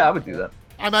franchise. Yeah, I would do that.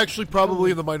 I'm actually probably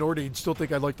in the minority and still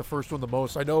think I like the first one the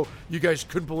most. I know you guys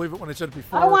couldn't believe it when I said it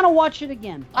before. I want to watch it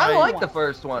again. I like the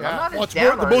first one. Yeah. I'm not it's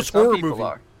more the most horror movie.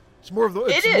 It's more of the.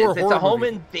 It is. It's a home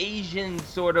invasion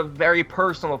sort of very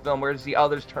personal film, whereas the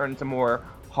others turn to more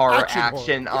horror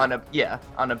action on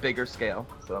a bigger scale.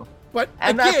 So.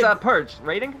 And again, that's Purge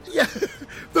rating. Yeah,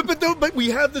 but we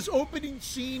have this opening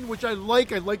scene which I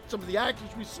like. I like some of the actors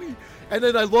we see, and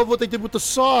then I love what they did with the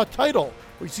Saw title.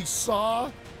 We see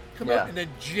Saw come out and then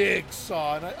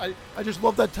Jigsaw, and I just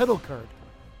love that title card.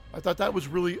 I thought that was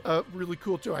really really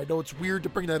cool too. I know it's weird to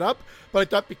bring that up, but I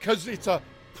thought because it's a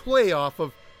play off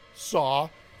of Saw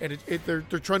and they're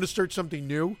trying to start something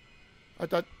new, I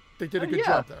thought they did a good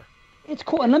job there. It's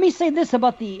cool. And let me say this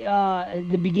about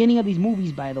the beginning of these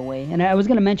movies, by the way. And I was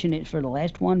going to mention it for the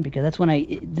last one because that's when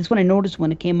I noticed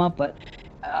when it came up. But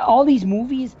all these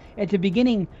movies at the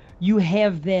beginning, you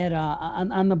have that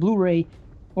on the Blu-ray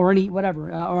or or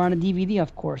on a DVD,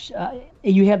 of course.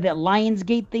 You have that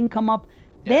Lionsgate thing come up.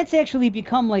 Yeah. That's actually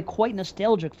become like quite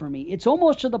nostalgic for me. It's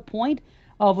almost to the point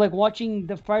of like watching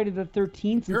the Friday the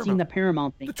 13th and seeing the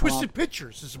Paramount thing. The Twisted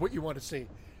Pictures is what you want to see.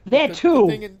 That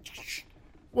too.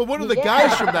 Well, one of the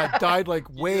guys from that died like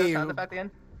way. Sound effect at the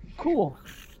end? Cool.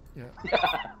 Yeah.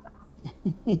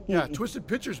 Yeah, Twisted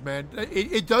Pictures, man.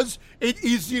 It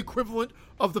is the equivalent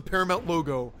of the Paramount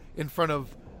logo in front of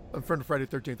Friday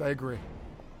the 13th. I agree.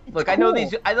 Look, cool.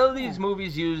 I know these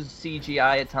movies use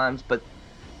CGI at times, but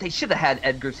they should have had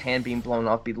Edgar's hand being blown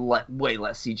off be way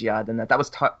less CGI than that. That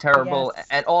was terrible. Yes.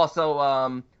 And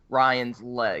also Ryan's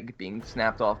leg being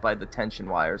snapped off by the tension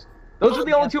wires. Those were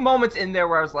the only 2 moments in there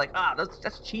where I was like,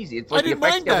 that's cheesy. It's like I didn't the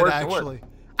effects mind get that, worse and worse. actually.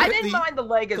 I didn't mind the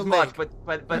leg as much,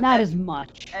 but not as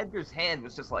much. Edgar's hand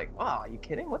was just like, oh, are you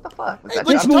kidding? What the fuck? Was Hey, that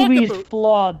let's This dumb? talk movie is about-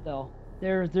 flawed, though.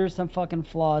 There's some fucking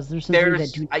flaws. There's some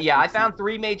things that do. I found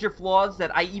 3 major flaws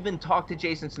that I even talked to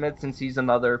Jason Smith, since he's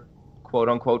another quote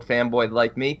unquote fanboy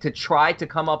like me, to try to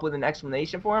come up with an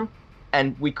explanation for him,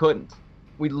 and we couldn't.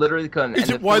 We literally couldn't. Is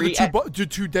And it why three the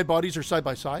two dead bodies are side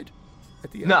by side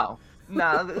at the end? No.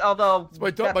 Although My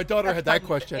daughter had that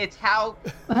question. It's how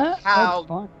That's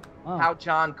fun. Wow. how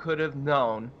John could have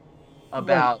known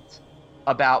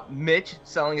about Mitch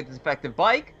selling a defective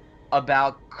bike,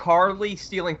 about Carly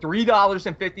stealing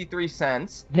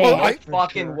 $3.53. Well, No I-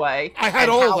 fucking sure. way. I had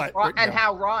and all how, that written and down.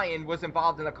 how Ryan was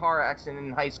involved in a car accident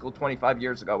in high school 25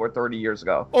 years ago or 30 years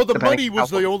ago. Oh, the depending money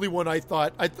was how- the only one I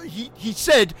thought. He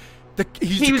said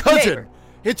he's He the was the cousin. neighbor.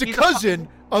 It's a He's cousin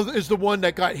is the one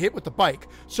that got hit with the bike.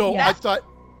 So Yes. I thought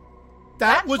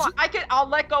that was. fine. I'll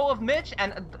let go of Mitch,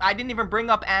 and I didn't even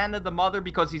bring up Anna, the mother,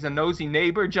 because he's a nosy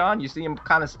neighbor. John, you see him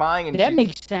kind of spying, and That she-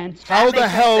 makes sense. How that the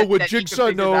makes hell sense would that you could Jigsaw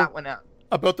figure know that one out.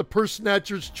 about the purse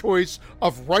snatcher's choice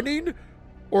of running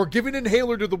or giving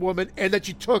inhaler to the woman, and that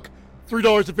she took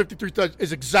 $3.53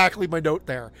 is exactly my note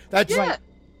there. That's Yeah,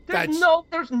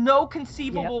 there's no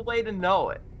conceivable way to know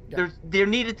it. Yeah. There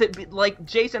needed to be, like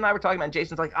Jason and I were talking about. And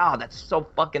Jason's like, that's so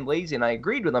fucking lazy, and I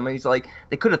agreed with him. And he's like,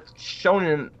 they could have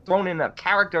thrown in a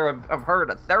character of her,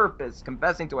 a therapist,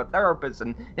 confessing to a therapist,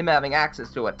 and him having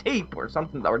access to a tape or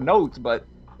something or notes, but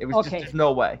it was Okay. just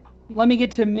no way. Let me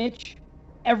get to Mitch.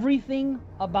 Everything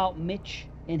about Mitch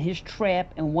and his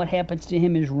trap and what happens to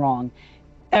him is wrong.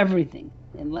 Everything.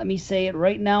 And let me say it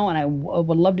right now, and I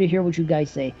would love to hear what you guys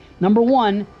say. Number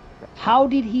one, how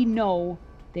did he know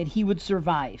that he would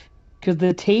survive? Because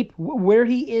the tape, where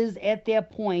he is at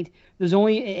that point, there's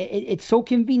only, it's so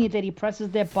convenient that he presses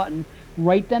that button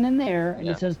right then and there, and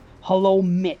Yeah. it says, "Hello,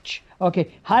 Mitch." Okay,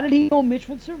 how did he know Mitch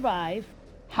would survive?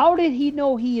 How did he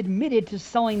know he admitted to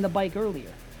selling the bike earlier?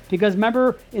 Because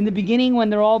remember in the beginning when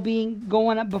they're all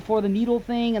going up before the needle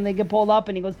thing and they get pulled up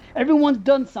and he goes, everyone's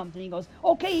done something. He goes,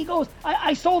 okay, he goes,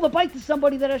 I sold the bike to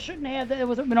somebody that I shouldn't have. That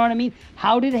was, you know what I mean?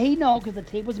 How did he know? Because the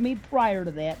tape was made prior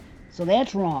to that. So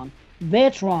that's wrong.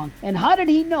 That's wrong. And how did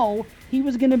he know he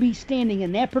was going to be standing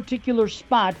in that particular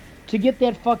spot to get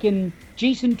that fucking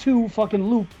Jason 2 fucking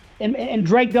loop and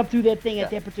dragged up through that thing at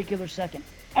that particular second?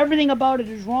 Everything about it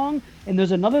is wrong. And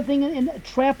there's another thing in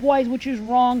trap-wise which is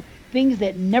wrong. Things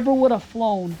that never would have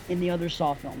flown in the other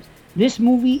Saw films. This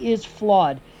movie is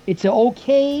flawed. It's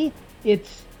okay.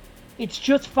 It's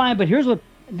just fine. But here's what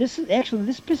this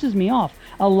pisses me off.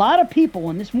 A lot of people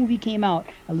when this movie came out,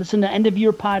 I listened to end of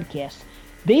year podcasts.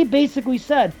 They basically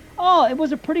said, "Oh, it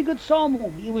was a pretty good Saw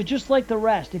movie. It was just like the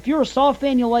rest. If you're a Saw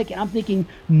fan, you'll like it." I'm thinking,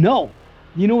 no.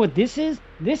 You know what this is?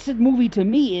 This movie to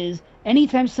me is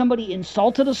anytime somebody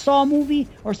insulted a Saw movie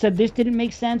or said this didn't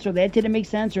make sense or that didn't make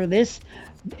sense or this,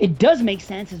 it does make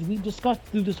sense, as we've discussed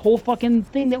through this whole fucking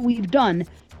thing that we've done.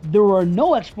 There are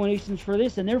no explanations for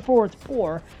this, and therefore it's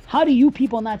poor. How do you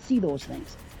people not see those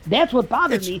things? That's what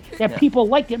bothered me, that people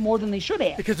liked it more than they should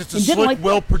have. Because it's a and didn't slick, like that.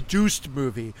 well-produced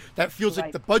movie that feels like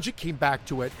Right. the budget came back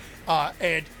to it,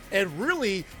 and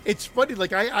really, it's funny.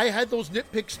 Like I had those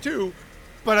nitpicks too,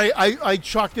 but I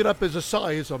chalked it up as a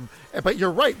Sawism. But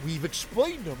you're right; we've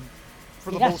explained them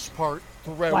for the Yes. most part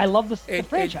throughout. Well, I love the and,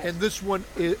 franchise. and this one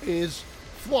is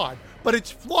flawed, but it's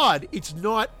flawed. It's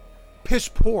not piss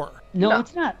poor. No,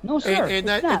 it's not. No, sir. And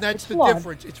it's not. that's It's the flawed.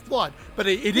 difference. It's flawed, but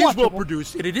it is Watchable. well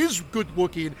produced and it is good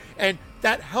looking, and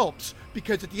that helps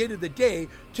because at the end of the day,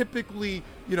 typically,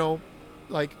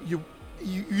 like you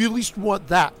at least want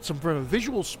that. From a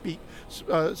visual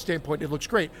standpoint, it looks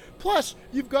great. Plus,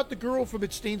 you've got the girl from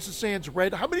It Stains the Sands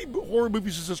Red. How many horror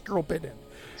movies has this girl been in?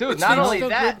 Dude, It not Stains the only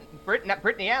Sands that, Red-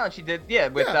 Brittany Allen, she did,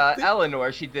 with Yeah,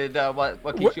 Eleanor, she did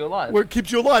What Keeps You Alive. What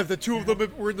Keeps You Alive. The two of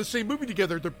them were in the same movie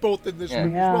together. They're both in this Yeah.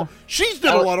 movie Yeah. as well. She's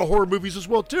done a lot of horror movies as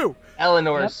well too.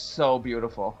 Eleanor Yep. is so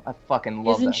beautiful. I fucking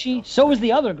love Isn't that. she? So is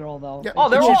the other girl, though. Yeah. Oh,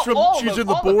 they're She's all she's in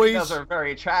all The Boys. females are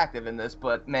very attractive in this,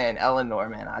 but man, Eleanor,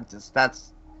 man,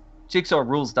 that's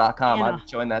JigsawRules.com. Yeah. I've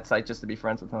joined that site just to be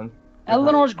friends with him.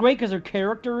 Eleanor's great because her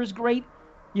character is great.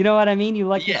 You know what I mean? You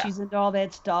like Yeah. that she's into all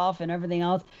that stuff and everything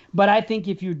else. But I think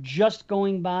if you're just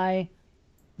going by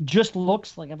just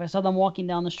looks like. If I saw them walking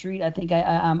down the street, I think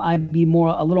I'd be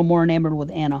a little more enamored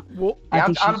with Anna. Well, yeah,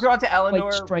 think I'm drawn to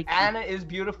Eleanor. striking. Anna is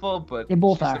beautiful, but They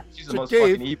both are. She's the So most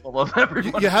Dave, fucking evil of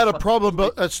everyone. you had a problem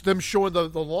about them showing the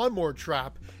lawnmower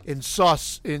trap in Saw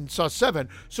 7.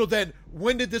 So then,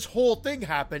 when did this whole thing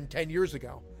happen 10 years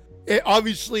ago?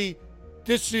 Obviously,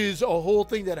 this is a whole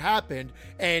thing that happened,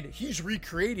 and he's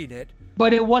recreating it.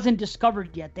 But it wasn't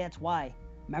discovered yet. That's why.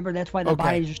 Remember, that's why the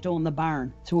bodies are still in the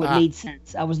barn. So it made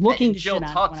sense. I was looking to Jill shit on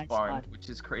it Tuck's when I saw barn, it. which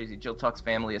is crazy. Jill Tuck's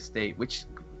family estate, which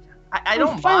I I'm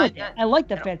don't fine mind. with that. I like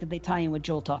the fact that they tie in with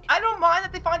Jill Tuck. I don't mind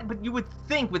that they find it, but you would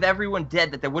think with everyone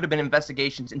dead that there would have been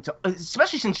investigations into,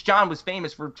 especially since John was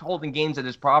famous for holding games at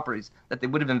his properties, that they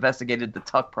would have investigated the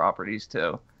Tuck properties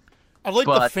too. I like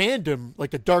the fandom, like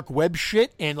the dark web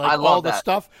shit and like all the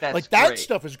stuff. That's like that great.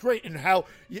 stuff is great, and how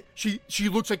she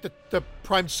looks like the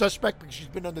prime suspect because she's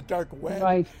been on the dark web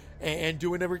Right. and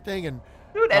doing everything. And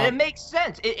Dude, and it makes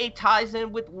sense. It ties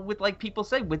in with like people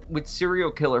say with serial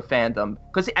killer fandom,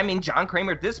 because I mean John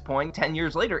Kramer at this point, 10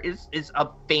 years later, is a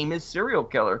famous serial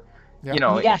killer. Yeah. You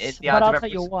know, Yes, the but odds I'll of tell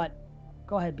you ever- what.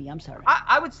 Go ahead, B. I'm sorry.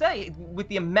 I would say with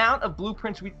the amount of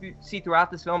blueprints we see throughout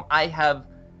this film, I have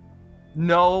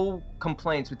no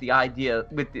complaints with the idea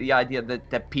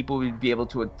that people would be able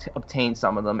to obtain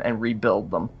some of them and rebuild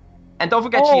them. And don't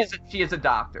forget, she is a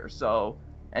doctor, so,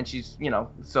 and she's, you know,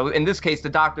 so in this case the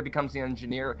doctor becomes the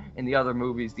engineer. In the other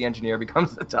movies, the engineer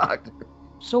becomes the doctor.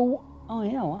 So, oh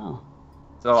yeah, wow.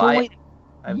 So wait,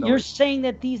 I have no you're reason. saying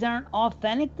that these aren't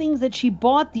authentic things that she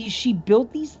bought? She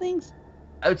built these things?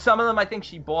 Some of them I think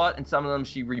she bought, and some of them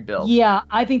she rebuilt. Yeah,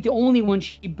 I think the only one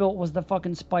she built was the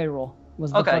fucking spiral.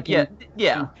 Was the Okay. fucking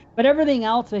Yeah. But everything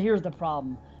else, here's the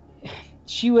problem.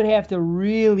 She would have to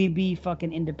really be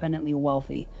fucking independently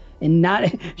wealthy. And not,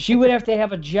 she would have to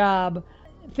have a job.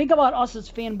 Think about us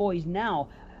as fanboys now.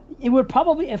 It would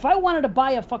probably, if I wanted to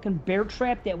buy a fucking bear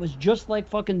trap that was just like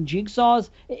fucking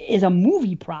Jigsaw's, is a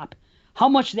movie prop, how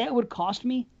much that would cost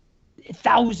me?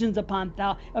 Thousands upon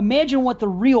thousands. Imagine what the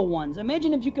real ones.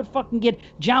 Imagine if you could fucking get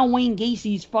John Wayne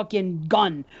Gacy's fucking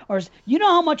gun, or you know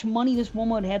how much money this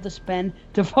woman would have to spend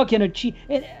to fucking achieve.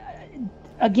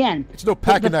 Again, it's no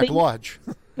Packanack Lodge.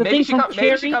 Maybe she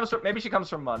comes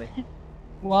from money.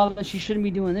 Well, she shouldn't be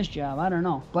doing this job. I don't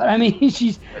know, but I mean,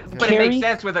 she's. But Carrie, it makes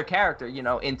sense with her character, you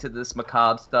know, into this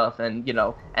macabre stuff, and you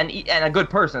know, and a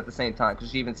good person at the same time, because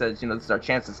she even says, you know, this is our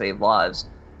chance to save lives.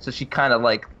 So she kind of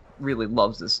like really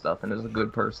loves this stuff and is a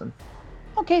good person.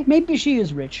 Okay, maybe she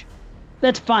is rich.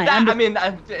 That's fine.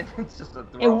 It's just a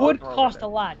it would cost a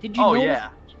lot. Did you notice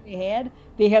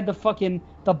they had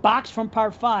the box from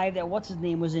part 5 that what's his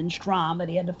name was in Strom, that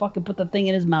he had to fucking put the thing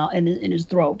in his mouth in his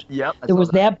throat. Yep. There was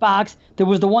that box. There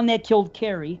was the one that killed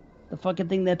Carrie, the fucking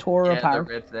thing that tore her apart.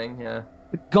 The rib thing, yeah.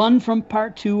 The gun from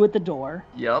part 2 at the door.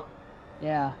 Yep.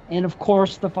 Yeah, and of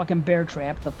course the fucking bear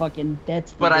trap.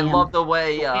 But I love the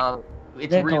way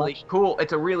it's really cool.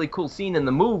 It's a really cool scene in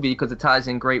the movie because it ties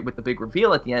in great with the big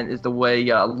reveal at the end. Is the way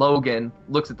Logan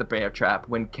looks at the bear trap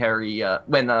when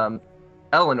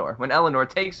Eleanor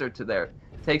takes her to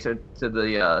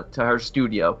her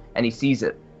studio, and he sees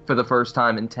it for the first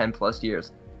time in 10 plus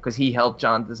years because he helped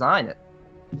John design it.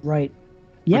 Right.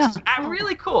 Yeah. Which is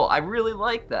really cool. I really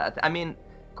like that. I mean,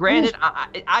 granted,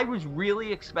 I was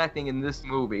really expecting in this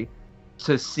movie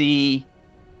to see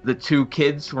the 2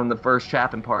 kids from the first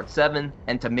trap in part 7,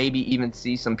 and to maybe even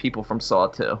see some people from Saw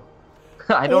 2.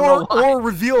 I don't know why. Or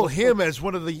reveal him as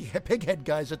one of the pighead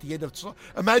guys at the end of Saw.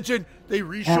 Imagine they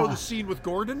re-show the scene with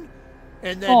Gordon,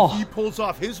 and then he pulls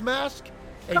off his mask,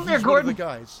 and he's one of the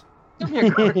guys. Come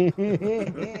here,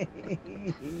 Gordon.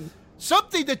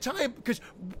 Something to time, because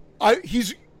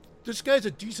this guy's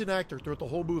a decent actor throughout the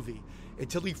whole movie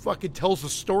until he fucking tells the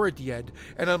story at the end,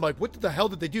 and I'm like, what the hell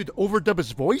did they do to overdub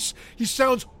his voice? He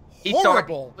sounds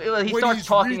horrible. He starts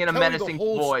talking in a menacing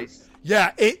voice.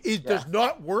 Yeah, it does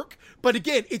not work. But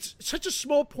again, it's such a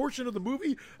small portion of the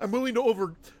movie. I'm willing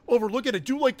to overlook it. I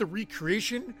do like the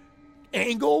recreation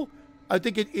angle. I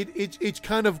think it's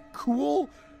kind of cool.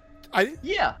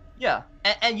 Yeah.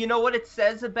 And you know what it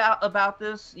says about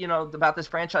this, you know, about this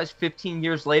franchise 15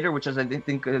 years later, which is, I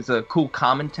think is a cool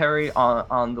commentary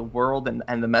on the world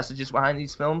and the messages behind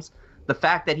these films. The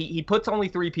fact that he puts only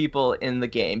 3 people in the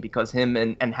game because him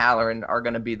and Halloran are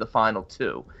going to be the final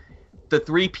 2. The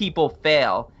 3 people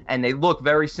fail, and they look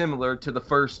very similar to the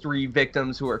first 3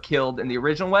 victims who are killed in the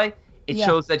original way. It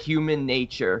shows that human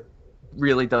nature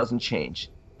really doesn't change.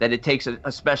 That it takes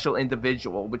a special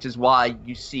individual, which is why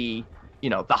you see, you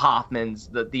know, the Hoffmans,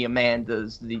 the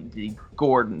Amandas, the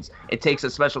Gordons. It takes a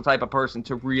special type of person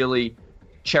to really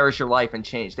cherish your life and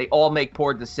change. They all make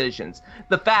poor decisions.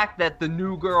 The fact that the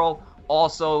new girl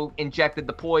also injected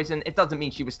the poison. It doesn't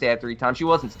mean she was stabbed 3 times. She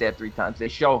wasn't stabbed 3 times. They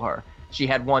show her. She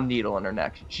had 1 needle in her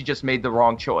neck. She just made the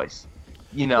wrong choice.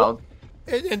 You know.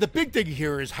 Well, and the big thing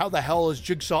here is how the hell is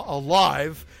Jigsaw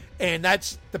alive? And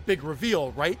that's the big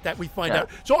reveal, right? That we find out.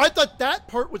 So I thought that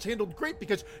part was handled great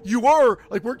because you are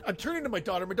like, I'm turning to my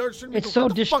daughter. My daughter's turning to me. It's so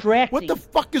distracting. What the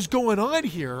fuck is going on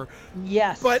here?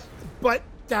 Yes. But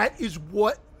that is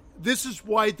what. This is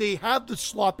why they have the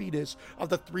sloppiness of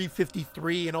the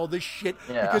 353 and all this shit,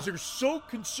 because they're so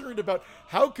concerned about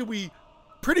how can we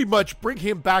pretty much bring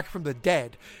him back from the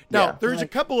dead. Now, there's a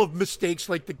couple of mistakes,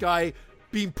 like the guy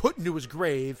being put into his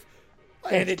grave,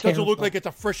 and it doesn't look like it's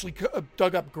a freshly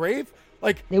dug up grave.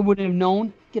 Like, they wouldn't have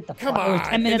known. Get the fuck. Come on.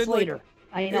 10 minutes then, like, later.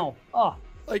 I know.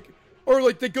 Or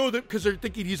like they go because they're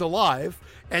thinking he's alive,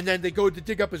 and then they go to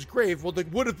dig up his grave. Well, they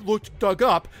would have looked dug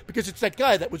up because it's that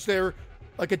guy that was there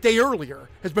like a day earlier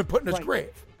has been put in his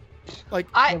grave. Like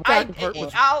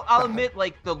I'll admit,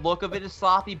 like, the look of it is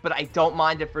sloppy, but I don't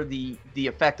mind it for the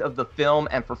effect of the film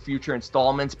and for future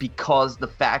installments, because the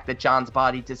fact that John's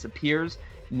body disappears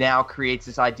now creates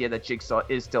this idea that Jigsaw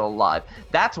is still alive.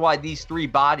 That's why these 3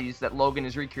 bodies that Logan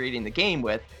is recreating the game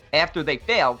with, after they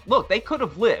failed, look, they could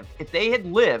have lived. If they had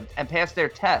lived and passed their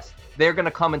test, they're going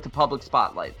to come into public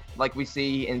spotlight, like we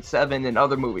see in Seven and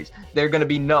other movies. They're going to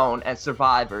be known as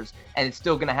survivors, and it's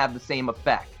still going to have the same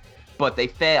effect. But they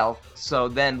fail, so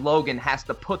then Logan has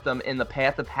to put them in the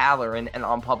path of Halloran and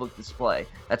on public display.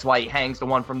 That's why he hangs the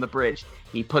one from the bridge.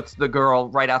 He puts the girl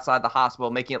right outside the hospital,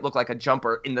 making it look like a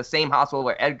jumper in the same hospital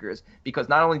where Edgar is, because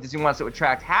not only does he want to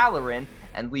attract Halloran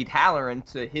and lead Halloran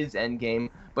to his endgame,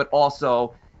 but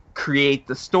also create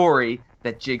the story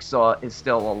that Jigsaw is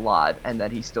still alive and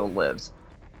that he still lives.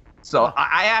 So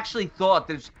I actually thought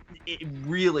this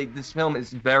film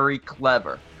is very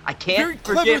clever. I can't very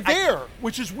clever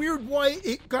which is weird why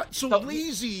it got so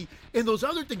lazy in those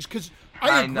other things, because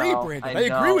I agree, Brandon. I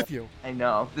agree with you. I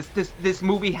know. This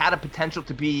movie had a potential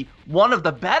to be one of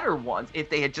the better ones if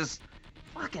they had just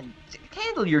fucking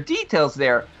handle your details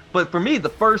there. But for me, the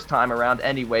first time around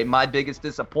anyway, my biggest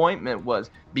disappointment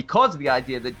was because of the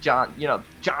idea that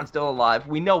John's still alive.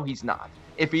 We know he's not.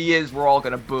 If he is, we're all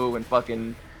going to boo and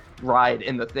fucking riot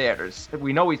in the theaters. If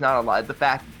we know he's not alive, the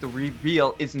fact that the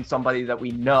reveal isn't somebody that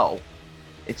we know,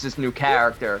 it's this new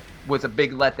character, was a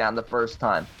big letdown the first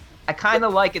time. I kind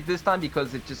of like it this time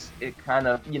because it kind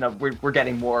of, we're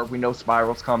getting more. We know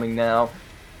Spiral's coming now.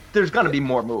 There's going to be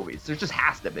more movies. There just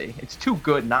has to be. It's too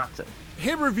good not to.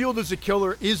 Him revealed as a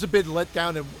killer is a bit let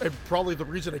down, and probably the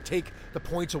reason I take the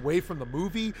points away from the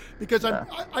movie, because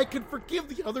I can forgive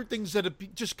the other things that have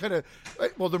just kind of,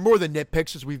 well, they're more than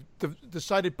nitpicks as we've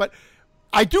decided, but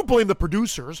I do blame the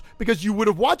producers, because you would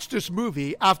have watched this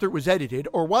movie after it was edited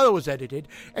or while it was edited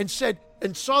and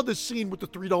saw this scene with the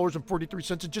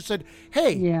 $3.43 and just said,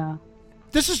 hey,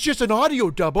 this is just an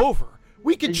audio dub over.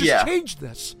 We can just change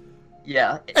this.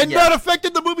 Yeah. And not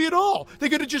affected the movie at all. They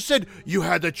could have just said, you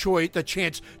had the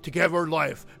chance to give her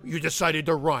life. You decided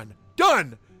to run.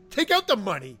 Done. Take out the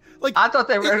money. Like, I thought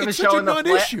they were going to show in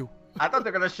non-issue. I thought they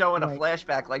were going to show in a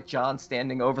flashback like John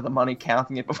standing over the money,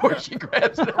 counting it before she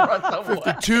grabs it and runs somewhere.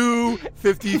 52,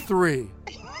 53.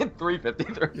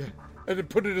 353. Yeah. And then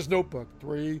put it in his notebook.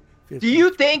 353. Do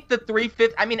you think the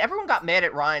 350? I mean, everyone got mad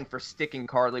at Ryan for sticking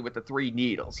Carly with the 3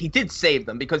 needles. He did save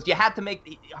them because you had to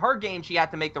make her game. She had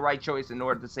to make the right choice in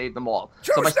order to save them all.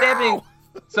 So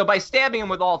by stabbing him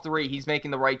with all 3, he's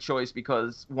making the right choice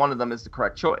because one of them is the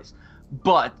correct choice.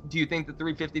 But do you think the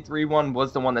 353 one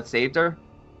was the one that saved her?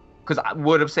 Because I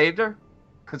would have saved her.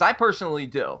 Because I personally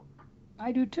do.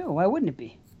 I do too. Why wouldn't it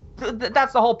be?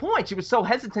 That's the whole point. She was so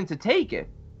hesitant to take it.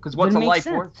 Because what's a life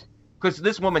worth? Because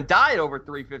this woman died over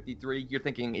 353. You're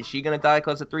thinking, is she going to die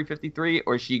because of 353,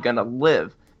 or is she going to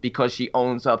live because she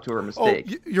owns up to her mistake?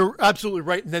 Oh, you're absolutely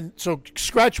right. And then, so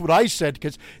scratch what I said,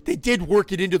 because they did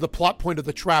work it into the plot point of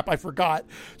the trap. I forgot.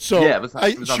 So yeah,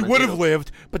 she would have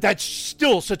lived, but that's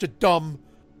still such a dumb.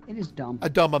 It is dumb. A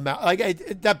dumb amount.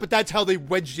 But that's how they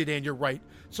wedged it in. You're right.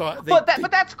 So but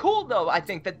that's cool though. I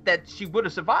think that she would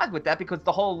have survived with that, because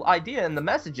the whole idea and the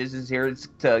messages is here is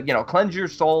to cleanse your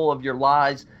soul of your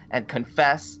lies and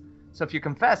confess. So if you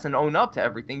confess and own up to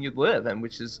everything, you'd live, and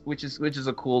which is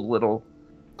a cool little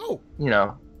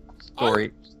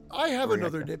story. I have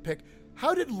another nitpick.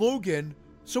 How did Logan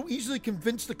so easily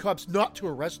convince the cops not to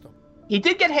arrest him? He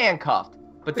did get handcuffed,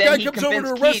 but the then guy he comes convinced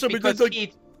over to arrest Keith him because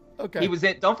Keith. Okay. He was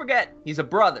in. Don't forget, he's a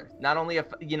brother. Not only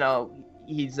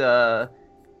he's a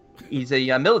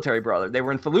military brother. They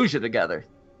were in Fallujah together.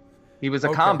 He was a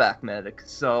combat medic.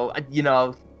 So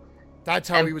that's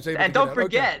how he was able. And don't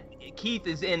forget, Keith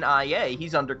is in IA.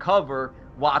 He's undercover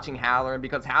watching Halloran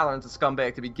because Halloran's a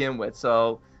scumbag to begin with.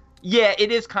 So Yeah,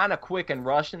 it is kind of quick and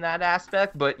rushed in that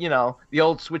aspect, but the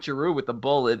old switcheroo with the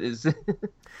bullet is.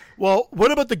 Well,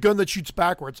 what about the gun that shoots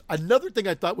backwards? Another thing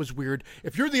I thought was weird.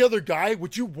 If you're the other guy,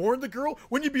 would you warn the girl?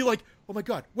 Wouldn't you be like, oh my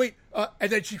God, wait,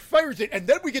 and then she fires it, and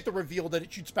then we get the reveal that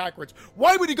it shoots backwards.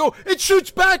 Why would he go, it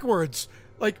shoots backwards?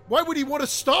 Like, why would he want to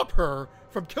stop her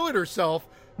from killing herself?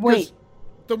 Wait.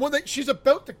 The one that she's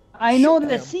about to I know shoot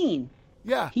the him. scene.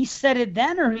 Yeah. He said it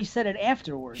then or he said it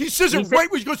afterwards? He says it right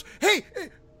when he goes, hey,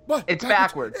 what? It's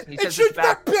backwards. He It says shoots it's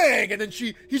backwards. bang, and then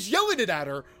he's yelling it at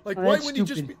her. Like, Oh, why that's wouldn't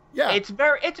he just stupid. be, yeah.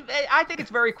 I think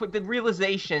it's very quick. The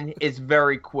realization is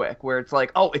very quick, where it's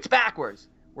like, oh, it's backwards.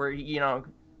 Where he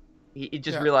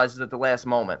just realizes at the last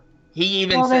moment. He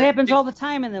even Well, said, that happens all the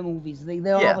time in the movies. They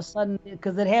all of a sudden,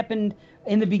 because it happened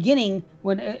in the beginning,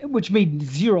 which made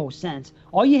zero sense.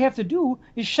 All you have to do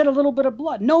is shed a little bit of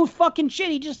blood. No fucking shit.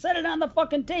 He just said it on the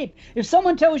fucking tape. If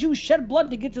someone tells you shed blood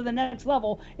to get to the next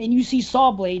level and you see saw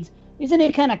blades, isn't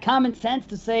it kind of common sense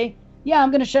to say, yeah,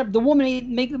 I'm going to shed. The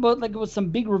woman make it like it was some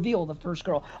big reveal, the first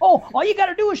girl. Oh, all you got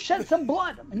to do is shed some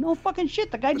blood. No fucking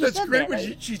shit. The guy just said That's great that.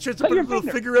 when she tries to Cut put her your little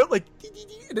finger. finger out like,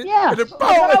 and it, Yeah, and it, that's what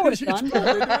I and would've she done. falls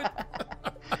into it.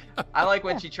 I like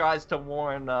when she tries to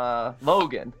warn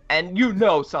Logan, and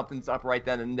something's up right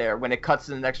then and there. When it cuts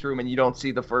to the next room and you don't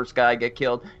see the first guy get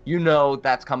killed,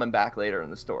 that's coming back later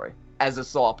in the story. As a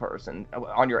Saw person,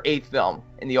 on your 8th film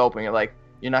in the opening, you're like,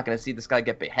 you're not going to see this guy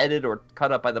get beheaded or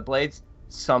cut up by the blades.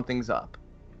 Something's up.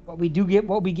 But we do get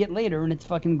what we get later, and it's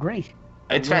fucking great.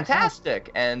 It's fantastic,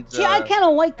 and See, I kind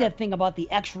of like that thing about the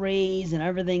X-rays and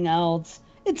everything else.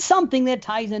 It's something that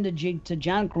ties into to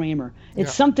John Kramer.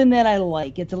 It's something that I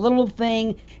like. It's a little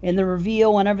thing in the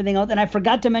reveal and everything else. And I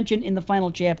forgot to mention in the final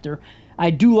chapter, I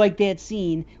do like that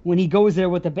scene when he goes there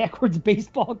with the backwards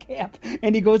baseball cap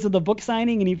and he goes to the book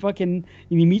signing and he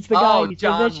meets the guy and he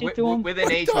John, says that shit to him. with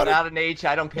an H, without an H,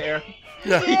 I don't care.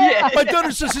 Yeah. My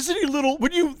daughter says, isn't he a little,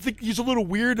 wouldn't you think he's a little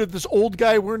weird at this old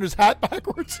guy wearing his hat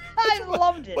backwards? I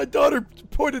loved it. My daughter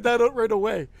pointed that out right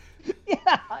away.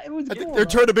 Yeah, it was I think cool, they're though.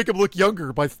 trying to make him look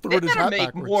younger by They throwing his better hat make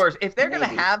backwards. more. If they're gonna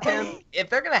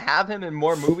have him in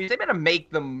more movies, they better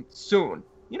make them soon.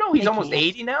 He's They almost can't.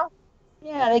 80 now.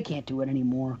 Yeah, they can't do it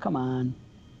anymore. Come on.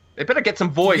 They better get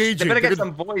some voice. Engaging. They better get They're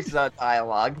some voice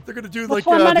dialogue. They're going to do That's like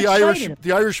why I'm not the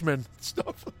excited. Irishman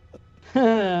stuff.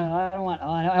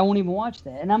 I won't even watch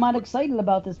that. And I'm not excited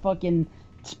about this fucking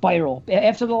Spiral.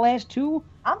 After the last two,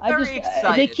 I'm I very just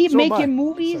excited. they keep So am I. making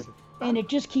movies Excited. and it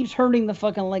just keeps hurting the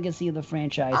fucking legacy of the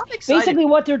franchise. I'm excited. Basically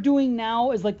what they're doing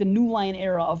now is like the New Line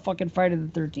era of fucking Friday the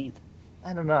 13th.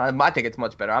 I don't know. I think it's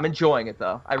much better. I'm enjoying it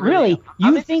though. I Really? am.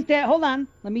 You I'm think that hold on,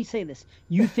 let me say this.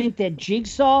 You think that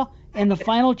Jigsaw and the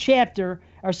final chapter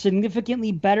are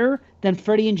significantly better than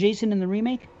Freddy and Jason in the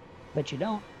remake? Bet you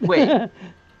don't.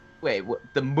 Wait, what,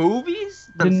 the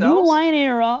movies The themselves? New Line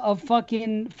era of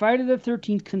fucking Friday the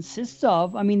 13th consists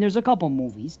of, I mean, there's a couple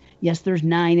movies. Yes, there's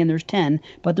 9 and there's 10,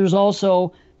 but there's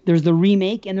the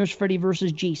remake and there's Freddy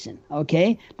versus Jason,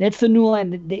 okay? That's the New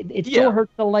Line. It still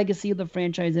hurts the legacy of the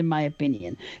franchise, in my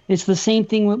opinion. It's the same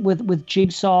thing with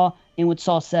Jigsaw and with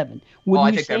Saw 7.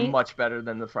 I think they're much better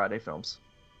than the Friday films.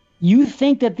 You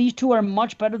think that these two are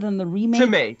much better than the remake?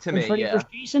 To me, Freddy yeah. versus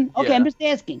Jason? Okay, Yeah. I'm just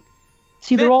asking.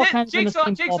 See, they're all kind of in the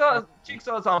same ballpark.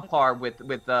 Jigsaw's on par with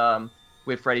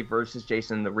Freddy versus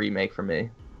Jason, the remake for me.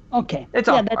 Okay. It's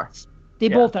on par. They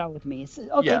Yeah. both are with me.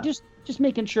 Okay, Yeah. just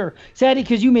making sure. Sadly,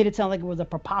 because you made it sound like it was a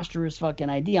preposterous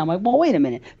fucking idea. I'm like, well, wait a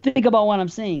minute. Think about what I'm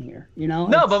saying here. No,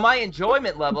 It's- but my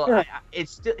enjoyment level, Sure.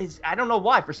 I don't know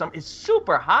why. It's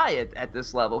super high at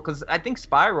this level because I think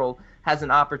Spiral has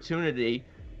an opportunity,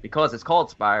 because it's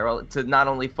called Spiral, to not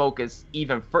only focus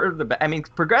even further,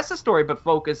 progress the story, but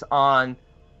focus on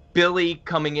Billy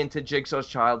coming into Jigsaw's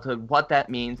childhood, what that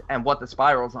means, and what the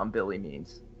spirals on Billy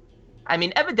means. I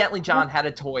mean, evidently John had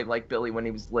a toy like Billy when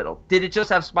he was little. Did it just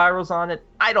have spirals on it?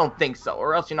 I don't think so,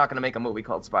 or else you're not going to make a movie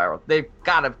called Spiral. They've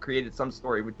got to have created some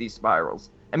story with these spirals.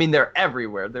 I mean, they're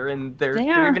everywhere. They're even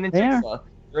in Jigsaw.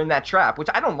 They're in that trap, which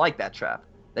I don't like that trap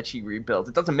that she rebuilt.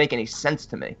 It doesn't make any sense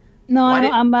to me. No, Why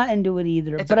did- I'm not into it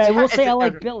either. It's But a I ta- will it's say a- I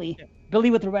like Billy. Billy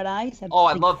with the red eyes. Oh,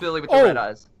 I love Billy with the Oh. red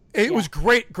eyes. It was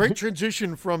great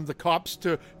transition from the cops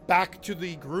to back to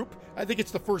the group. I think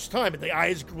it's the first time, and the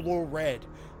eyes glow red.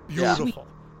 Beautiful.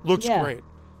 Looks Yeah. great.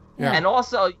 Yeah. And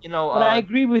also, But I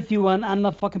agree with you on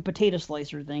the fucking potato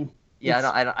slicer thing.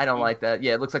 I don't like that.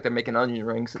 Yeah, it looks like they're making onion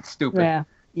rings. It's stupid.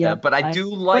 Yeah. But I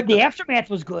do like But the aftermath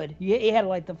was good. You had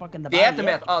like the fucking the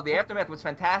aftermath. Oh, the aftermath was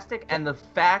fantastic, and the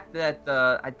fact that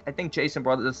I think Jason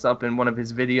brought this up in one of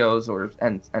his videos,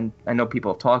 and I know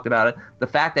people have talked about it. The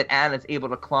fact that Anna's able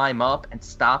to climb up and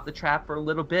stop the trap for a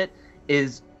little bit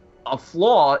is a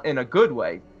flaw in a good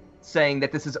way. saying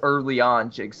that this is early on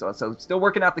Jigsaw, so still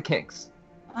working out the kinks.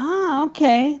 Ah,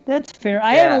 okay, that's fair.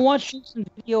 I haven't watched some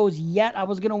videos yet. I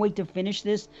was gonna wait to finish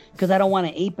this because I don't want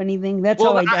to ape anything. That's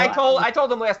how I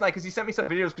told him last night because he sent me some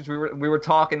videos because we were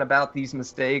talking about these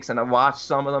mistakes, and I watched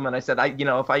some of them, and I said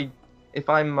if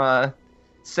I'm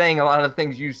saying a lot of the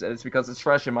things you said, it's because it's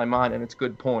fresh in my mind and it's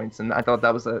good points, and I thought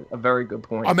that was a very good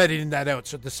point. I'm editing that out,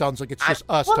 so this sounds like it's just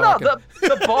us talking. No,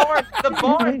 the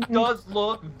barn does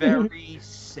look very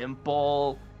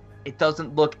simple. It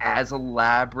doesn't look as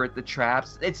elaborate, the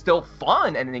traps. It's still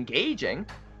fun and engaging.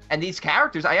 And these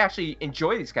characters, I actually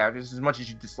enjoy these characters as much as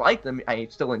you dislike them. I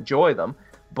still enjoy them.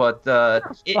 But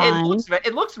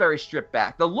it looks very stripped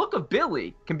back. The look of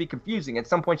Billy can be confusing. At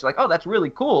some point, you're like, oh, that's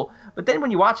really cool. But then when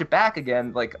you watch it back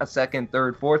again, like a second,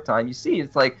 third, fourth time, you see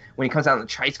it's like when he comes out in the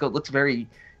tricycle,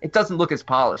 it doesn't look as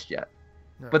polished yet.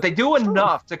 But they do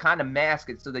enough to kind of mask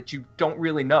it so that you don't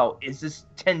really know. Is this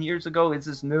 10 years ago? Is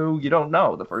this new? You don't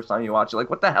know the first time you watch it. Like,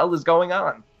 what the hell is going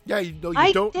on? Yeah, you don't know.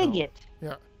 I dig it.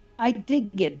 Yeah. I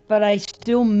dig it, but I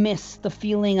still miss the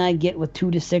feeling I get with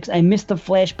 2 to 6. I miss the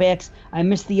flashbacks. I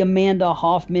miss the Amanda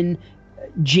Hoffman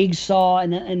Jigsaw,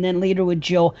 and then later with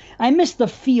Jill. I miss the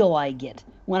feel I get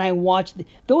when I watch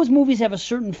those movies. Have a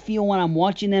certain feel when I'm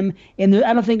watching them, and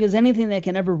I don't think there's anything that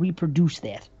can ever reproduce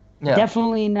that. Yeah.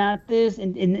 Definitely not this,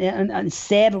 and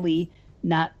sadly,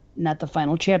 not the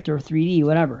final chapter or 3D,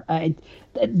 whatever.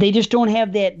 They just don't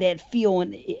have that feel,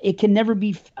 and it can never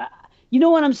be. You know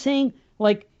what I'm saying?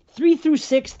 Like 3 through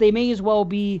 6, they may as well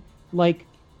be like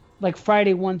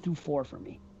Friday 1 through 4 for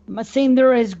me. I'm not saying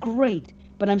they're as great,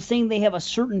 but I'm saying they have a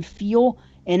certain feel,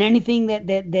 and anything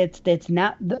that's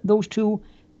not those two,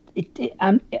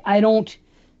 I don't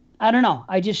know.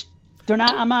 They're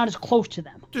not. I'm not as close to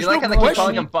them. Do you like how they keep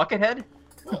calling him Buckethead?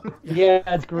 Yeah,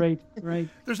 that's great. Right.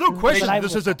 There's no question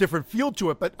this has a different feel to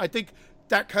it, but I think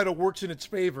that kind of works in its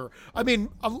favor. I mean,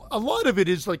 a lot of it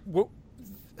is like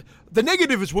the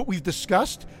negative is what we've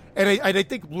discussed, and I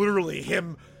think literally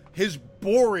his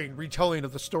boring retelling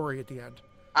of the story at the end.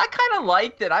 I kind of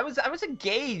liked it. I was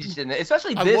engaged in it,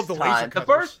 especially this time. The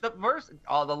first,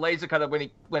 the laser cutter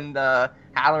when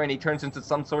Halloran he turns into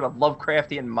some sort of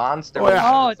Lovecraftian monster.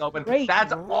 It's great.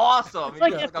 That's awesome. It's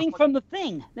like that thing from The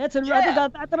Thing. I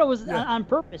thought it was on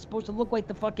purpose, supposed to look like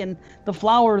the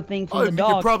flower thing from the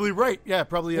dog. You're probably right. Yeah,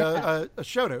 probably a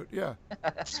shout out. Yeah.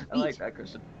 I like that,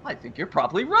 Christian. I think you're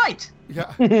probably right.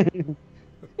 Yeah.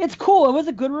 It's cool. It was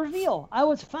a good reveal. I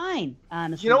was fine,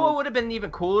 honestly. You know what would have been an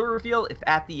even cooler reveal? If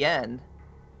at the end,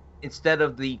 instead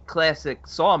of the classic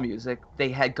Saw music, they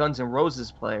had Guns N'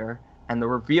 Roses player, and the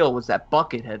reveal was that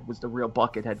Buckethead was the real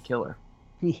Buckethead killer.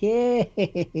 Yeah.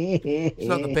 It's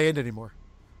not the band anymore.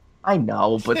 I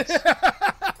know, but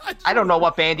I don't know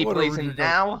what band he plays in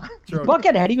now.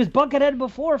 Buckethead. He was Buckethead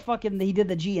before he did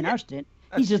the G&R stint.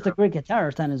 He's just a great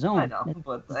guitarist on his own. I know,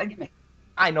 but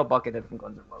I know Buckethead from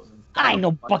Guns N' Roses. I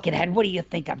know Buckethead. What do you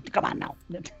think? Come on now.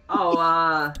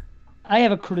 I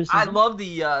have a criticism. I love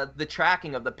the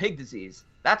tracking of the pig disease.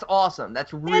 That's awesome.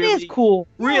 That is cool.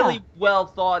 Really well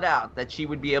thought out that she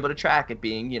would be able to track it,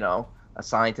 being a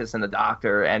scientist and a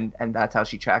doctor, and that's how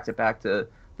she tracks it back to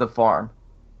the farm.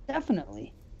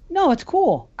 Definitely. No, it's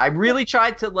cool. I really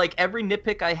tried to, like, every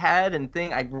nitpick I had and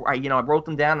thing. I wrote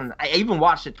them down, and I even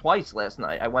watched it twice last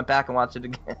night. I went back and watched it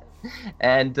again,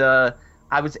 and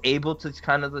I was able to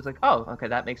kind of like, oh, okay,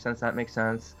 that makes sense. That makes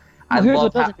sense. Well, here's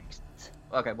what doesn't make sense.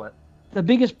 Okay, what? The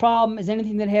biggest problem is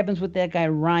anything that happens with that guy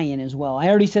Ryan as well. I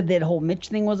already said that whole Mitch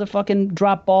thing was a fucking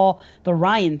drop ball. The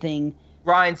Ryan thing.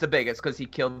 Ryan's the biggest because he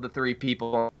killed the 3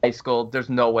 people in high school. There's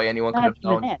no way anyone could have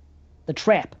known. The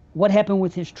trap. What happened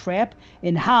with his trap,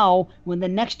 and how when the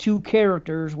next 2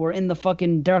 characters were in the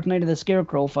fucking Dark Knight of the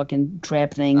Scarecrow fucking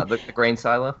trap thing. The grain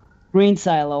silo. Grain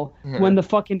silo, when the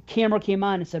fucking camera came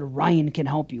on and said, Ryan can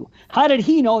help you. How did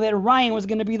he know that Ryan was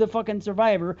going to be the fucking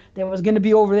survivor that was going to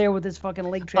be over there with his fucking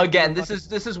leg trap? Again, this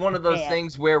is one of those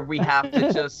things where we have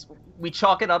to just, we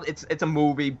chalk it up. It's a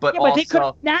movie, but but they could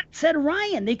have not said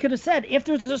Ryan. They could have said, if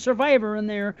there's a survivor in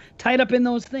there tied up in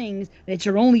those things, it's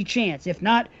your only chance. If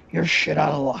not, you're shit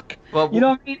out of luck. Well, you know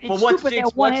what I mean?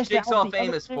 It's what's Jigsaw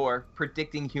famous for?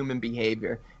 Predicting human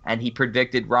behavior. And he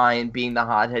predicted Ryan, being the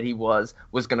hothead he was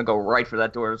going to go right for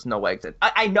that door. There's no exit.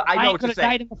 I know what you're saying. Ryan could have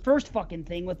died in the first fucking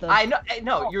thing with the... I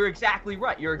know. You're exactly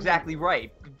right.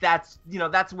 That's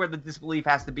where the disbelief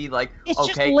has to be like, it's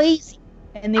just lazy.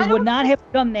 And they would not have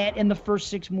done that in the first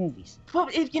 6 movies. Well,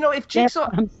 if Jigsaw...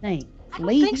 That's what I'm saying. I don't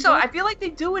think so. I feel like they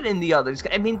do it in the others.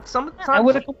 I mean, sometimes... I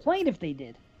would have complained if they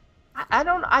did.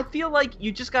 I feel like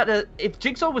you just gotta... If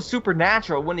Jigsaw was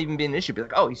supernatural, it wouldn't even be an issue. Be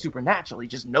like, oh, he's supernatural. He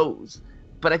just knows.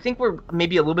 but I think we're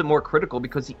maybe a little bit more critical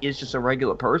because he is just a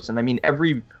regular person. I mean,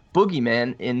 every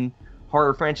boogeyman in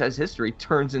horror franchise history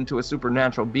turns into a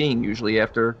supernatural being usually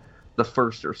after the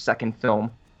first or second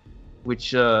film,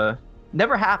 which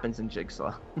never happens in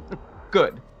Jigsaw.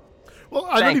 Good. Well,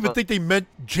 I don't even think they meant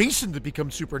Jason to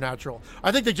become supernatural.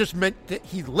 I think they just meant that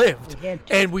he lived.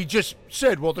 And we just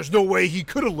said, well, there's no way he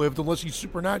could have lived unless he's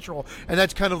supernatural. And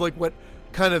that's kind of like what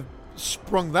kind of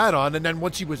sprung that on. And then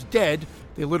once he was dead,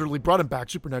 they literally brought him back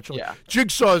supernaturally. Yeah.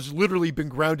 Jigsaw's literally been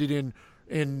grounded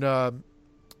in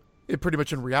pretty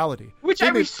much in reality. Which I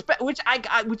respect,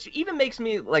 which even makes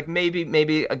me like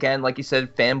maybe again, like you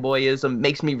said, fanboyism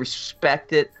makes me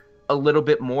respect it a little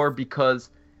bit more because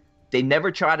they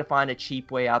never try to find a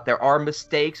cheap way out. There are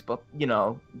mistakes, but you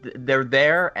know they're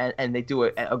there, and they do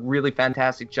a really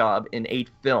fantastic job in 8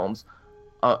 films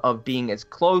of being as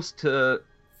close to,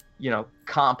 you know,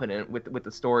 competent with the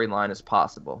storyline as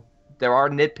possible. There are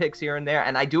nitpicks here and there,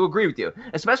 and I do agree with you,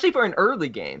 especially for an early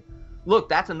game. Look,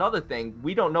 that's another thing.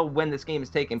 We don't know when this game is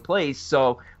taking place,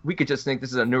 so we could just think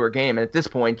this is a newer game. And at this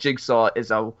point, Jigsaw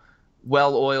is a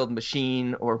well-oiled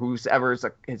machine, or whoever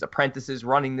his apprentices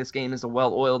running this game is a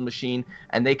well-oiled machine,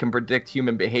 and they can predict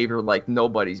human behavior like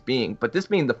nobody's being. But this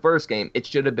being the first game, it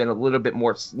should have been a little bit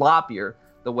more sloppier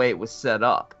the way it was set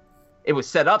up. It was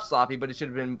set up sloppy, but it should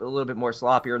have been a little bit more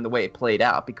sloppier in the way it played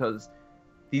out, because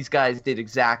these guys did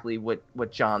exactly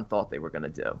what John thought they were going to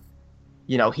do.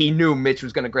 You know, he knew Mitch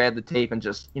was going to grab the tape and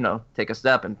just, you know, take a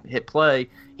step and hit play.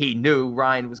 He knew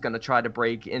Ryan was going to try to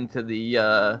break into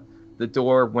the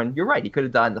door when, you're right, he could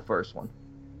have died in the first one.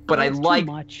 But I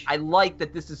like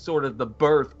that this is sort of the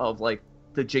birth of, like,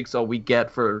 the Jigsaw we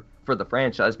get for the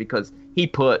franchise, because he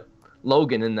put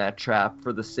Logan in that trap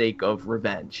for the sake of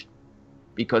revenge,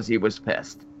 because he was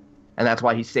pissed. And that's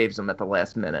why he saves him at the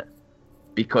last minute,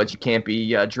 because you can't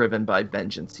be driven by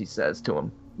vengeance, he says to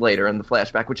him later in the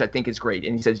flashback, which I think is great.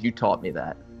 And he says, you taught me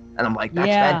that. And I'm like, that's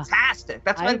fantastic.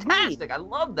 That's fantastic. I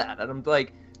love that. And I'm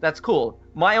like, that's cool.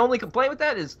 My only complaint with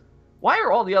that is, why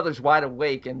are all the others wide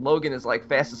awake and Logan is like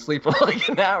fast asleep for like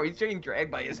an hour? He's getting dragged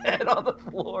by his head on the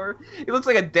floor. He looks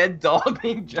like a dead dog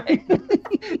being dragged.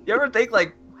 You ever think,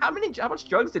 like, how much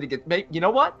drugs did he get? You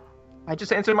know what? I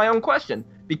just answered my own question.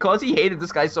 Because he hated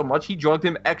this guy so much, he drugged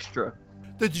him extra.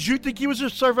 Did you think he was a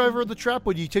survivor of the trap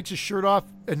when he takes his shirt off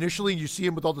initially and you see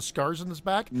him with all the scars on his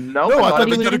back? No, I thought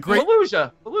they did a great...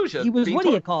 Fallujah. He was, what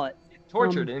do you call it?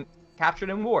 Tortured and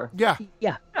captured in war. Yeah.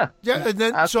 And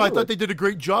then absolutely. So I thought they did a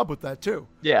great job with that too.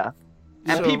 Yeah.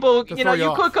 And so, people, you know,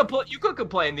 you could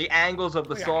complain the angles of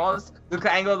the saws,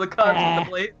 the angle of the cuts with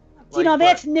the blade. You know,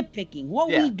 that's nitpicking. What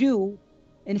we do,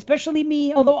 and especially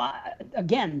me, although,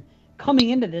 again,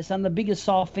 coming into this, I'm the biggest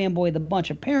Saw fanboy of the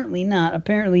bunch. Apparently not.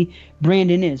 Apparently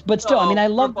Brandon is. But still, I mean, I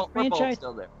love the franchise.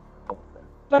 Still there.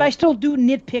 But I still do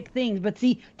nitpick things. But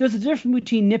see, there's a difference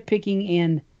between nitpicking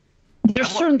and... There's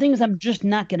certain things I'm just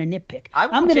not going to nitpick.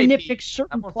 I'm going to nitpick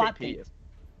certain plot things.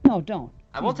 No, don't.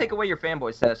 I won't take away your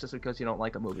fanboy status just because you don't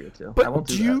like a movie or two. But I won't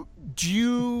do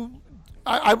that.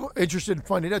 I'm interested in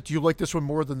finding out, do you like this one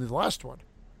more than the last one?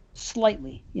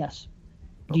 Slightly, yes.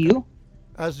 Okay. Do you?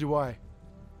 As do I.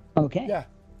 Okay. Yeah.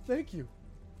 Thank you.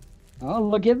 Oh,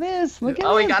 look at this. Look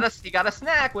at this. He got a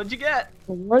snack. What'd you get?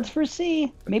 Words for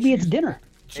C. Maybe it's dinner.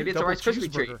 Maybe it's a Rice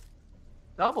Krispie treat.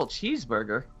 Double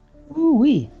cheeseburger.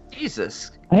 Ooh-wee.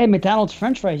 Jesus. I had McDonald's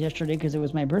French fries yesterday because it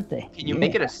was my birthday. Can you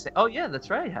make it a... Oh, yeah, that's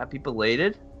right. Happy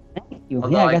belated. Thank you.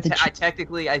 Although I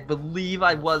believe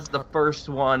I was the first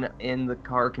one in the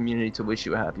car community to wish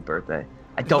you a happy birthday.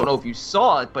 I don't know if you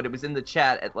saw it, but it was in the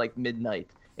chat at like midnight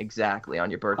exactly on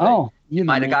your birthday. Oh, you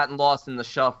might have gotten lost in the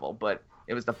shuffle, but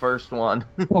it was the first one.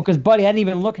 Well, because, buddy, I didn't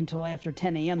even look until after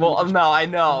 10 a.m. Well, no, I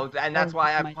know. And that's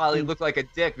why I probably looked like a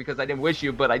dick, because I didn't wish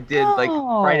you, but I did like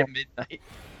right at midnight.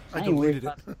 I deleted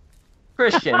it.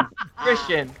 Christian,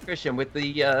 with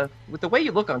the way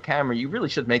you look on camera, you really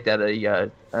should make that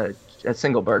a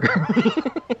single burger.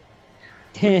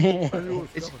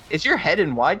 Is your head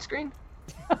in widescreen?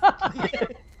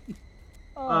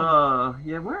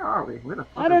 Yeah. Where are we? Where the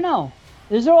fuck I don't know.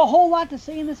 There's a whole lot to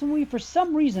say in this movie. For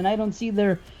some reason, I don't see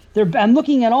their. I'm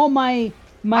looking at all my.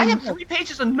 I have 3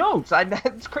 pages of notes.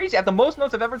 It's crazy. I have the most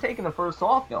notes I've ever taken in the first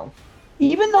Saw film.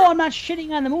 Even though I'm not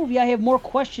shitting on the movie, I have more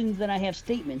questions than I have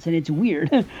statements, and it's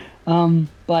weird.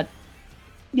 But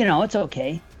you know, it's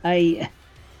okay.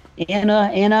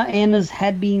 Anna's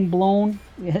head being blown,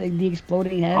 the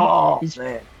exploding head is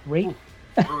great.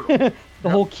 The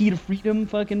whole key to freedom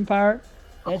fucking part.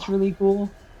 That's really cool.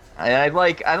 I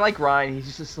like Ryan.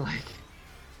 He's just like,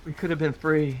 we could have been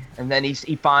free, and then he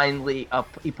finally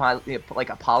like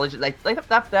apologized. Like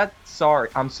that sorry,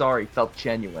 I'm sorry felt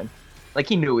genuine. Like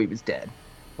he knew he was dead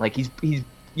Like he's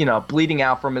bleeding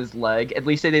out from his leg. At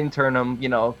least they didn't turn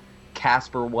him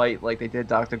Casper White like they did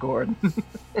Dr. Gordon.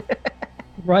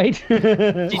 Right. She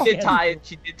did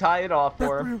tie it off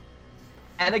for him.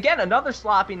 And again, another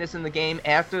sloppiness in the game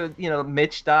after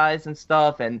Mitch dies and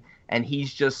stuff, and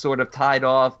he's just sort of tied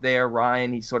off there.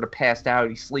 Ryan, he's sort of passed out.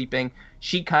 He's sleeping.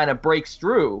 She kind of breaks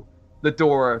through the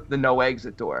door, the no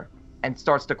exit door, and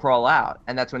starts to crawl out.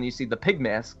 And that's when you see the pig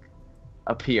mask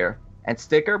appear and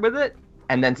stick her with it,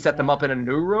 and then set them up in a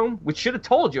new room, which should have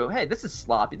told you, hey, this is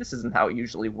sloppy. This isn't how it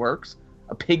usually works.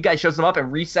 A pig guy shows them up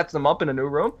and resets them up in a new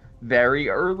room. Very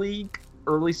early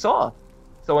Saw.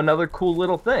 So another cool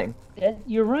little thing.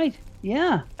 You're right.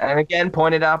 Yeah. And again,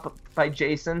 pointed out by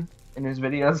Jason in his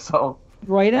video. So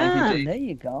right on. There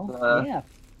you go. Yeah,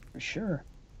 for sure.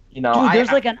 You know, dude,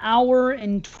 there's like an hour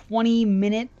and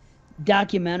 20-minute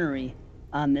documentary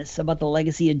on this about the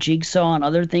legacy of Jigsaw and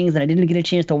other things, and I didn't get a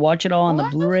chance to watch it all on the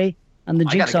Blu-ray on the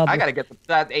Jigsaw. I gotta get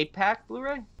that 8-pack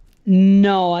Blu-ray.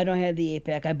 No, I don't have the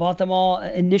 8-pack. I bought them all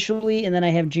initially, and then I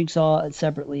have Jigsaw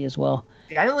separately as well.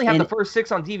 I only have the first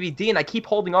 6 on DVD, and I keep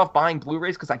holding off buying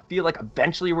Blu-rays because I feel like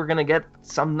eventually we're gonna get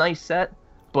some nice set.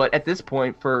 But at this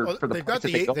point, they got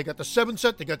the 7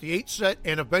 set, they got the 8 set,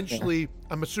 and eventually,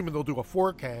 I'm assuming they'll do a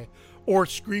 4K, or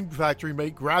Scream Factory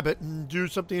may grab it and do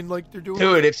something like they're doing.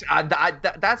 Dude,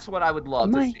 that's what I would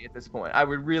love to see at this point. I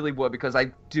really would, because I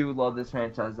do love this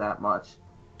franchise that much.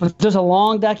 But there's a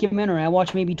long documentary. I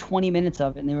watched maybe 20 minutes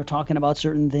of it, and they were talking about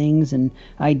certain things and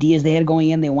ideas they had going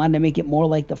in. They wanted to make it more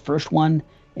like the first one,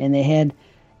 and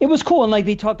it was cool. And like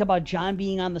they talked about John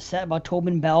being on the set, about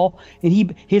Tobin Bell,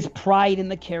 and his pride in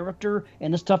the character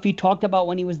and the stuff he talked about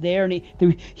when he was there, and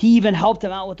he even helped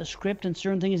him out with the script and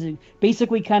certain things. And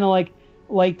basically, kind of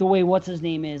like the way what's his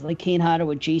name is, like Kane Hodder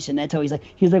with Jason. That's how he's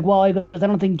like, well, I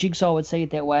don't think Jigsaw would say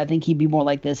it that way. I think he'd be more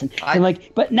like this,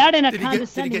 but not in a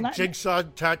condescending. Did he get Jigsaw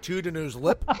tattooed in his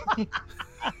lip?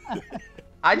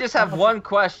 I just have one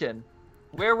question: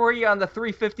 where were you on the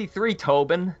 353,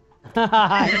 Tobin?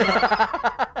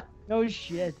 No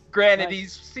shit. Granted,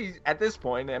 he's at this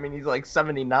point. I mean, he's like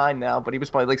 79 now, but he was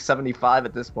probably like 75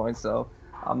 at this point. So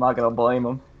I'm not gonna blame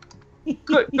him.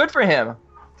 Good for him.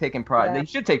 Taking pride. Yeah. They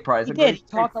should take pride. He did. He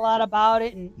talked a lot about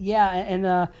it, and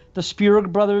the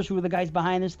Spierig brothers, who were the guys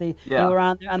behind this, they were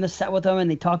on the set with him, and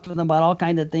they talked to them about all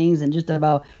kinds of things, and just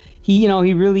about he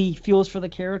really feels for the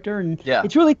character, and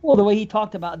it's really cool the way he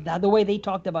talked about that, the way they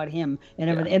talked about him, and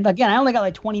everything. And again, I only got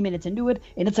like 20 minutes into it,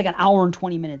 and it's like an hour and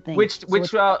 20-minute thing. Which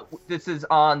this is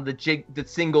on the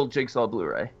single Jigsaw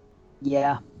Blu-ray.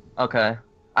 Yeah. Okay.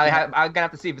 I'm gonna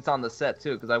have to see if it's on the set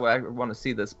too, because I want to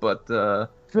see this, but.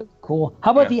 It's really cool.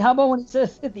 How about when he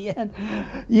says at the end,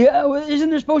 isn't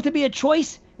there supposed to be a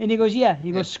choice? And he goes,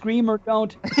 He goes, scream or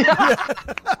don't.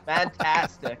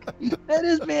 Fantastic. That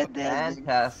is fantastic.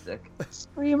 Fantastic.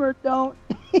 Scream or don't.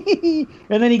 And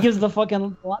then he gives the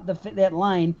fucking that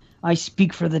line, "I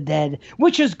speak for the dead,"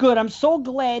 which is good. I'm so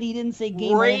glad he didn't say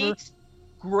game over.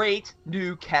 Great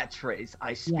new catchphrase.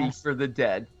 "I speak for the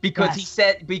dead,"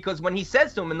 because when he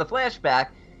says to him in the flashback,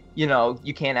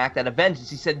 you can't act out of vengeance.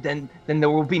 He said, then there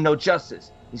will be no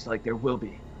justice. He's like, there will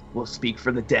be. We'll speak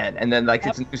for the dead. And then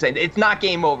it's a new saying. It's not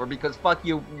game over because fuck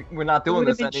you. We're not doing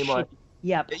this anymore.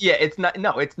 Yep. Yeah. It's not.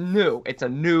 No. It's new. It's a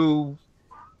new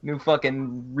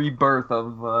fucking rebirth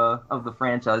of the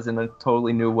franchise in a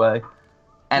totally new way.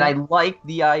 And I like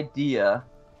the idea.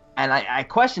 And I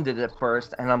questioned it at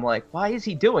first, and I'm like, why is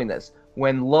he doing this?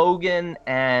 When Logan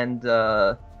and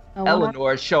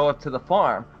Eleanor show up to the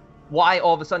farm, why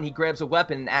all of a sudden he grabs a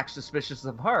weapon and acts suspicious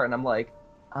of her? And I'm like,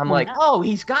 oh,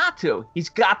 he's got to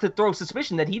throw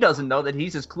suspicion that he doesn't know that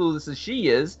he's as clueless as she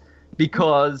is,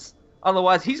 because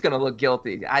otherwise he's gonna look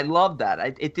guilty. I love that.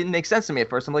 It didn't make sense to me at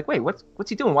first. I'm like, wait, what's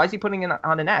he doing? Why is he putting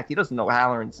on an act? He doesn't know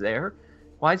Halloran's there.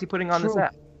 Why is he putting on this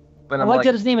act? But I like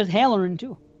that his name is Halloran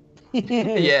too.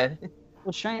 Yeah.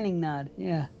 Well, shining nod.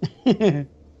 Yeah. Did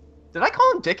I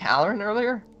call him Dick Halloran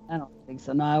earlier? I don't think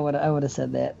so. No, I would have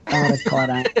said that. I would have caught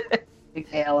on. Dick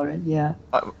Halloran. Yeah.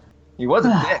 He was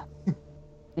a dick.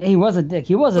 Yeah, he was a dick.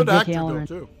 He was good a Dick actor, Halloran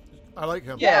too. I like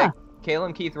him. Yeah.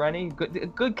 Kalen Keith Rennie.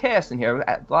 Good cast in here.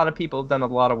 A lot of people have done a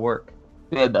lot of work.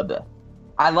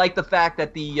 I like the fact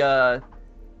that the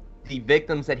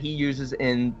victims that he uses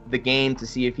in the game to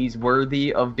see if he's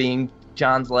worthy of being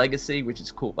John's legacy, which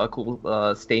is cool. A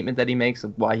cool statement that he makes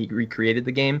of why he recreated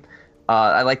the game.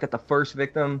 I like that the first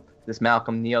victim, this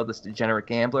Malcolm Neal, this degenerate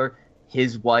gambler,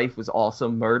 his wife was also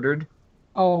murdered.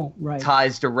 Oh, right.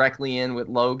 Ties directly in with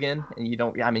Logan, and you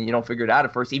don't figure it out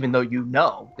at first, even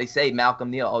though they say Malcolm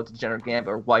Neal, degenerate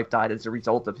gambler, wife died as a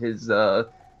result of his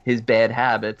bad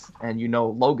habits, and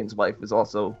Logan's wife was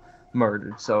also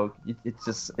murdered. So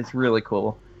it's really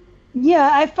cool. Yeah,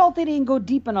 I felt they didn't go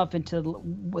deep enough into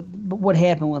what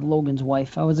happened with Logan's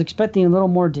wife. I was expecting a little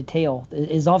more detail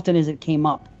as often as it came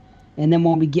up, and then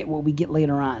when we get what we get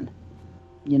later on,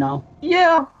 you know.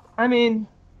 Yeah, I mean,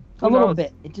 a little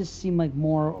bit. It just seemed like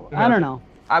more. I don't know.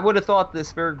 I would have thought the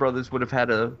Spirit Brothers would have had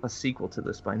a sequel to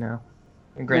this by now.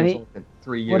 And Grant's only been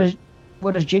 3 years.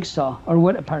 What is Jigsaw or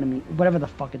what? Pardon me, whatever the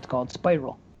fuck it's called,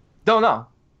 Spiral. Don't know.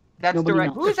 That's Nobody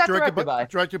direct. knows. Who's that directed by?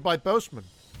 Directed by Boseman.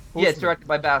 Yeah, it's directed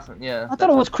by Boseman. Yeah. I thought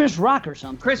it was Chris Rock or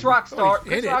something. Chris Rock star. he's in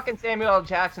Chris it. Rock and Samuel L.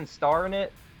 Jackson star in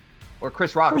it, or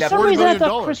Chris Rock. For some definitely. reason, I $40 thought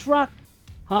million. Chris Rock.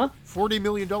 Huh? $40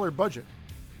 million budget.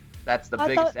 That's the I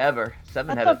biggest thought- ever.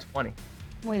 Seven I out of thought- 20.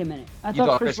 Wait a minute. I You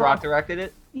thought Chris Rock directed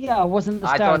it? Yeah, it wasn't the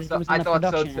I star. thought so. It was in I the thought so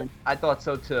production too. end. I thought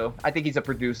so too. I think he's a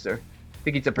producer. I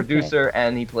think he's a producer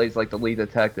and he plays like the lead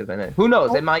detective in it. Who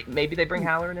knows? Oh. It might. Maybe they bring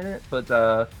Halloran in it, but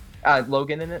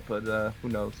Logan in it, but who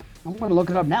knows? I'm gonna look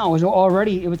it up now.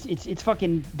 It's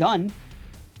fucking done.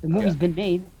 The movie's been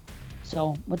made.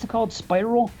 So what's it called?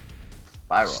 Spiral.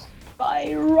 Spiral.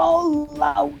 Spiral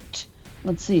out.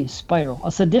 Let's see. Spiral.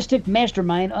 A sadistic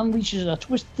mastermind unleashes a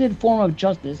twisted form of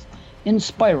justice in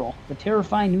Spiral, the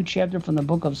terrifying new chapter from the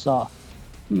Book of Saw.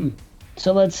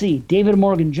 So let's see. David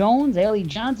Morgan Jones, Ali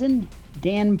Johnson,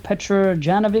 Dan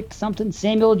Petrojanovic, something.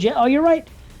 Oh, you're right.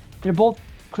 They're both.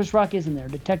 Chris Rock is in there.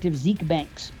 Detective Zeke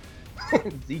Banks.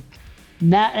 Zeke.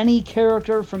 Not any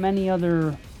character from any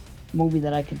other movie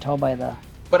that I can tell by the.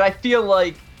 But I feel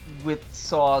like with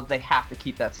Saw, they have to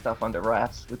keep that stuff under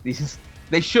wraps with these.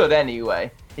 They should anyway.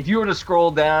 If you were to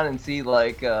scroll down and see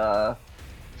like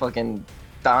fucking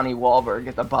Donnie Wahlberg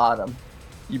at the bottom,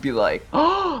 you'd be like,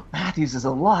 "Oh, Matthews is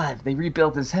alive. They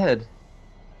rebuilt his head."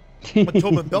 But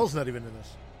Tobin Bell's not even in this.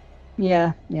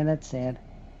 Yeah, that's sad.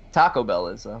 Taco Bell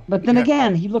is though. But then Yeah.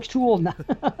 again, he looks too old now.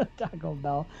 Taco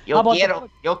Bell. How Yo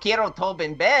about quiero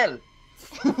Tobin Bell.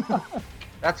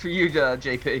 That's for you,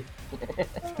 JP.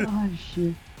 Oh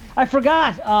shit! I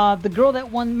forgot. The girl that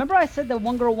won. Remember, I said that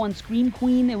one girl won Scream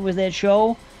Queen. It was that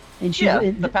show, and she.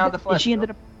 Yeah, the Pound of Flesh She ended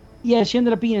up. Yeah, she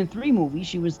ended up being in 3 movies.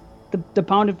 She was the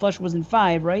Pound of Flesh was in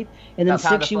 5, right? And then No, Pound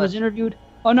 6 of she was Flesh. interviewed.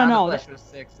 Oh no, no, Flesh was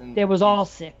 6 and there was all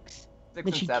 6. 6 Then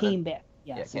and she 7. came back.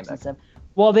 Yeah, Yeah, 6 came and back. 7.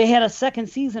 Well, they had a second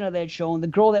season of that show, and the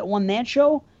girl that won that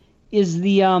show is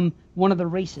the one of the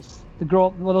racists. The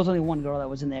girl. Well, there was only one girl that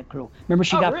was in that crew. Remember,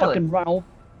 she Oh, got really? fucking run over. Her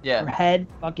Yeah, head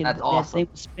fucking. That's that awesome. thing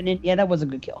was spinning. Yeah, that was a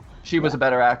good kill. she was a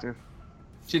better actor.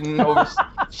 She didn't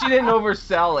she didn't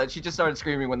oversell it. She just started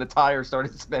screaming when the tire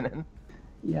started spinning.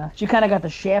 Yeah, she kind of got the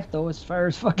shaft though, as far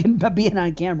as fucking being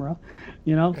on camera.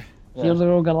 You know, Yeah. the other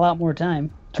girl got a lot more time.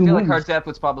 I feel like her movies. death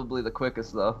was probably the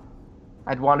quickest though.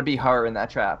 I'd want to be her in that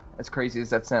trap. As crazy as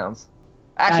that sounds.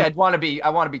 Actually, I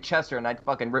want to be Chester, and I'd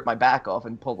fucking rip my back off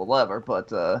and pull the lever.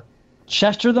 But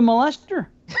Chester the Molester.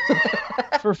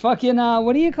 For fucking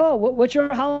what do you call it? What's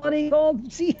your holiday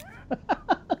called? See,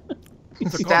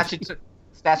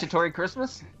 statutory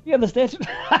Christmas. yeah, the statue.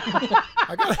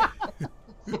 I got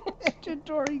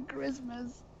Statutory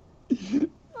Christmas.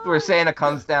 Where Santa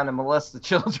comes down and molests the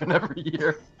children every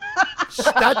year.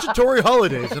 statutory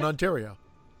holidays in Ontario.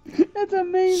 That's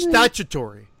amazing.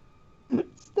 Statutory.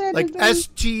 Like Statutory.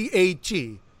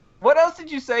 STAT. What else did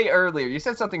you say earlier? You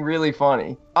said something really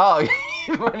funny. Oh,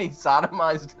 when he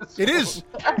sodomized his It is.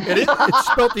 It's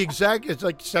spelled the exact. It's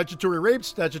like statutory rape,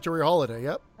 statutory holiday.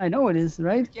 Yep. I know it is,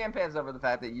 right? Campaigns over the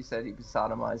fact that you said he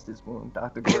sodomized his wound,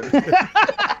 Dr. Gordon.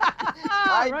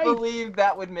 I Right. believe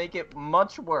that would make it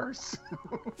much worse.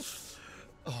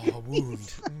 Oh,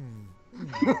 wound.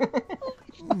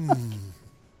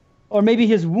 Or maybe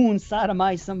his wound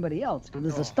sodomized somebody else because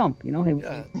it's a stump, you know.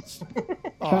 Yeah.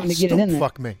 Oh, Trying to get it in stump there.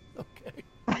 fuck me.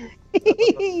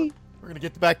 Okay. We're gonna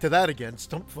get back to that again.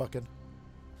 Stump fucking.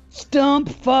 Stump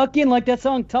fucking like that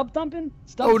song Tub Thumping?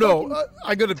 Stump Oh no, fucking?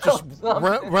 I'm gonna just Stump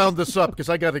fucking. round this up because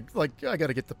I gotta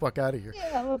get the fuck out of here.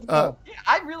 Yeah, let's go. Yeah,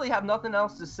 I really have nothing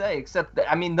else to say except that,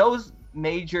 I mean, those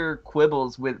major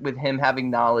quibbles with him having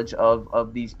knowledge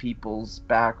of these people's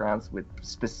backgrounds with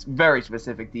very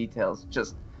specific details.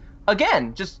 Just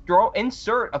again, just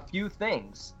insert a few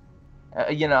things.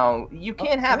 You know, you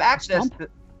can't have access stump? to.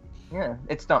 Yeah,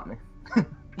 it stumped me.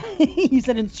 He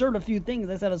said insert a few things.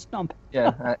 I said a stump.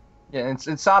 Yeah, it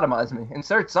sodomized me.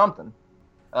 Insert something.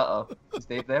 Uh oh, is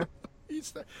Dave there?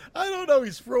 I don't know.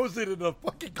 He's frozen in a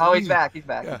fucking. Oh, he's clean. back. He's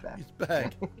back. Yeah, He's back. he's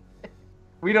back.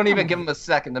 We don't even give him a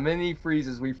second. The minute he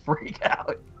freezes, we freak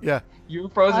out. Yeah. You were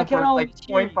frozen I can for always like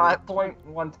hear you.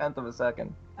 0.1 of a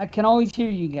second. I can always hear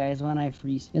you guys when I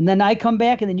freeze. And then I come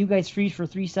back and then you guys freeze for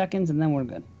 3 seconds and then we're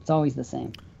good. It's always the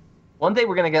same. One day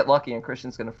we're gonna get lucky and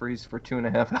Christian's gonna freeze for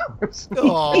 2.5 hours.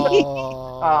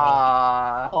 Oh.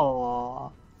 Ah,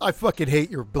 Oh. I fucking hate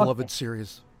your beloved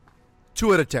series.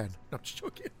 2 out of 10. No, I'm just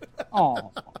joking.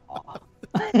 Oh.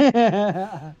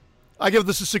 I give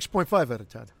this a 6.5 out of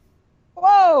 10.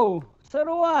 Whoa! So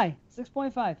do I.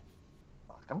 6.5.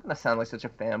 I'm gonna sound like such a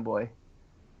fanboy.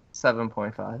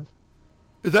 7.5.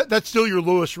 That's still your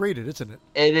lowest rated, isn't it?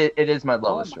 It is my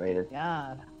lowest rated.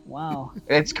 God. Wow.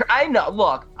 I know.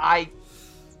 Look,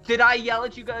 did I yell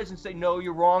at you guys and say no,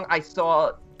 you're wrong? I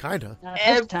saw. Kinda. Not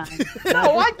this time.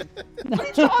 No, what are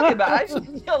you talking about? I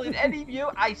didn't yell at any of you.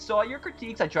 I saw your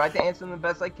critiques. I tried to answer them the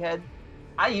best I could.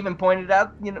 I even pointed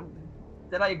out,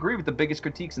 that I agree with the biggest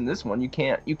critiques in this one. You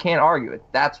can't argue it.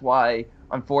 That's why,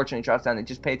 unfortunately, Charlestown, they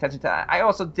just pay attention to that. I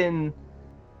also didn't.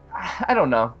 I don't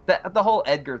know the whole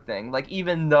Edgar thing. Like,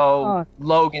 even though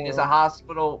Logan is a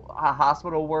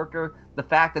hospital worker, the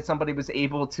fact that somebody was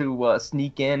able to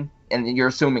sneak in, and you're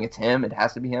assuming it's him, it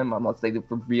has to be him, unless they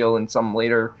reveal in some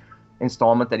later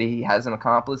installment that he has an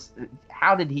accomplice.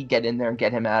 How did he get in there and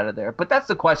get him out of there? But that's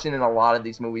the question in a lot of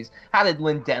these movies. How did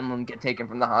Lynn Denlin get taken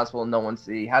from the hospital and no one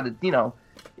see? How did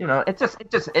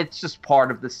it's just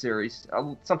part of the series.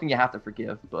 Something you have to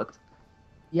forgive, but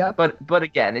yeah. But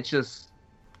again, it's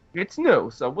new,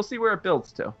 so we'll see where it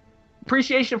builds to.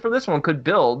 Appreciation for this one could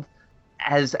build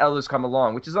as others come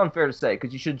along, which is unfair to say,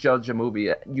 because you should judge a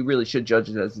movie. You really should judge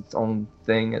it as its own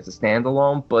thing, as a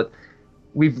standalone. But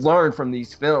we've learned from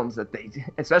these films that they,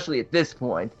 especially at this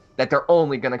point, that they're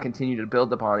only going to continue to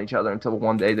build upon each other until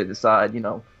one day they decide,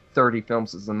 30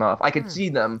 films is enough. I could see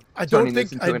them turning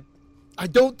this into I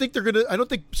don't think they're gonna. I don't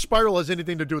think Spiral has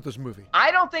anything to do with this movie.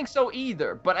 I don't think so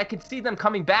either. But I could see them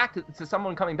coming back to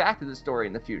someone coming back to the story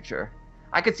in the future.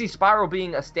 I could see Spiral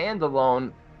being a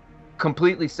standalone,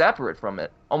 completely separate from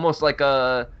it, almost like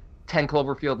a 10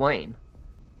 Cloverfield Lane.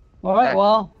 All right.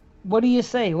 Well, what do you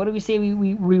say? What do we say?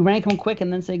 We rank them quick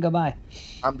and then say goodbye.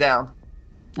 I'm down.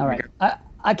 All right.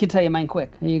 I can tell you mine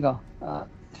quick. Here you go.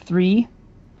 3,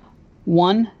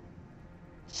 1,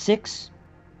 6,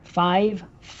 5,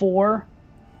 4,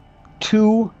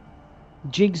 2,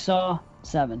 Jigsaw,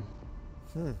 7.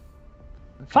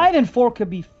 5 and 4 could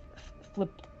be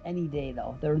flipped any day,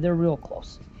 though. They're real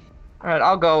close. All right,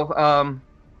 I'll go.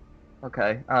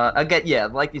 Okay. Again, yeah,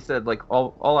 like you said, like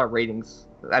all our ratings.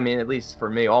 I mean, at least for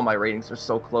me, all my ratings are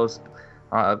so close.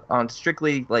 On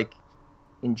strictly like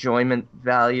enjoyment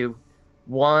value,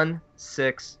 1,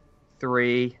 6,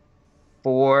 3,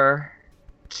 4,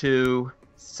 2,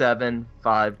 7,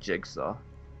 5 Jigsaw.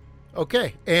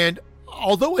 Okay, and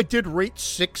although I did rate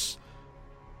 6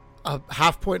 a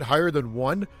half point higher than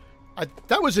 1,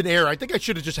 that was an error. I think I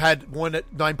should have just had 1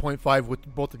 at 9.5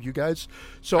 with both of you guys.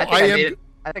 So I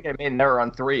think I made an error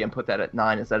on 3 and put that at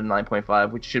 9 instead of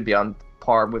 9.5, which should be on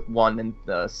par with 1 and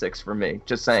 6 for me.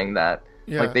 Just saying that,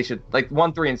 like they should, like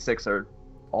 1, 3, and 6 are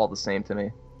all the same to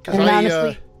me. And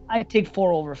honestly, I take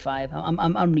 4 over 5.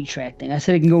 I'm retracting. I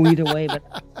said it can go either way, but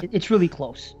it's really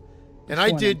close. And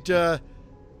I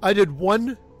did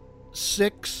 1,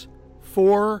 6,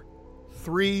 4,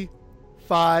 3,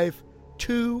 5,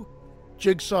 2,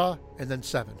 Jigsaw, and then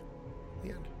 7. The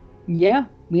end. Yeah,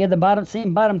 we had the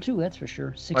same bottom 2. That's for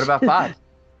sure. 6. What about 5?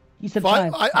 You said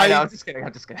 5. I know. I'm just kidding.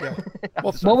 Yeah.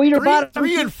 Well, what were your bottom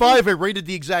 3 and 5? I rated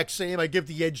the exact same. I give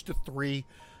the edge to 3.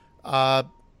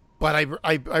 But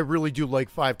I really do like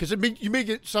 5 because you make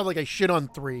it sound like I shit on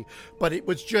 3, but it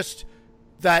was just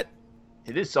that.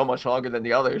 It is so much longer than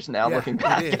the others now. Looking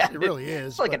back, it really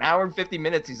is. It's like an hour and 50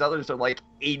 minutes. These others are like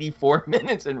 84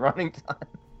 minutes in running time.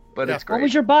 But it's great. What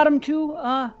was your bottom 2,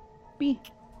 B?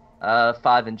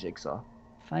 5 and Jigsaw.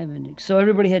 5 and Jigsaw. So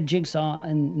everybody had Jigsaw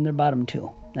in their bottom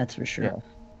 2. That's for sure. Yeah.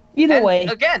 Either way.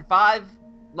 Again, 5.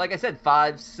 Like I said,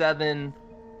 5, 7,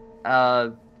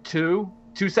 2.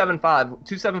 275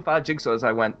 Jigsaws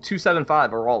I went.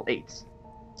 275 are all 8s.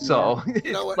 So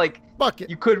it's like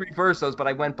you could reverse those, but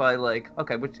I went by like,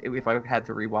 okay, if I had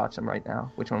to rewatch them right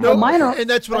now, which one? No, mine are, and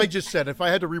that's what I just said. If I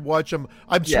had to rewatch them,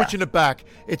 I'm switching it back.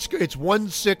 It's 1,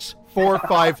 6, 4,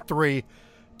 5, 3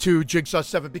 to Jigsaw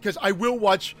 7 because I will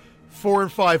watch 4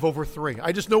 and 5 over 3.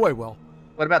 I just know I will.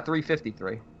 What about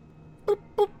 353? Boop,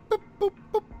 boop, boop, boop,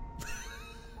 boop.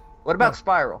 What about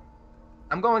Spiral?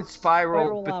 I'm going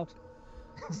Spiral out.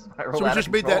 So we just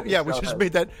made that. Yeah, we just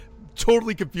made that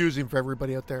totally confusing for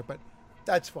everybody out there, but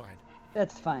that's fine.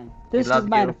 That's fine. This is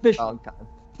my official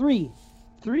 3.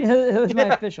 It was my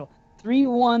official 3,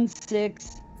 1,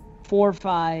 6, 4,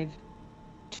 5,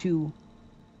 2,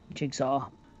 Jigsaw,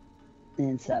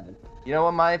 and 7. You know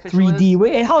what my official 3D. is?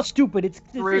 Wait, how stupid! It's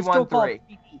 313.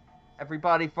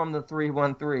 Everybody from the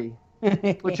 313,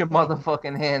 put your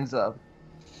motherfucking hands up.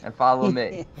 And follow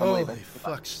me. I'm Holy leaving.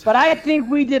 fucks. But I think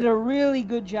we did a really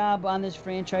good job on this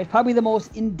franchise. Probably the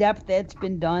most in-depth that's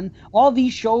been done. All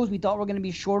these shows we thought were going to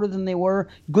be shorter than they were.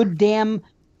 Good damn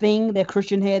thing that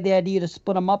Christian had the idea to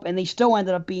split them up, and they still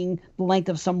ended up being the length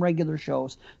of some regular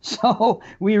shows. So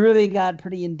we really got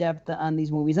pretty in-depth on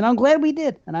these movies, and I'm glad we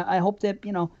did. And I hope that,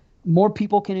 more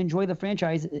people can enjoy the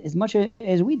franchise as much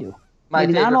as we do. My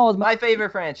Maybe not favorite, all as much. my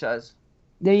favorite franchise.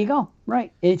 There you go.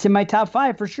 Right. It's in my top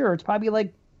 5 for sure. It's probably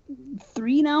like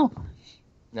 3 now.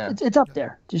 Yeah, It's up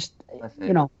there. Just, my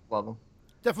favorite. Love them.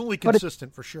 Definitely But it-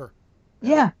 consistent for sure.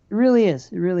 yeah, it really is.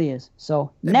 It really is.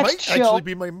 So It next might show. actually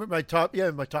be my top.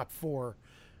 Yeah, my top 4.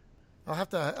 I'll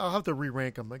have to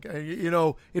re-rank them. Like,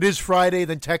 it is Friday,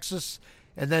 then Texas,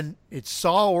 and then it's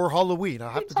Saw or Halloween. I'll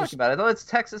What are have you to talking just about? I thought it's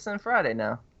Texas and Friday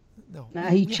now. no. Nah,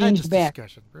 he we had changed this back.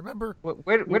 discussion. Remember?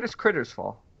 Where does Critters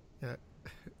fall? Yeah.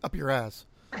 Up your ass.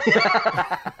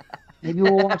 Maybe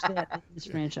we'll watch that in this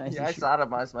franchise Yeah, I this year.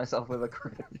 sodomized myself with a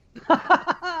critter.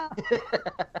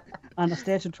 On a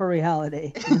statutory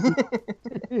holiday.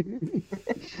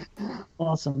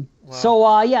 Awesome. Wow.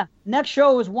 So, next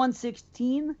show is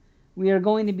 116. We are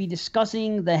going to be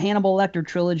discussing the Hannibal Lecter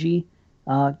trilogy.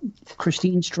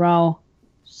 Christine Strau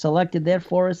selected that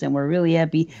for us, and we're really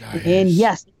happy. Nice. And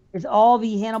yes, it's all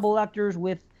the Hannibal Lecters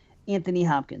with Anthony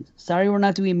Hopkins. Sorry we're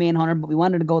not doing Manhunter, but we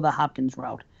wanted to go the Hopkins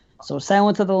route. So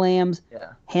Silence of the Lambs,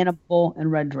 Yeah, Hannibal,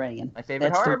 and Red Dragon. my favorite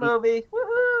That's horror the- movie.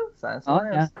 Woohoo! Silence of Oh, the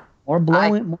yeah. Lambs. More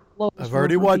blowing. More blows I've for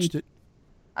already me. watched it.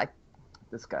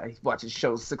 This guy, he watches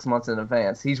shows 6 months in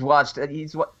advance. He's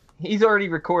already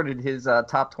recorded his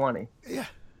top 20 Yeah.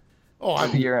 Oh, for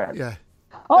the year end. yeah.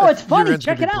 Oh, it's funny. Year-end's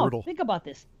Check gonna it be out. brutal. Think about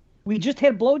this. We just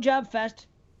had Blowjob Fest,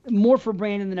 more for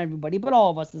Brandon than everybody, but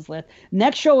all of us this last.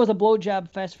 Next show is a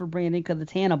Blowjob Fest for Brandon because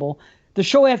it's Hannibal. The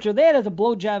show after that is a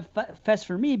Blowjob Fest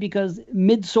for me because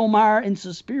Midsommar and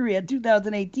Suspiria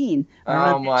 2018.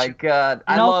 Oh my god,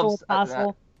 I And also love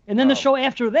Apostle. And then the oh. show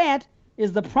after that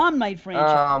is the Prom Night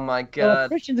franchise. Oh my So god.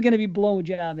 Christian's going to be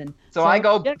blowjobbing. So I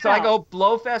go check it out.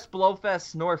 Blowfest,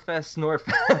 Snorefest.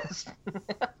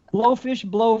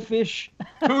 Blowfish.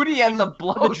 Hootie and the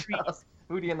blowjob.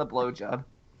 Hootie and the blowjob.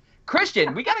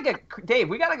 Christian, we gotta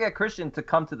get Christian to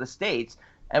come to the States,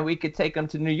 and we could take him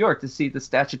to New York to see the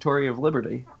Statutory of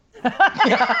Liberty.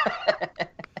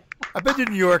 I've been to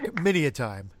New York many a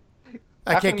time.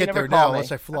 I How can't come you get never there call now me?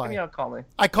 unless I How come fly. you don't call me?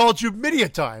 I called you many a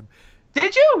time.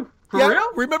 Did you? For Yeah,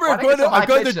 real? remember Why I've didn't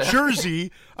gone you to tell my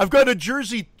Jersey. I've gone to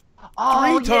Jersey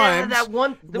Oh, three yeah, times. that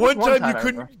one. There was One time you I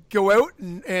couldn't remember. go out,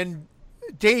 and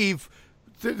Dave,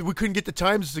 we couldn't get the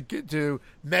times to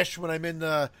mesh when I'm in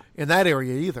that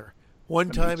area either. One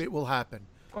time it will happen.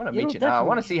 I want to You'll meet you now. I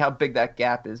want to definitely- see how big that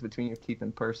gap is between your teeth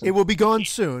in person. It will be gone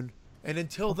soon, and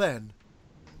until then,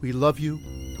 we love you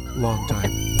long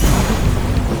time.